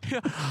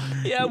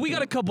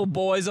a couple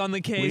boys on the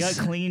We case.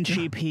 got clean,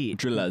 cheap heat.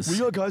 Drillers. We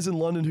got guys in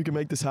London who can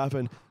make this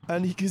happen.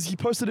 And because he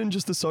posted in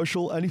just the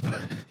social and he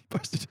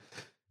posted,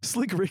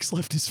 Slick Rick's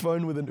left his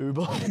phone with an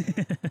Uber.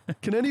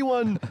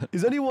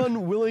 Is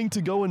anyone willing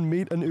to go and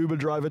meet an Uber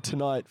driver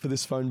tonight for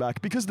this phone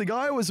back? Because the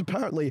guy was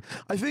apparently,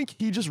 I think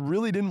he just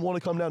really didn't want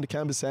to come down to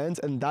Canberra Sands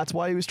and that's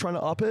why he was trying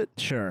to up it,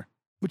 Sure.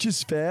 which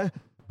is fair.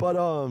 But,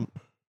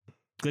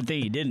 Good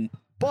thing he didn't.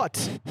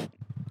 but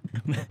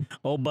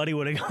Old buddy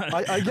would have gone.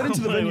 I get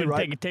into the old buddy venue, would've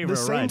right? Take The for a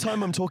same ride.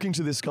 time I'm talking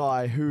to this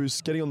guy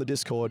who's getting on the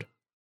Discord,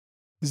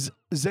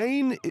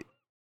 Zane,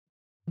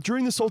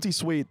 during the Salty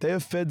Suite, they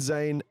have fed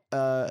Zane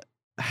a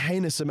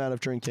heinous amount of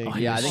drinking. Oh,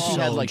 Yeah, I think he So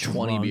had like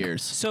 20 drunk.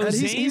 beers. So And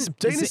Zane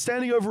Zane is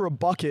standing over a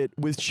bucket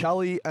with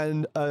Charlie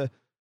and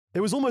it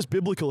was almost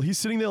biblical. He's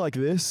sitting there like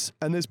this,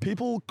 and there's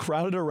people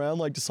crowded around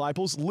like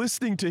disciples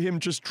listening to him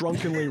just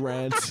drunkenly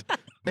rant.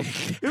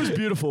 It was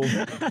beautiful.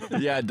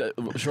 Yeah,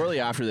 shortly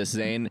after this,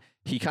 Zane,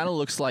 he kind of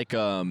looks like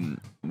when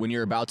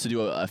you're about to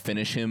do a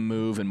finish him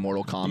move in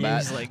Mortal Kombat.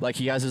 he's like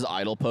he has his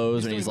idol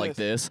pose and he's doing like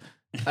this.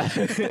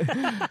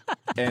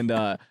 and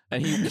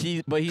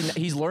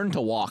he's learned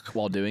to walk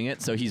while doing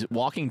it, so he's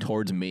walking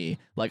towards me,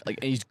 like and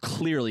he's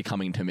clearly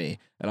coming to me,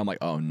 and I'm like,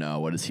 oh no,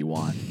 what does he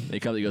want? And he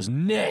comes, he goes,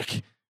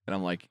 Nick, and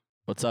I'm like,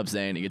 what's up,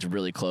 Zane? He gets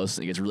really close,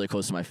 and he gets really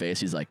close to my face.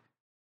 He's like,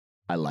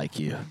 I like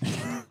you,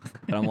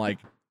 and I'm like,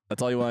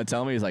 that's all you want to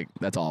tell me? He's like,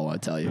 that's all I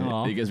want to tell you.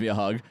 Aw. And he gives me a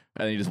hug,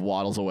 and he just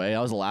waddles away. That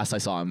was the last I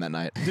saw him that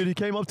night. Dude, he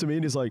came up to me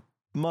and he's like,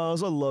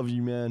 Miles, I love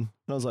you, man. And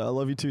I was like, I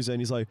love you too, Zane.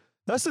 He's like,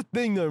 that's the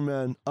thing though,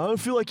 man. I don't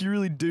feel like you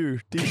really do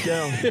deep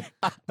down.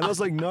 And I was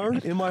like, no,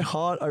 in my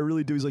heart, I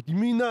really do. He's like, you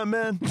mean that,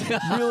 man?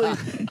 Really?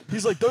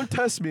 He's like, don't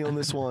test me on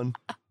this one.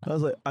 I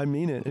was like, I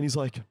mean it. And he's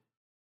like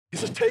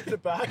taking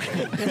it back.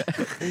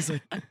 He's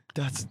like,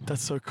 that's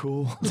so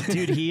cool.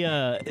 Dude, he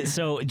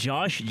so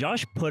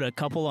Josh put a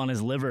couple on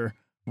his liver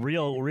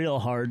real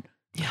hard.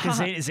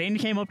 Yeah. Zane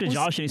came up to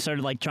Josh and he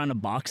started like trying to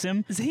box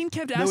him. Zane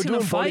kept They were asking to doing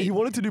body. fight. He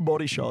wanted to do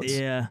body shots.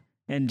 Yeah,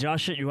 and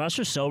Josh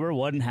was sober,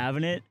 wasn't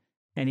having it,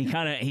 and he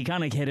kind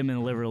of hit him in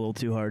the liver a little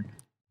too hard.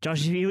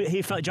 Josh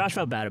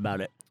felt bad about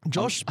it.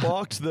 Josh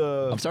sparked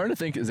the. I'm starting to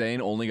think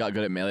Zane only got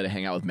good at Melee to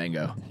hang out with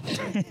Mango.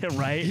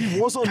 Right? He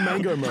was on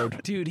mango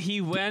mode. Dude,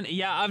 he went.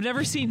 Yeah, I've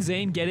never seen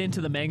Zane get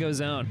into the mango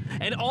zone.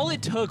 And all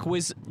it took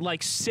was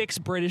like 6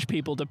 British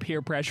people to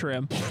peer pressure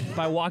him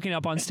by walking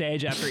up on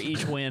stage after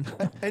each win.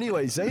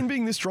 Anyway, Zane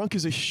being this drunk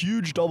is a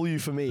huge W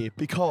for me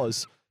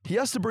because he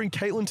has to bring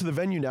Caitlin to the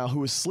venue now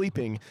who is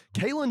sleeping.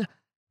 Caitlin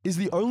is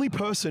the only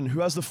person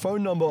who has the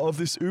phone number of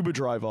this Uber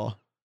driver.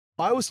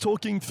 I was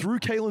talking through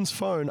Caitlin's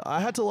phone. I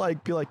had to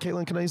like be like,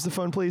 Caitlin, can I use the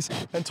phone, please?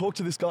 And talk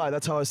to this guy.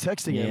 That's how I was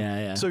texting him.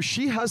 Yeah. So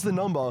she has the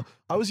number.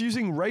 I was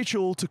using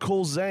Rachel to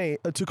call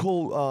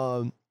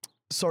Caitlin,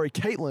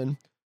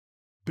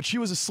 but she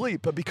was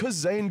asleep. But because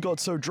Zane got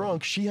so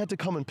drunk, she had to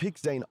come and pick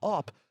Zane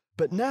up.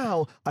 But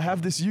now I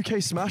have this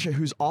UK smasher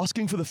who's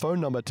asking for the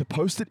phone number to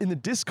post it in the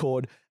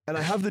Discord, and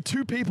I have the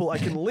two people. I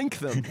can link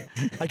them.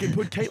 I can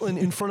put Caitlin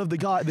in front of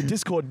the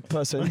Discord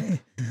person,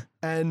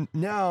 and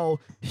now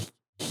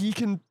she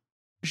can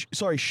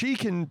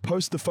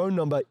post the phone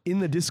number in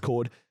the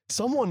Discord.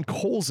 Someone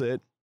calls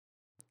it.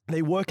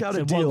 They work out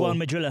a deal.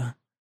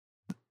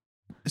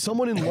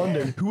 Someone in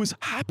London who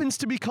happens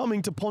to be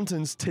coming to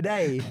Pontins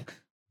today.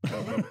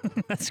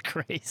 That's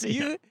crazy.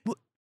 You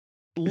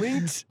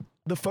linked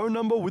the phone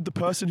number with the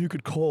person who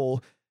could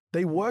call.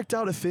 They worked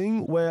out a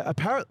thing where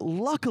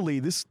luckily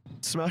this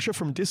smasher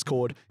from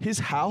Discord, his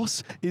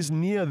house is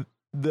near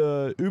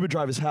the Uber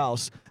driver's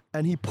house,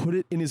 and he put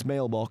it in his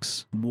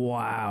mailbox.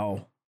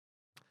 Wow.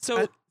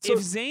 So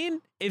if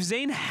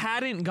Zane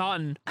hadn't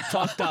gotten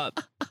fucked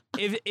up,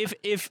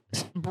 if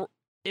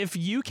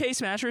UK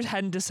Smashers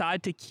hadn't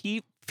decided to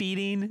keep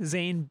feeding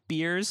Zane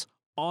beers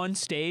on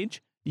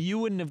stage, you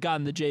wouldn't have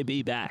gotten the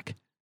JB back.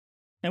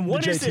 And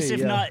what is this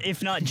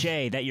if not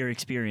Jay that you're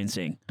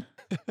experiencing?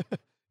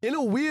 In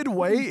a weird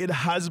way, it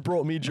has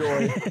brought me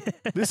joy.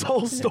 This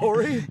whole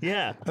story.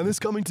 Yeah. And this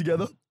coming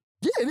together.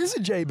 Yeah, it is a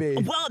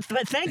JB. Well,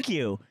 thank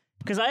you.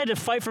 Because I had to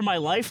fight for my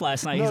life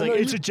last night. He's like,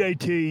 it's a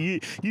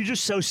JT. You're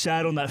just so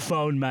sad on that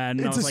phone, man.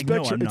 And I was like,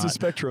 no, I'm not. It's a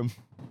spectrum.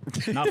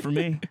 Not for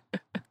me.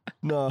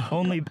 No.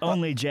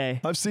 Only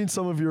Jay. I've seen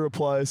some of your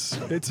replies.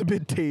 It's a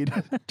bit teed.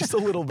 Just a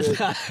little bit.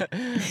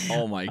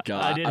 Oh my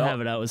God. I did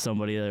have it out with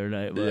somebody the other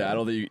night. But yeah, I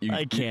don't think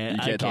I can't.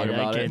 You can't talk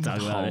about it.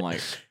 Oh my.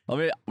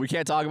 We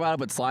can't talk about it,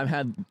 but Slime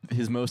had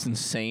his most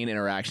insane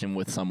interaction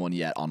with someone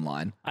yet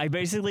online. I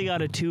basically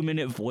got a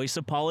 2-minute voice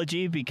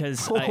apology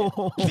because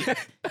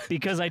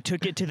I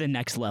took it to the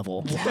next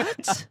level.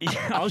 What?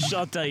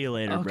 I'll tell you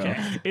later, bro.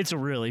 It's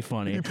really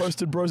funny. You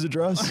posted bro's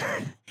address?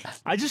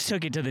 I just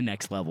took it to the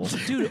next level.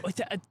 Dude,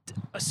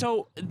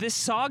 so this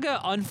saga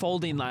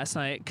unfolding last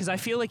night, because I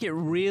feel like it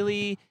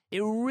really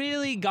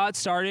got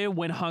started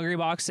when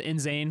Hungrybox and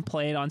Zane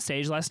played on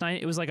stage last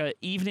night. It was like an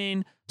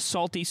evening,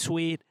 salty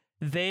sweet.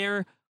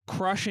 They're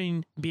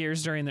crushing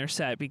beers during their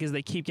set because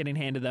they keep getting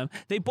handed them.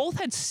 They both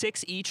had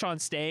 6 each on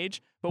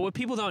stage, but what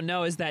people don't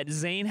know is that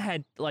Zane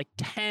had like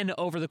 10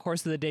 over the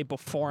course of the day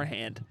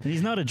beforehand.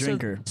 He's not a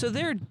drinker. So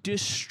they're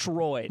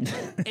destroyed.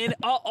 And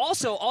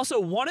also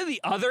one of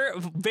the other,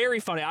 very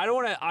funny, I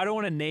don't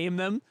want to name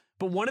them,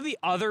 but one of the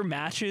other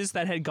matches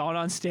that had gone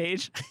on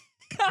stage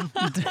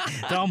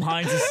Dom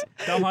Hines is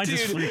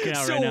freaking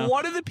out right now. So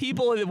one of the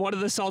people in one of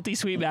the salty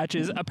sweet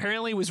matches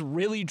apparently was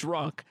really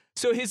drunk.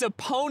 So his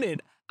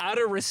opponent,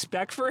 out of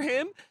respect for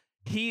him,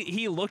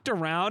 he looked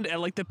around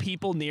at like the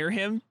people near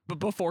him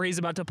before he's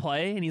about to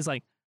play, and he's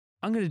like,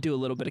 I'm gonna do a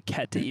little bit of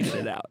ket to even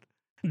it out.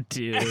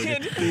 Dude. And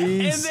then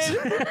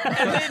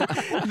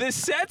the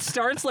set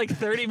starts like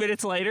 30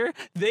 minutes later.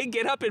 They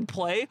get up and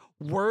play.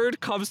 Word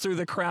comes through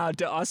the crowd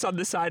to us on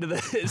the side of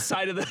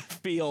the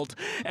field,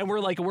 and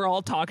we're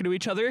all talking to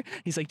each other.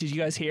 He's like, "Did you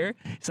guys hear?"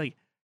 He's like,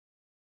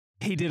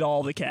 he did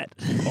all the ket.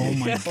 Oh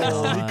my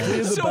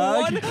God. So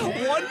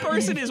one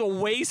person is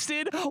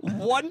wasted,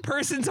 one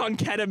person's on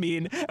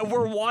ketamine, and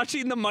we're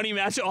watching the money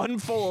match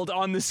unfold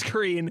on the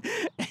screen.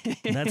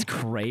 That's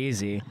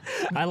crazy.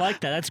 I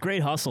like that. That's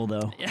great hustle,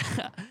 though.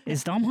 Yeah.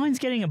 Is Dom Hines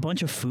getting a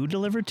bunch of food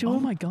delivered to him? Oh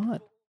my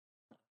God.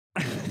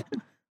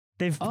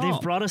 They've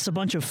brought us a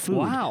bunch of food.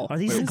 Wow. Are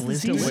these the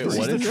glizzies? Wait, This what is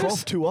is the this?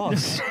 trough to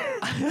us.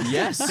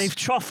 Yes. They've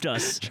truffed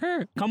us.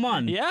 Sure. Come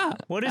on. Yeah.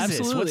 What is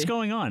this? absolutely. What's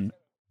going on?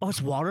 Oh, it's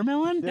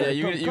watermelon? Yeah,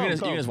 you can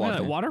just walk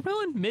in.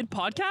 Watermelon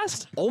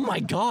mid-podcast? Oh my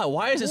God,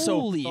 why is it so...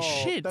 Holy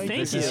shit, thank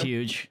This you. is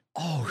huge.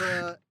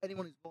 Oh,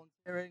 anyone who's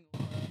volunteering.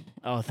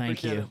 Oh,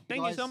 thank you.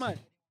 Thank you so much.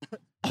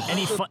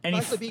 Any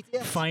Thanks to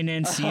BTS.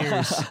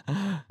 financiers?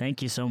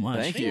 Thank you so much.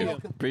 thank you.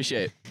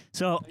 Appreciate.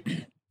 So,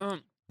 Are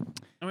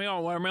we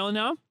on watermelon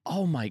now?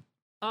 Oh my...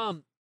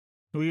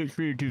 we get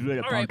treated too good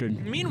at All right.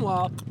 Pumpkin.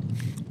 Meanwhile,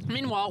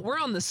 we're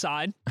on the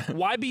side.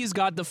 YB's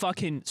got the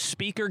fucking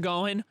speaker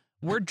going.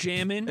 We're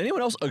jamming.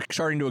 Anyone else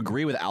starting to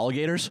agree with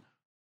alligators?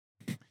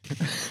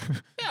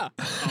 Yeah.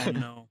 Oh,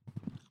 no.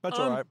 That's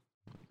all right.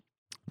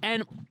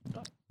 And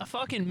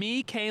fucking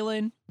me,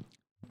 Kaylin,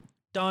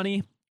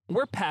 Donnie,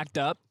 we're packed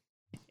up.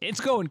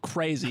 It's going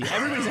crazy.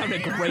 Everybody's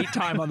having a great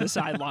time on the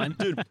sideline.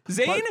 Dude,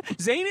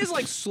 Zane is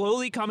like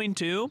slowly coming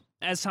to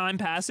as time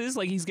passes.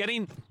 Like he's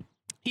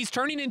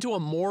turning into a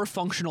more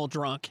functional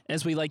drunk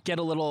as we like get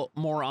a little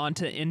more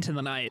into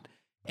the night.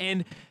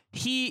 And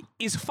he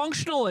is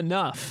functional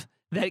enough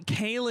that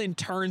Kaylin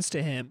turns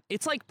to him.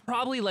 It's like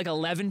probably like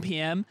 11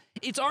 p.m.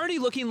 It's already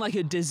looking like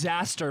a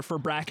disaster for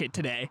bracket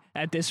today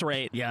at this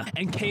rate. Yeah.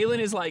 And Kaylin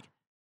is like,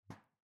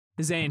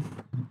 Zane,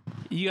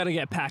 you got to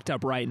get packed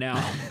up right now.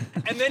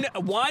 And then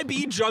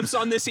YB jumps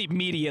on this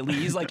immediately.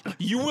 He's like,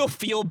 you will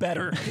feel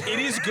better. It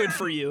is good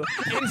for you.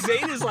 And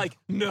Zane is like,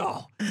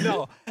 no,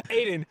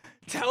 Aiden,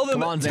 tell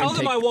them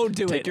I won't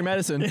do it. Take your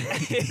medicine.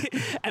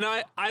 And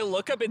I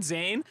look up at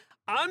Zane.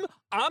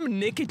 I'm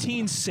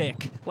nicotine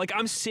sick. Like,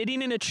 I'm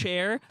sitting in a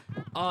chair,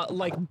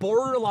 like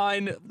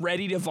borderline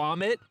ready to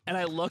vomit, and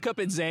I look up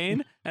at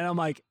Zane and I'm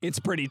like, it's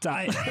pretty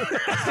tight.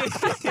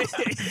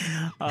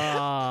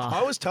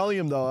 I was telling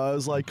him though, I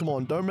was like, come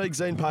on, don't make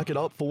Zane pack it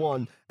up for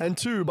one. And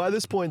two, by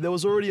this point, there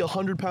was already a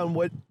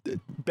 £100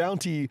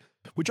 bounty,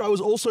 which I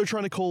was also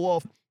trying to call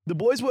off. The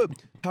boys were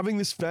having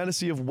this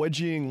fantasy of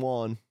wedgieing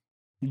Juan.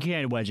 You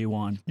can't wedgie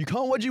Juan. You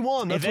can't wedgie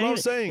Juan. That's what I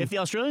was saying. If the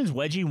Australians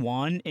wedgie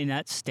Juan in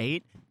that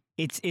state,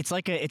 it's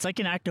like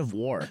an act of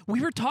war.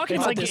 We were talking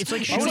about this. It's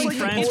like I was shooting like,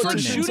 friends. it's like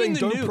shooting saying, the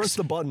don't nukes. press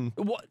the button.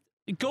 What?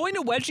 Going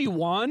to wedgie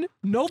Juan,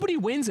 nobody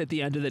wins at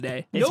the end of the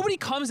day. Nobody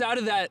comes out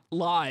of that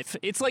live.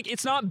 It's like,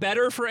 it's not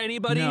better for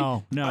anybody.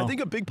 No. I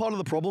think a big part of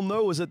the problem,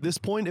 though, was at this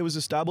point it was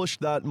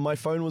established that my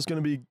phone was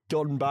going to be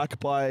gotten back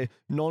by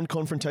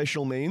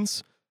non-confrontational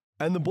means.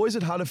 And the boys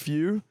had had a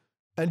few.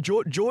 And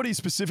Geordie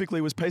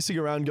specifically was pacing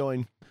around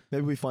going,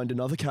 maybe we find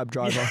another cab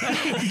driver.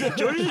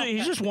 George,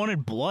 he just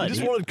wanted blood. He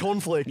just wanted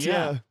conflict,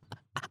 yeah.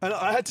 And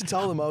I had to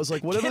tell them, I was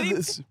like, whatever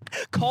this...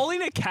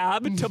 Calling a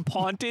cab to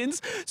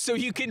Pontins so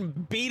you can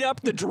beat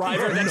up the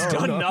driver that's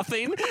done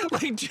nothing.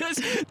 Like,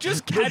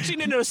 just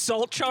catching an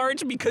assault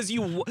charge because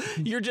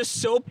you're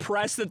just so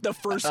pressed that the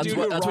first dude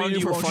who That's what wronged you do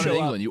you for won't fun in show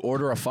up. England. You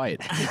order a fight.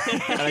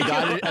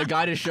 And a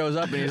guy just shows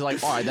up and he's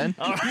like, all right, then.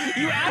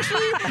 You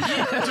actually,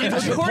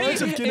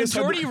 if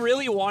Jordy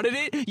really wanted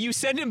it, you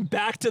send him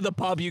back to the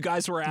pub you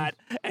guys were at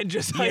and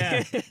just like...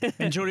 Yeah.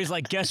 And Jordy's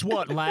like, guess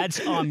what,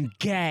 lads? I'm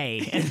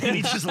gay. And then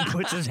he just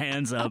puts his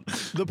hands up.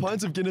 The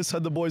pints of Guinness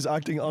had the boys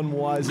acting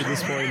unwise at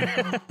this point.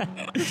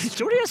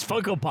 Jordy has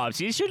Funko Pops.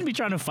 He shouldn't be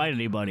trying to fight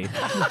anybody.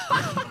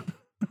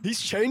 He's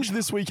changed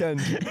this weekend.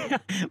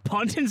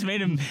 Pontins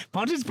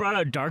brought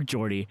out Dark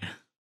Jordy.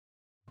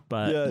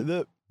 But Yeah,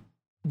 do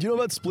you know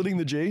about splitting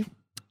the G?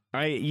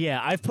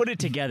 I've put it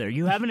together.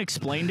 You haven't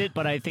explained it,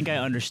 but I think I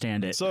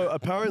understand it. So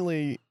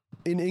apparently,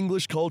 in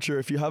English culture,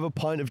 if you have a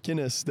pint of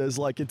Guinness, there's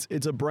like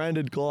it's a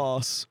branded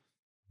glass,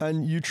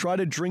 and you try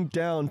to drink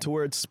down to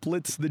where it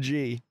splits the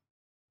G.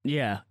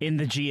 Yeah, in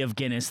the G of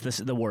Guinness,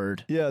 the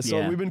word. Yeah,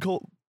 so we've been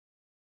called.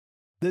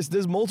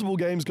 There's multiple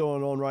games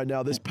going on right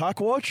now. There's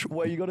Pack Watch,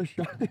 where you gotta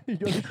show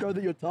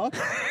that you're tough.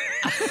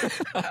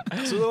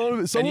 So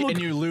And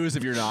you lose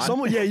if you're not.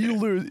 You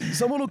lose.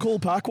 Someone will call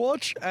Pack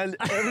Watch, and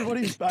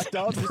everybody's backed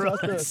out.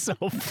 That's so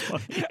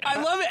funny. I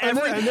love it.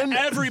 And then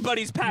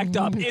Everybody's packed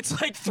up.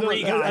 It's like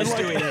three guys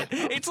doing it.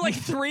 It's like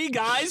three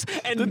guys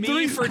and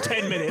me for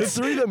 10 The minutes.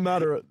 three that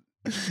matter.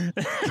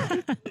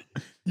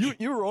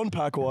 You were on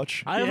Pack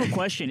Watch. I have a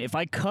question. If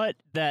I cut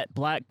that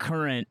black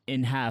currant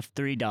in half,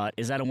 3 dot,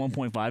 is that a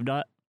 1.5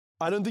 dot?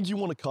 I don't think you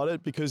want to cut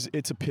it because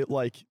it's a pit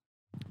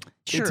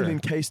Sure. it's an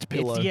encased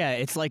pillow.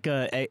 It's like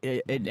an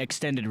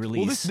extended release.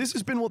 Well, this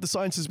has been what the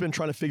science has been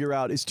trying to figure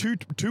out. Is two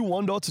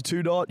 1 dots a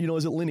 2 dot?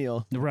 Is it linear?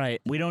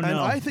 Right. We don't And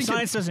know. I think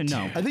Science doesn't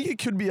know. I think it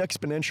could be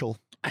exponential.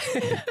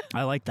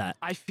 I like that.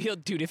 I feel,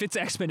 dude, if it's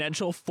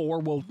exponential, 4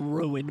 will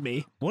ruin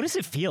me. What does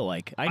it feel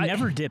like? I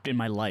never dipped in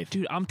my life.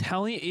 Dude, I'm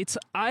telling you,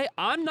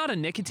 I'm not a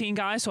nicotine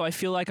guy, so I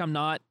feel like I'm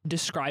not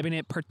describing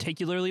it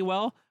particularly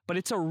well, but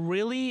it's a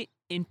really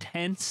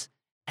intense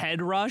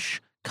head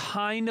rush,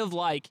 kind of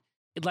like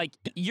it's like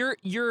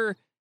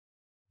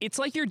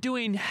you're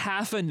doing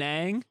half a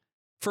Nang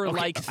for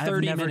like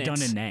 30 I've never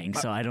minutes. done a Nang,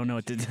 so I don't know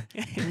what to do.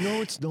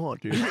 No, it's not,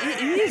 dude.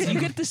 It is. You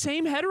get the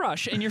same head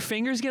rush, and your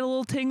fingers get a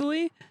little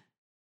tingly.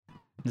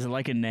 Is it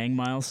like a Nang,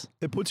 Miles?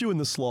 It puts you in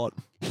the slot.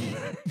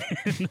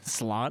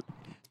 Slot?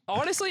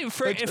 Honestly, It's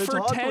hard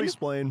to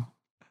explain.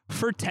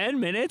 for 10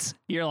 minutes,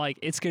 you're like,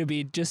 it's going to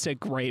be just a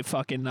great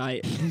fucking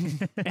night.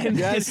 And,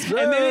 Yes,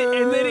 then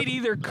it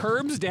either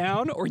curbs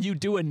down or you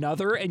do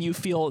another and you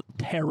feel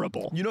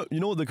terrible. You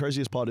know what the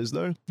craziest part is,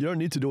 though? You don't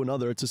need to do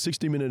another. It's a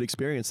 60-minute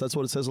experience. That's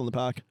what it says on the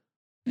pack.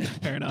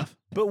 Fair enough.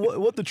 But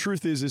what the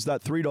truth is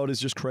that 3 dot is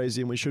just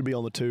crazy, and we should be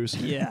on the 2s.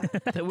 Yeah.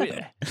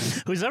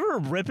 Who's ever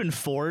ripping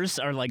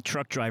 4s are like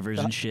truck drivers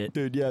and shit.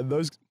 Dude, yeah,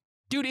 those...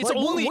 Dude, it's Like,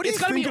 what only do you it's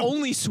got to be think of-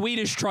 only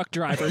Swedish truck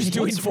drivers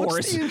doing What's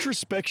fours. the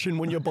introspection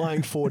when you're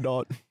buying 4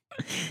 dot?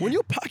 When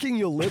you're packing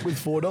your lip with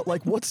 4 dot,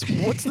 like what's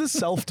the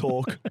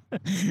self-talk?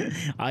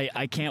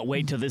 I can't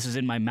wait till this is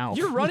in my mouth.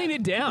 You're running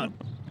it down.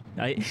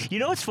 You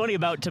know what's funny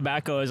about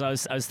tobacco is I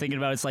was thinking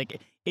about it's like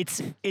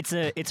it's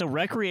a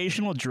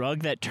recreational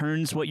drug that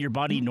turns what your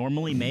body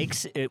normally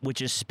makes,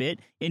 which is spit,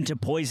 into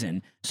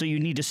poison. So you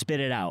need to spit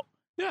it out.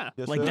 Yeah.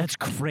 Yes, Like sir. that's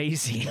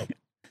crazy.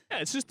 Yeah,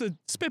 it's just a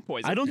spit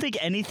poison. I don't think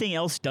anything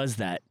else does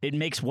that. It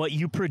makes what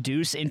you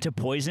produce into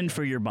poison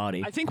for your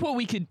body. I think what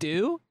we could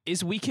do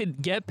is we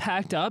could get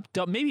packed up,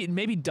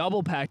 maybe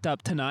double packed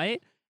up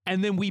tonight,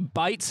 and then we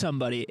bite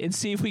somebody and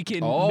see if we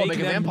can make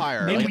a them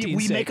vampire. Maybe nicotine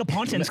we sick. make a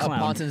Pontins clown.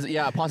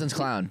 Pontins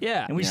clown.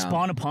 Yeah. And we Yeah.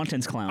 spawn a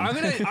Pontins clown. I'm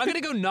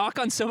gonna go knock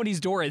on somebody's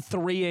door at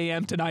 3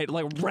 a.m. tonight,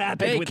 like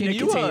rapid Hey, with can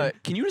nicotine.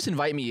 you just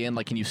invite me in?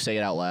 Like, can you say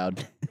it out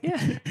loud?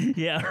 Yeah.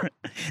 Yeah.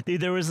 Dude,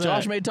 there was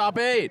Josh made top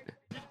 8.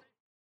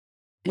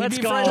 Let's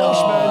He'd be go. friends.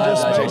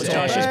 Josh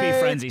Josh just beat Hey.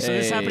 Frenzy. So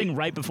this is Hey. happening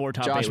right before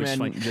top 8, Josh which is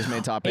man fine. just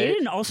made top 8.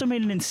 Aiden also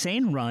made an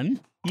insane run.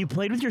 You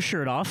played with your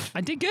shirt off.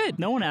 I did good.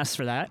 No one asked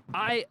for that.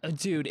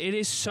 Dude, it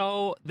is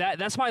so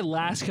that's my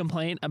last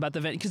complaint about the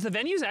venue, because the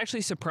venue is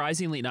actually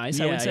surprisingly nice.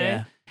 I Yeah, would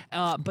say,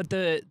 yeah. but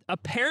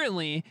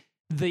apparently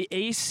the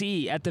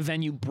AC at the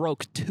venue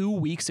broke 2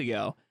 weeks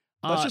ago.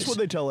 That's just what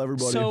they tell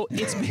everybody. So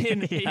it's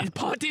been Yeah.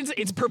 Pontins.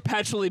 It's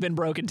perpetually been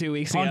broken 2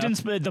 weeks ago.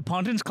 The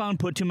Pontins clown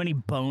put too many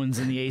bones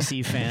in the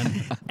AC fan.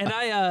 And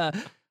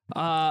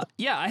I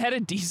had a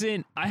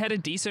decent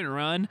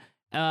run.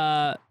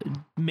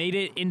 Made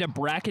it into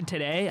bracket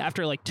today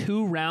after like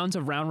 2 rounds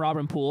of round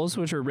robin pools,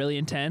 which were really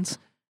intense.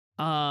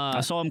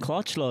 I saw him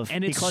clutch, love.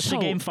 And he it's clutched so-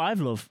 the game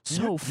 5, love.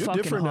 So You're fucking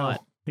different now.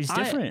 hot. He's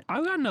different.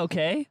 I got an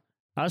okay.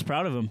 I was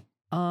proud of him.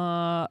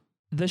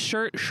 The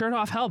shirt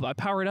off help. I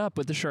powered up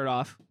with the shirt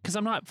off because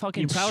I'm not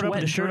fucking. You powered up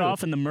with the shirt sweating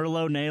off and the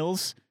Merlot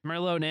nails through.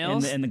 Merlot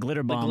nails and the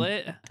glitter the bomb.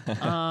 glit.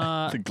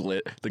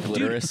 The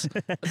glitterous.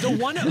 The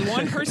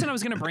one person I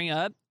was gonna bring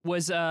up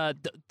was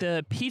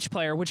the Peach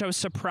player, which I was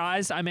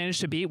surprised I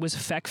managed to beat, was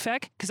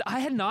Fek because I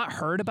had not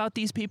heard about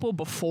these people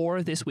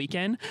before this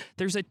weekend.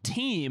 There's a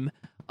team,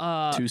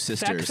 2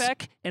 sisters.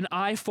 Fek and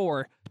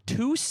I4,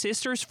 2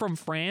 sisters from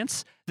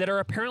France that are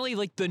apparently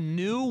like the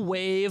new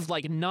wave,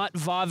 like Nut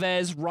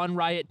Vaves, Run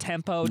Riot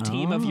Tempo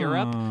team of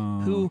Europe,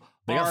 who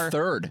They are got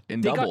 3rd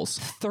in they got doubles.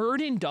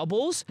 3rd in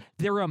doubles.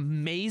 They're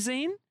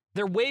amazing.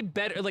 They're way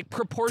better, like For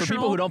proportional.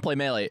 people who don't play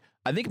Melee,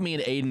 I think me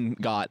and Aiden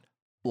got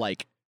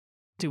like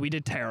Dude, we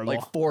did terrible.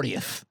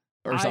 40th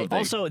or something.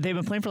 Also, they've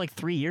been playing for like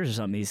 3 years or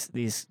something,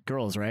 these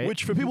girls, right?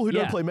 Which, for people who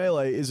Yeah. don't play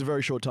Melee, is a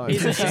very short time.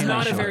 It's Very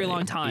not a short. very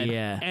long time.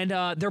 Yeah. And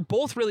they're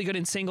both really good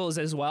in singles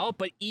as well,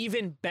 but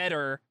even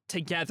better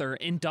together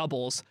in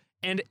doubles.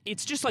 And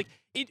it's just like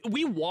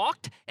we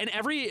walked, and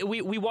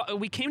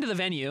we came to the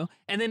venue,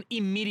 and then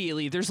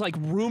immediately there's like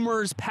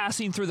rumors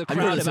passing through the Have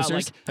you heard crowd of the about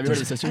like. sisters? Have you heard of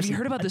the sisters? Have you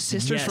heard about the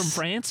sisters from Yes.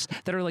 France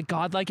that are like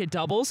godlike at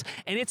doubles?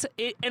 And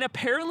and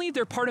apparently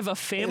they're part of a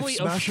family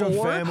of Smasher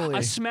 4, family.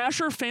 a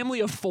Smasher family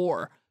of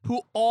 4,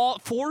 who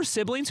 4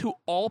 siblings who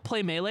all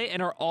play Melee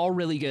and are all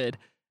really good.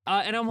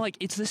 And I'm like,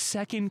 it's the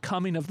second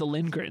coming of the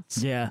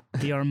Lindgrens. Yeah,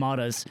 the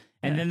Armadas.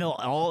 And then they'll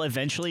all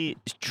eventually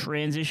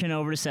transition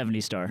over to 70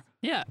 star.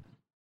 Yeah.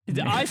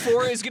 The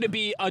I4 is going to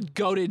be a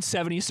goated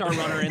 70-star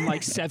runner in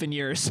like 7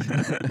 years.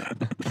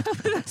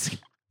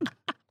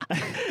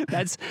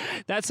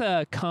 that's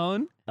a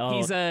Cone. Oh,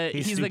 he's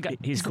the guy.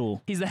 He's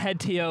cool. He's the head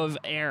TO of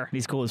Air.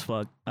 He's cool as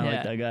fuck. I Yeah.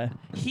 like that guy.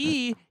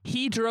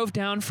 He drove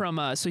down from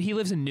so he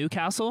lives in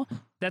Newcastle.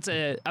 That's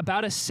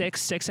about a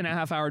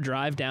 6.5 hour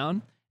drive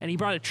down, and he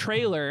brought a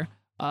trailer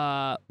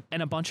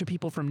and a bunch of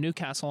people from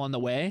Newcastle on the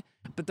way,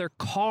 but their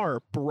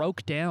car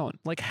broke down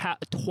like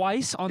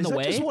twice on Is the that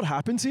way. just what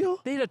happens here?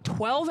 They had a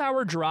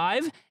 12-hour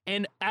drive,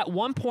 and at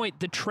one point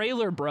the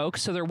trailer broke,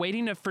 so they're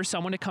waiting for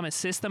someone to come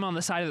assist them on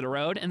the side of the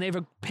road, and they have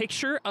a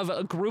picture of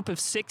a group of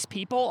 6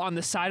 people on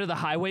the side of the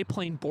highway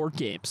playing board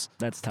games.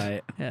 That's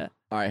tight. Yeah.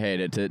 All right,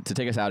 hey, to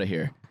take us out of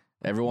here,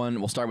 everyone,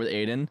 we'll start with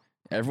Aiden.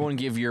 Everyone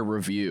give your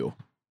review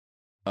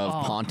of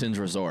Pontins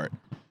Resort.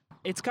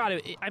 It's got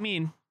to, I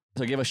mean,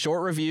 So give a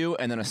short review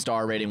and then a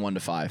star rating 1 to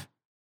 5.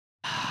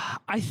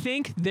 I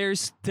think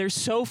there's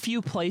so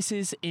few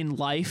places in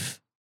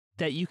life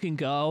that you can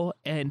go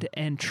and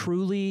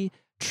truly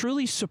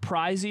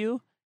surprise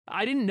you.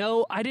 I didn't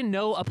know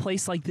a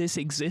place like this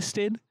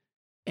existed,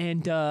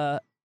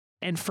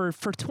 and for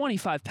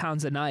 25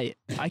 pounds a night,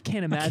 I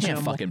can't imagine.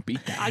 Can't fucking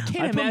beat that. I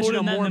can't I put imagine more a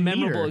than that more in the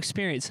memorable meter.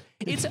 experience.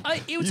 It was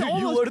You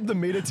almost loaded the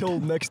meter till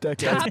next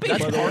decade. Tapping-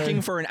 That's by the way.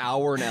 parking for an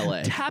hour in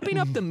LA. tapping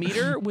up the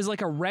meter was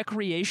like a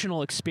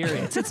recreational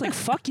experience. It's like,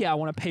 fuck yeah, I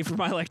want to pay for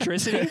my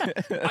electricity.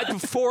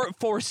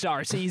 4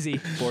 stars, easy.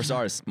 4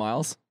 stars.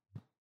 Miles?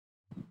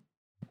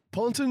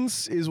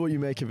 Pontins is what you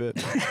make of it.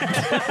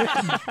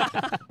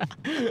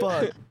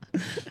 But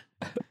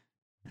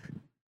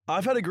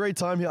I've had a great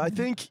time here. I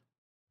think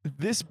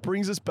this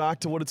brings us back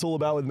to what it's all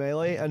about with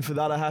Melee, and for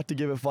that I have to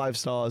give it 5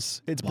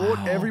 stars. It's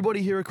brought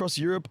everybody here across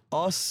Europe,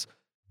 us.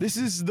 This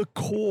is the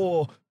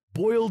core,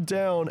 boiled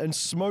down and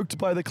smoked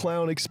by the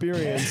clown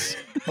experience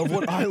of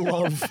what I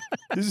love.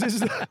 This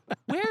is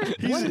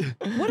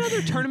What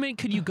other tournament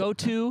could you go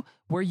to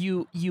where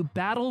you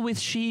battle with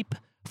sheep,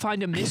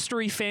 find a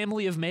mystery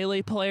family of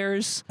Melee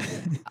players?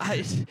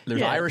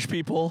 There's Irish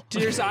people.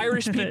 There's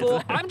Irish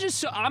people.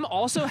 I'm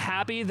also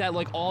happy that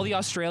like all the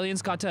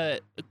Australians got to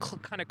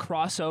kind of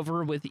cross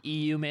over with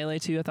EU Melee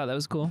too. I thought that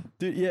was cool.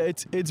 Dude, yeah,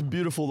 it's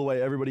beautiful the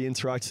way everybody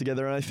interacts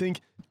together, and I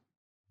think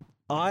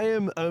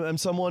I'm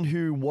someone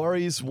who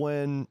worries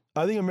when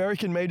I think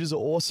American majors are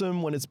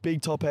awesome when it's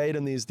big top 8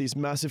 and these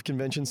massive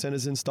convention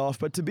centers and stuff,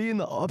 but to be in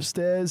the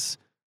upstairs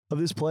of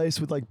this place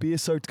with like beer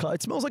soaked car.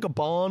 It smells like a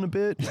barn a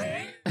bit.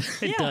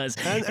 It does.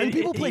 And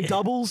people play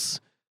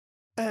doubles.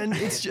 And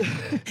it's just,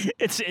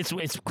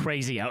 it's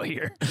crazy out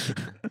here.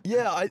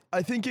 yeah,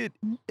 I think it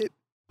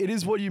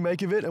is what you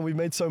make of it, and we've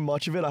made so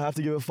much of it. I have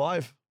to give it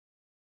 5.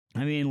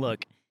 I mean,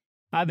 look,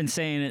 I've been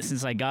saying it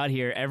since I got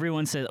here.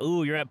 Everyone says,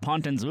 "Ooh, you're at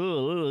Pontins,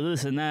 ooh,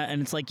 this and that,"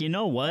 and it's like, you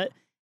know what?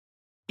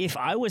 If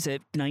I was at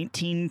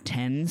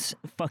 1910s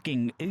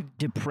fucking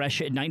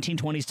depression,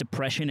 1920s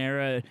depression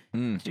era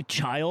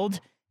child,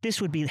 this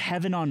would be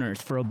heaven on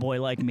earth for a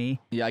boy like me.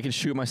 Yeah, I could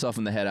shoot myself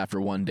in the head after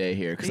one day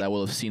here because I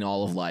will have seen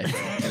all of life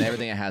and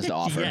everything it has to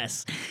offer.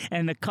 Yes,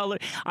 and the color.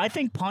 I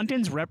think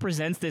Pontins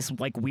represents this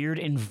like weird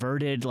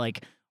inverted,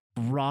 like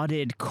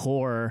rotted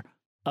core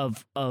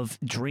of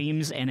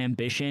dreams and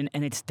ambition,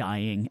 and it's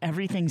dying.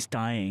 Everything's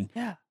dying.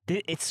 Yeah.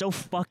 It's so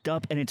fucked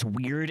up and it's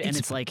weird and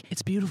it's like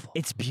it's beautiful.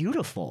 It's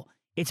beautiful.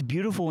 It's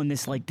beautiful in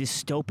this like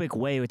dystopic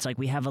way. It's like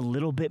we have a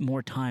little bit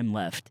more time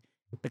left.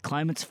 The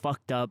climate's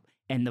fucked up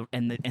and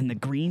the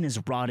green is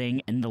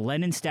rotting and the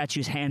Lenin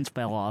statue's hands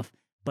fell off,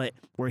 but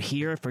we're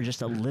here for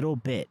just a little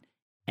bit.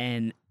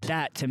 And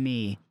that to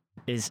me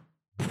is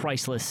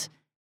priceless.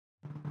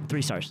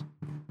 3 stars.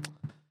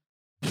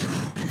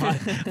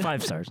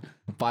 5 stars.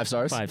 5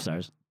 stars? 5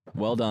 stars.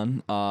 Well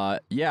done.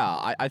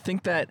 Yeah, I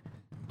think that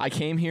I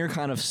came here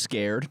kind of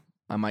scared.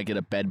 I might get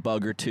a bed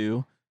bug or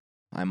two.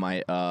 I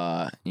might,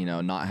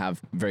 not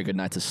have very good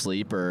nights of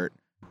sleep or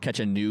catch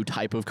a new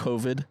type of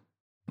COVID,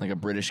 like a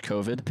British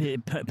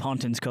COVID.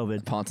 Pontins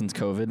COVID. Pontins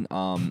COVID.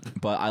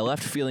 But I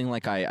left feeling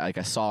like I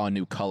saw a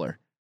new color.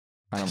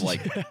 Kind of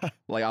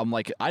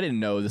like, I didn't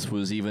know this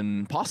was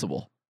even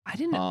possible. I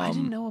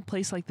didn't know a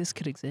place like this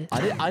could exist.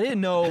 I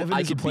didn't know Heaven I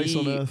is a could place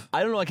on be. earth.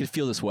 I don't know I could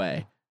feel this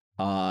way.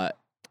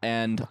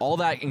 And all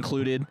that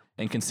included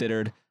and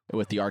considered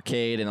with the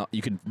arcade, and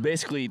you could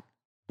basically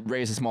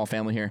raise a small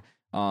family here.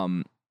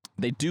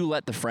 They do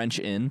let the French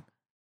in,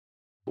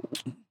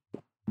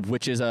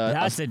 which is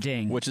That's a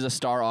ding. which is a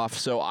star off.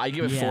 So I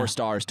give it 4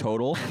 stars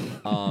total.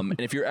 And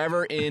if you're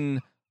ever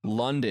in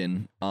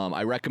London,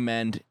 I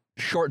recommend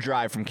short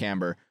drive from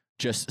Canberra.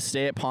 Just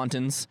stay at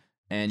Pontins,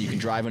 and you can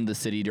drive into the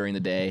city during the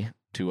day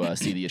to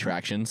see the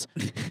attractions.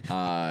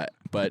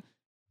 But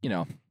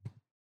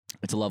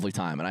it's a lovely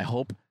time, and I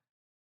hope.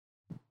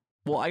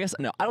 Well, I guess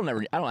no. I don't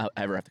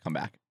ever have to come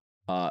back.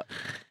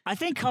 I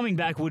think coming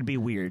back would be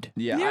weird.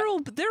 Yeah,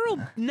 There'll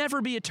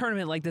never be a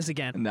tournament like this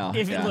again. no.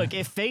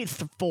 If Fate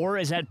 4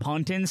 is at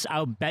Pontins,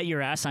 I'll bet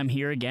your ass I'm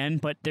here again,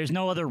 but there's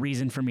no other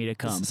reason for me to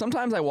come.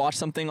 Sometimes I watch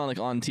something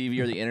on TV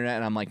or the internet,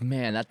 and I'm like,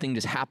 man, that thing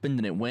just happened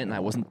and it went, and I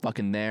wasn't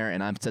fucking there,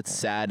 and I'm that's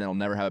sad, and I'll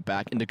never have it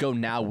back. And to go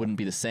now wouldn't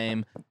be the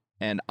same.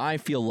 And I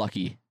feel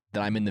lucky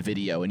that I'm in the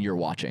video and you're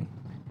watching.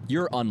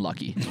 You're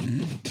unlucky.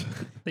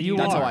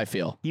 That's how I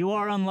feel. You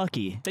are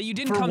unlucky. That you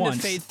didn't For come once.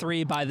 to Fate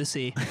 3 by the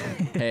sea.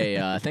 Hey,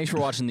 thanks for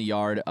watching The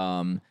Yard.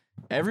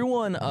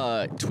 Everyone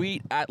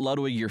tweet at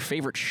Ludwig your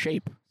favorite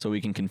shape so we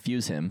can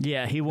confuse him.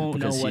 Yeah, he won't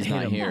know Because what he's hit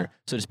not him. here.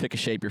 So just pick a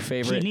shape your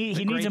favorite. He needs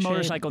great a shape.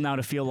 motorcycle now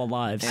to feel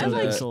alive. And, So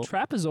uh, this'll-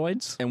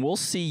 Trapezoids. And we'll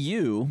see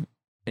you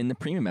in the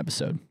premium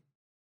episode.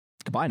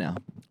 Goodbye now.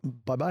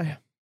 Bye-bye.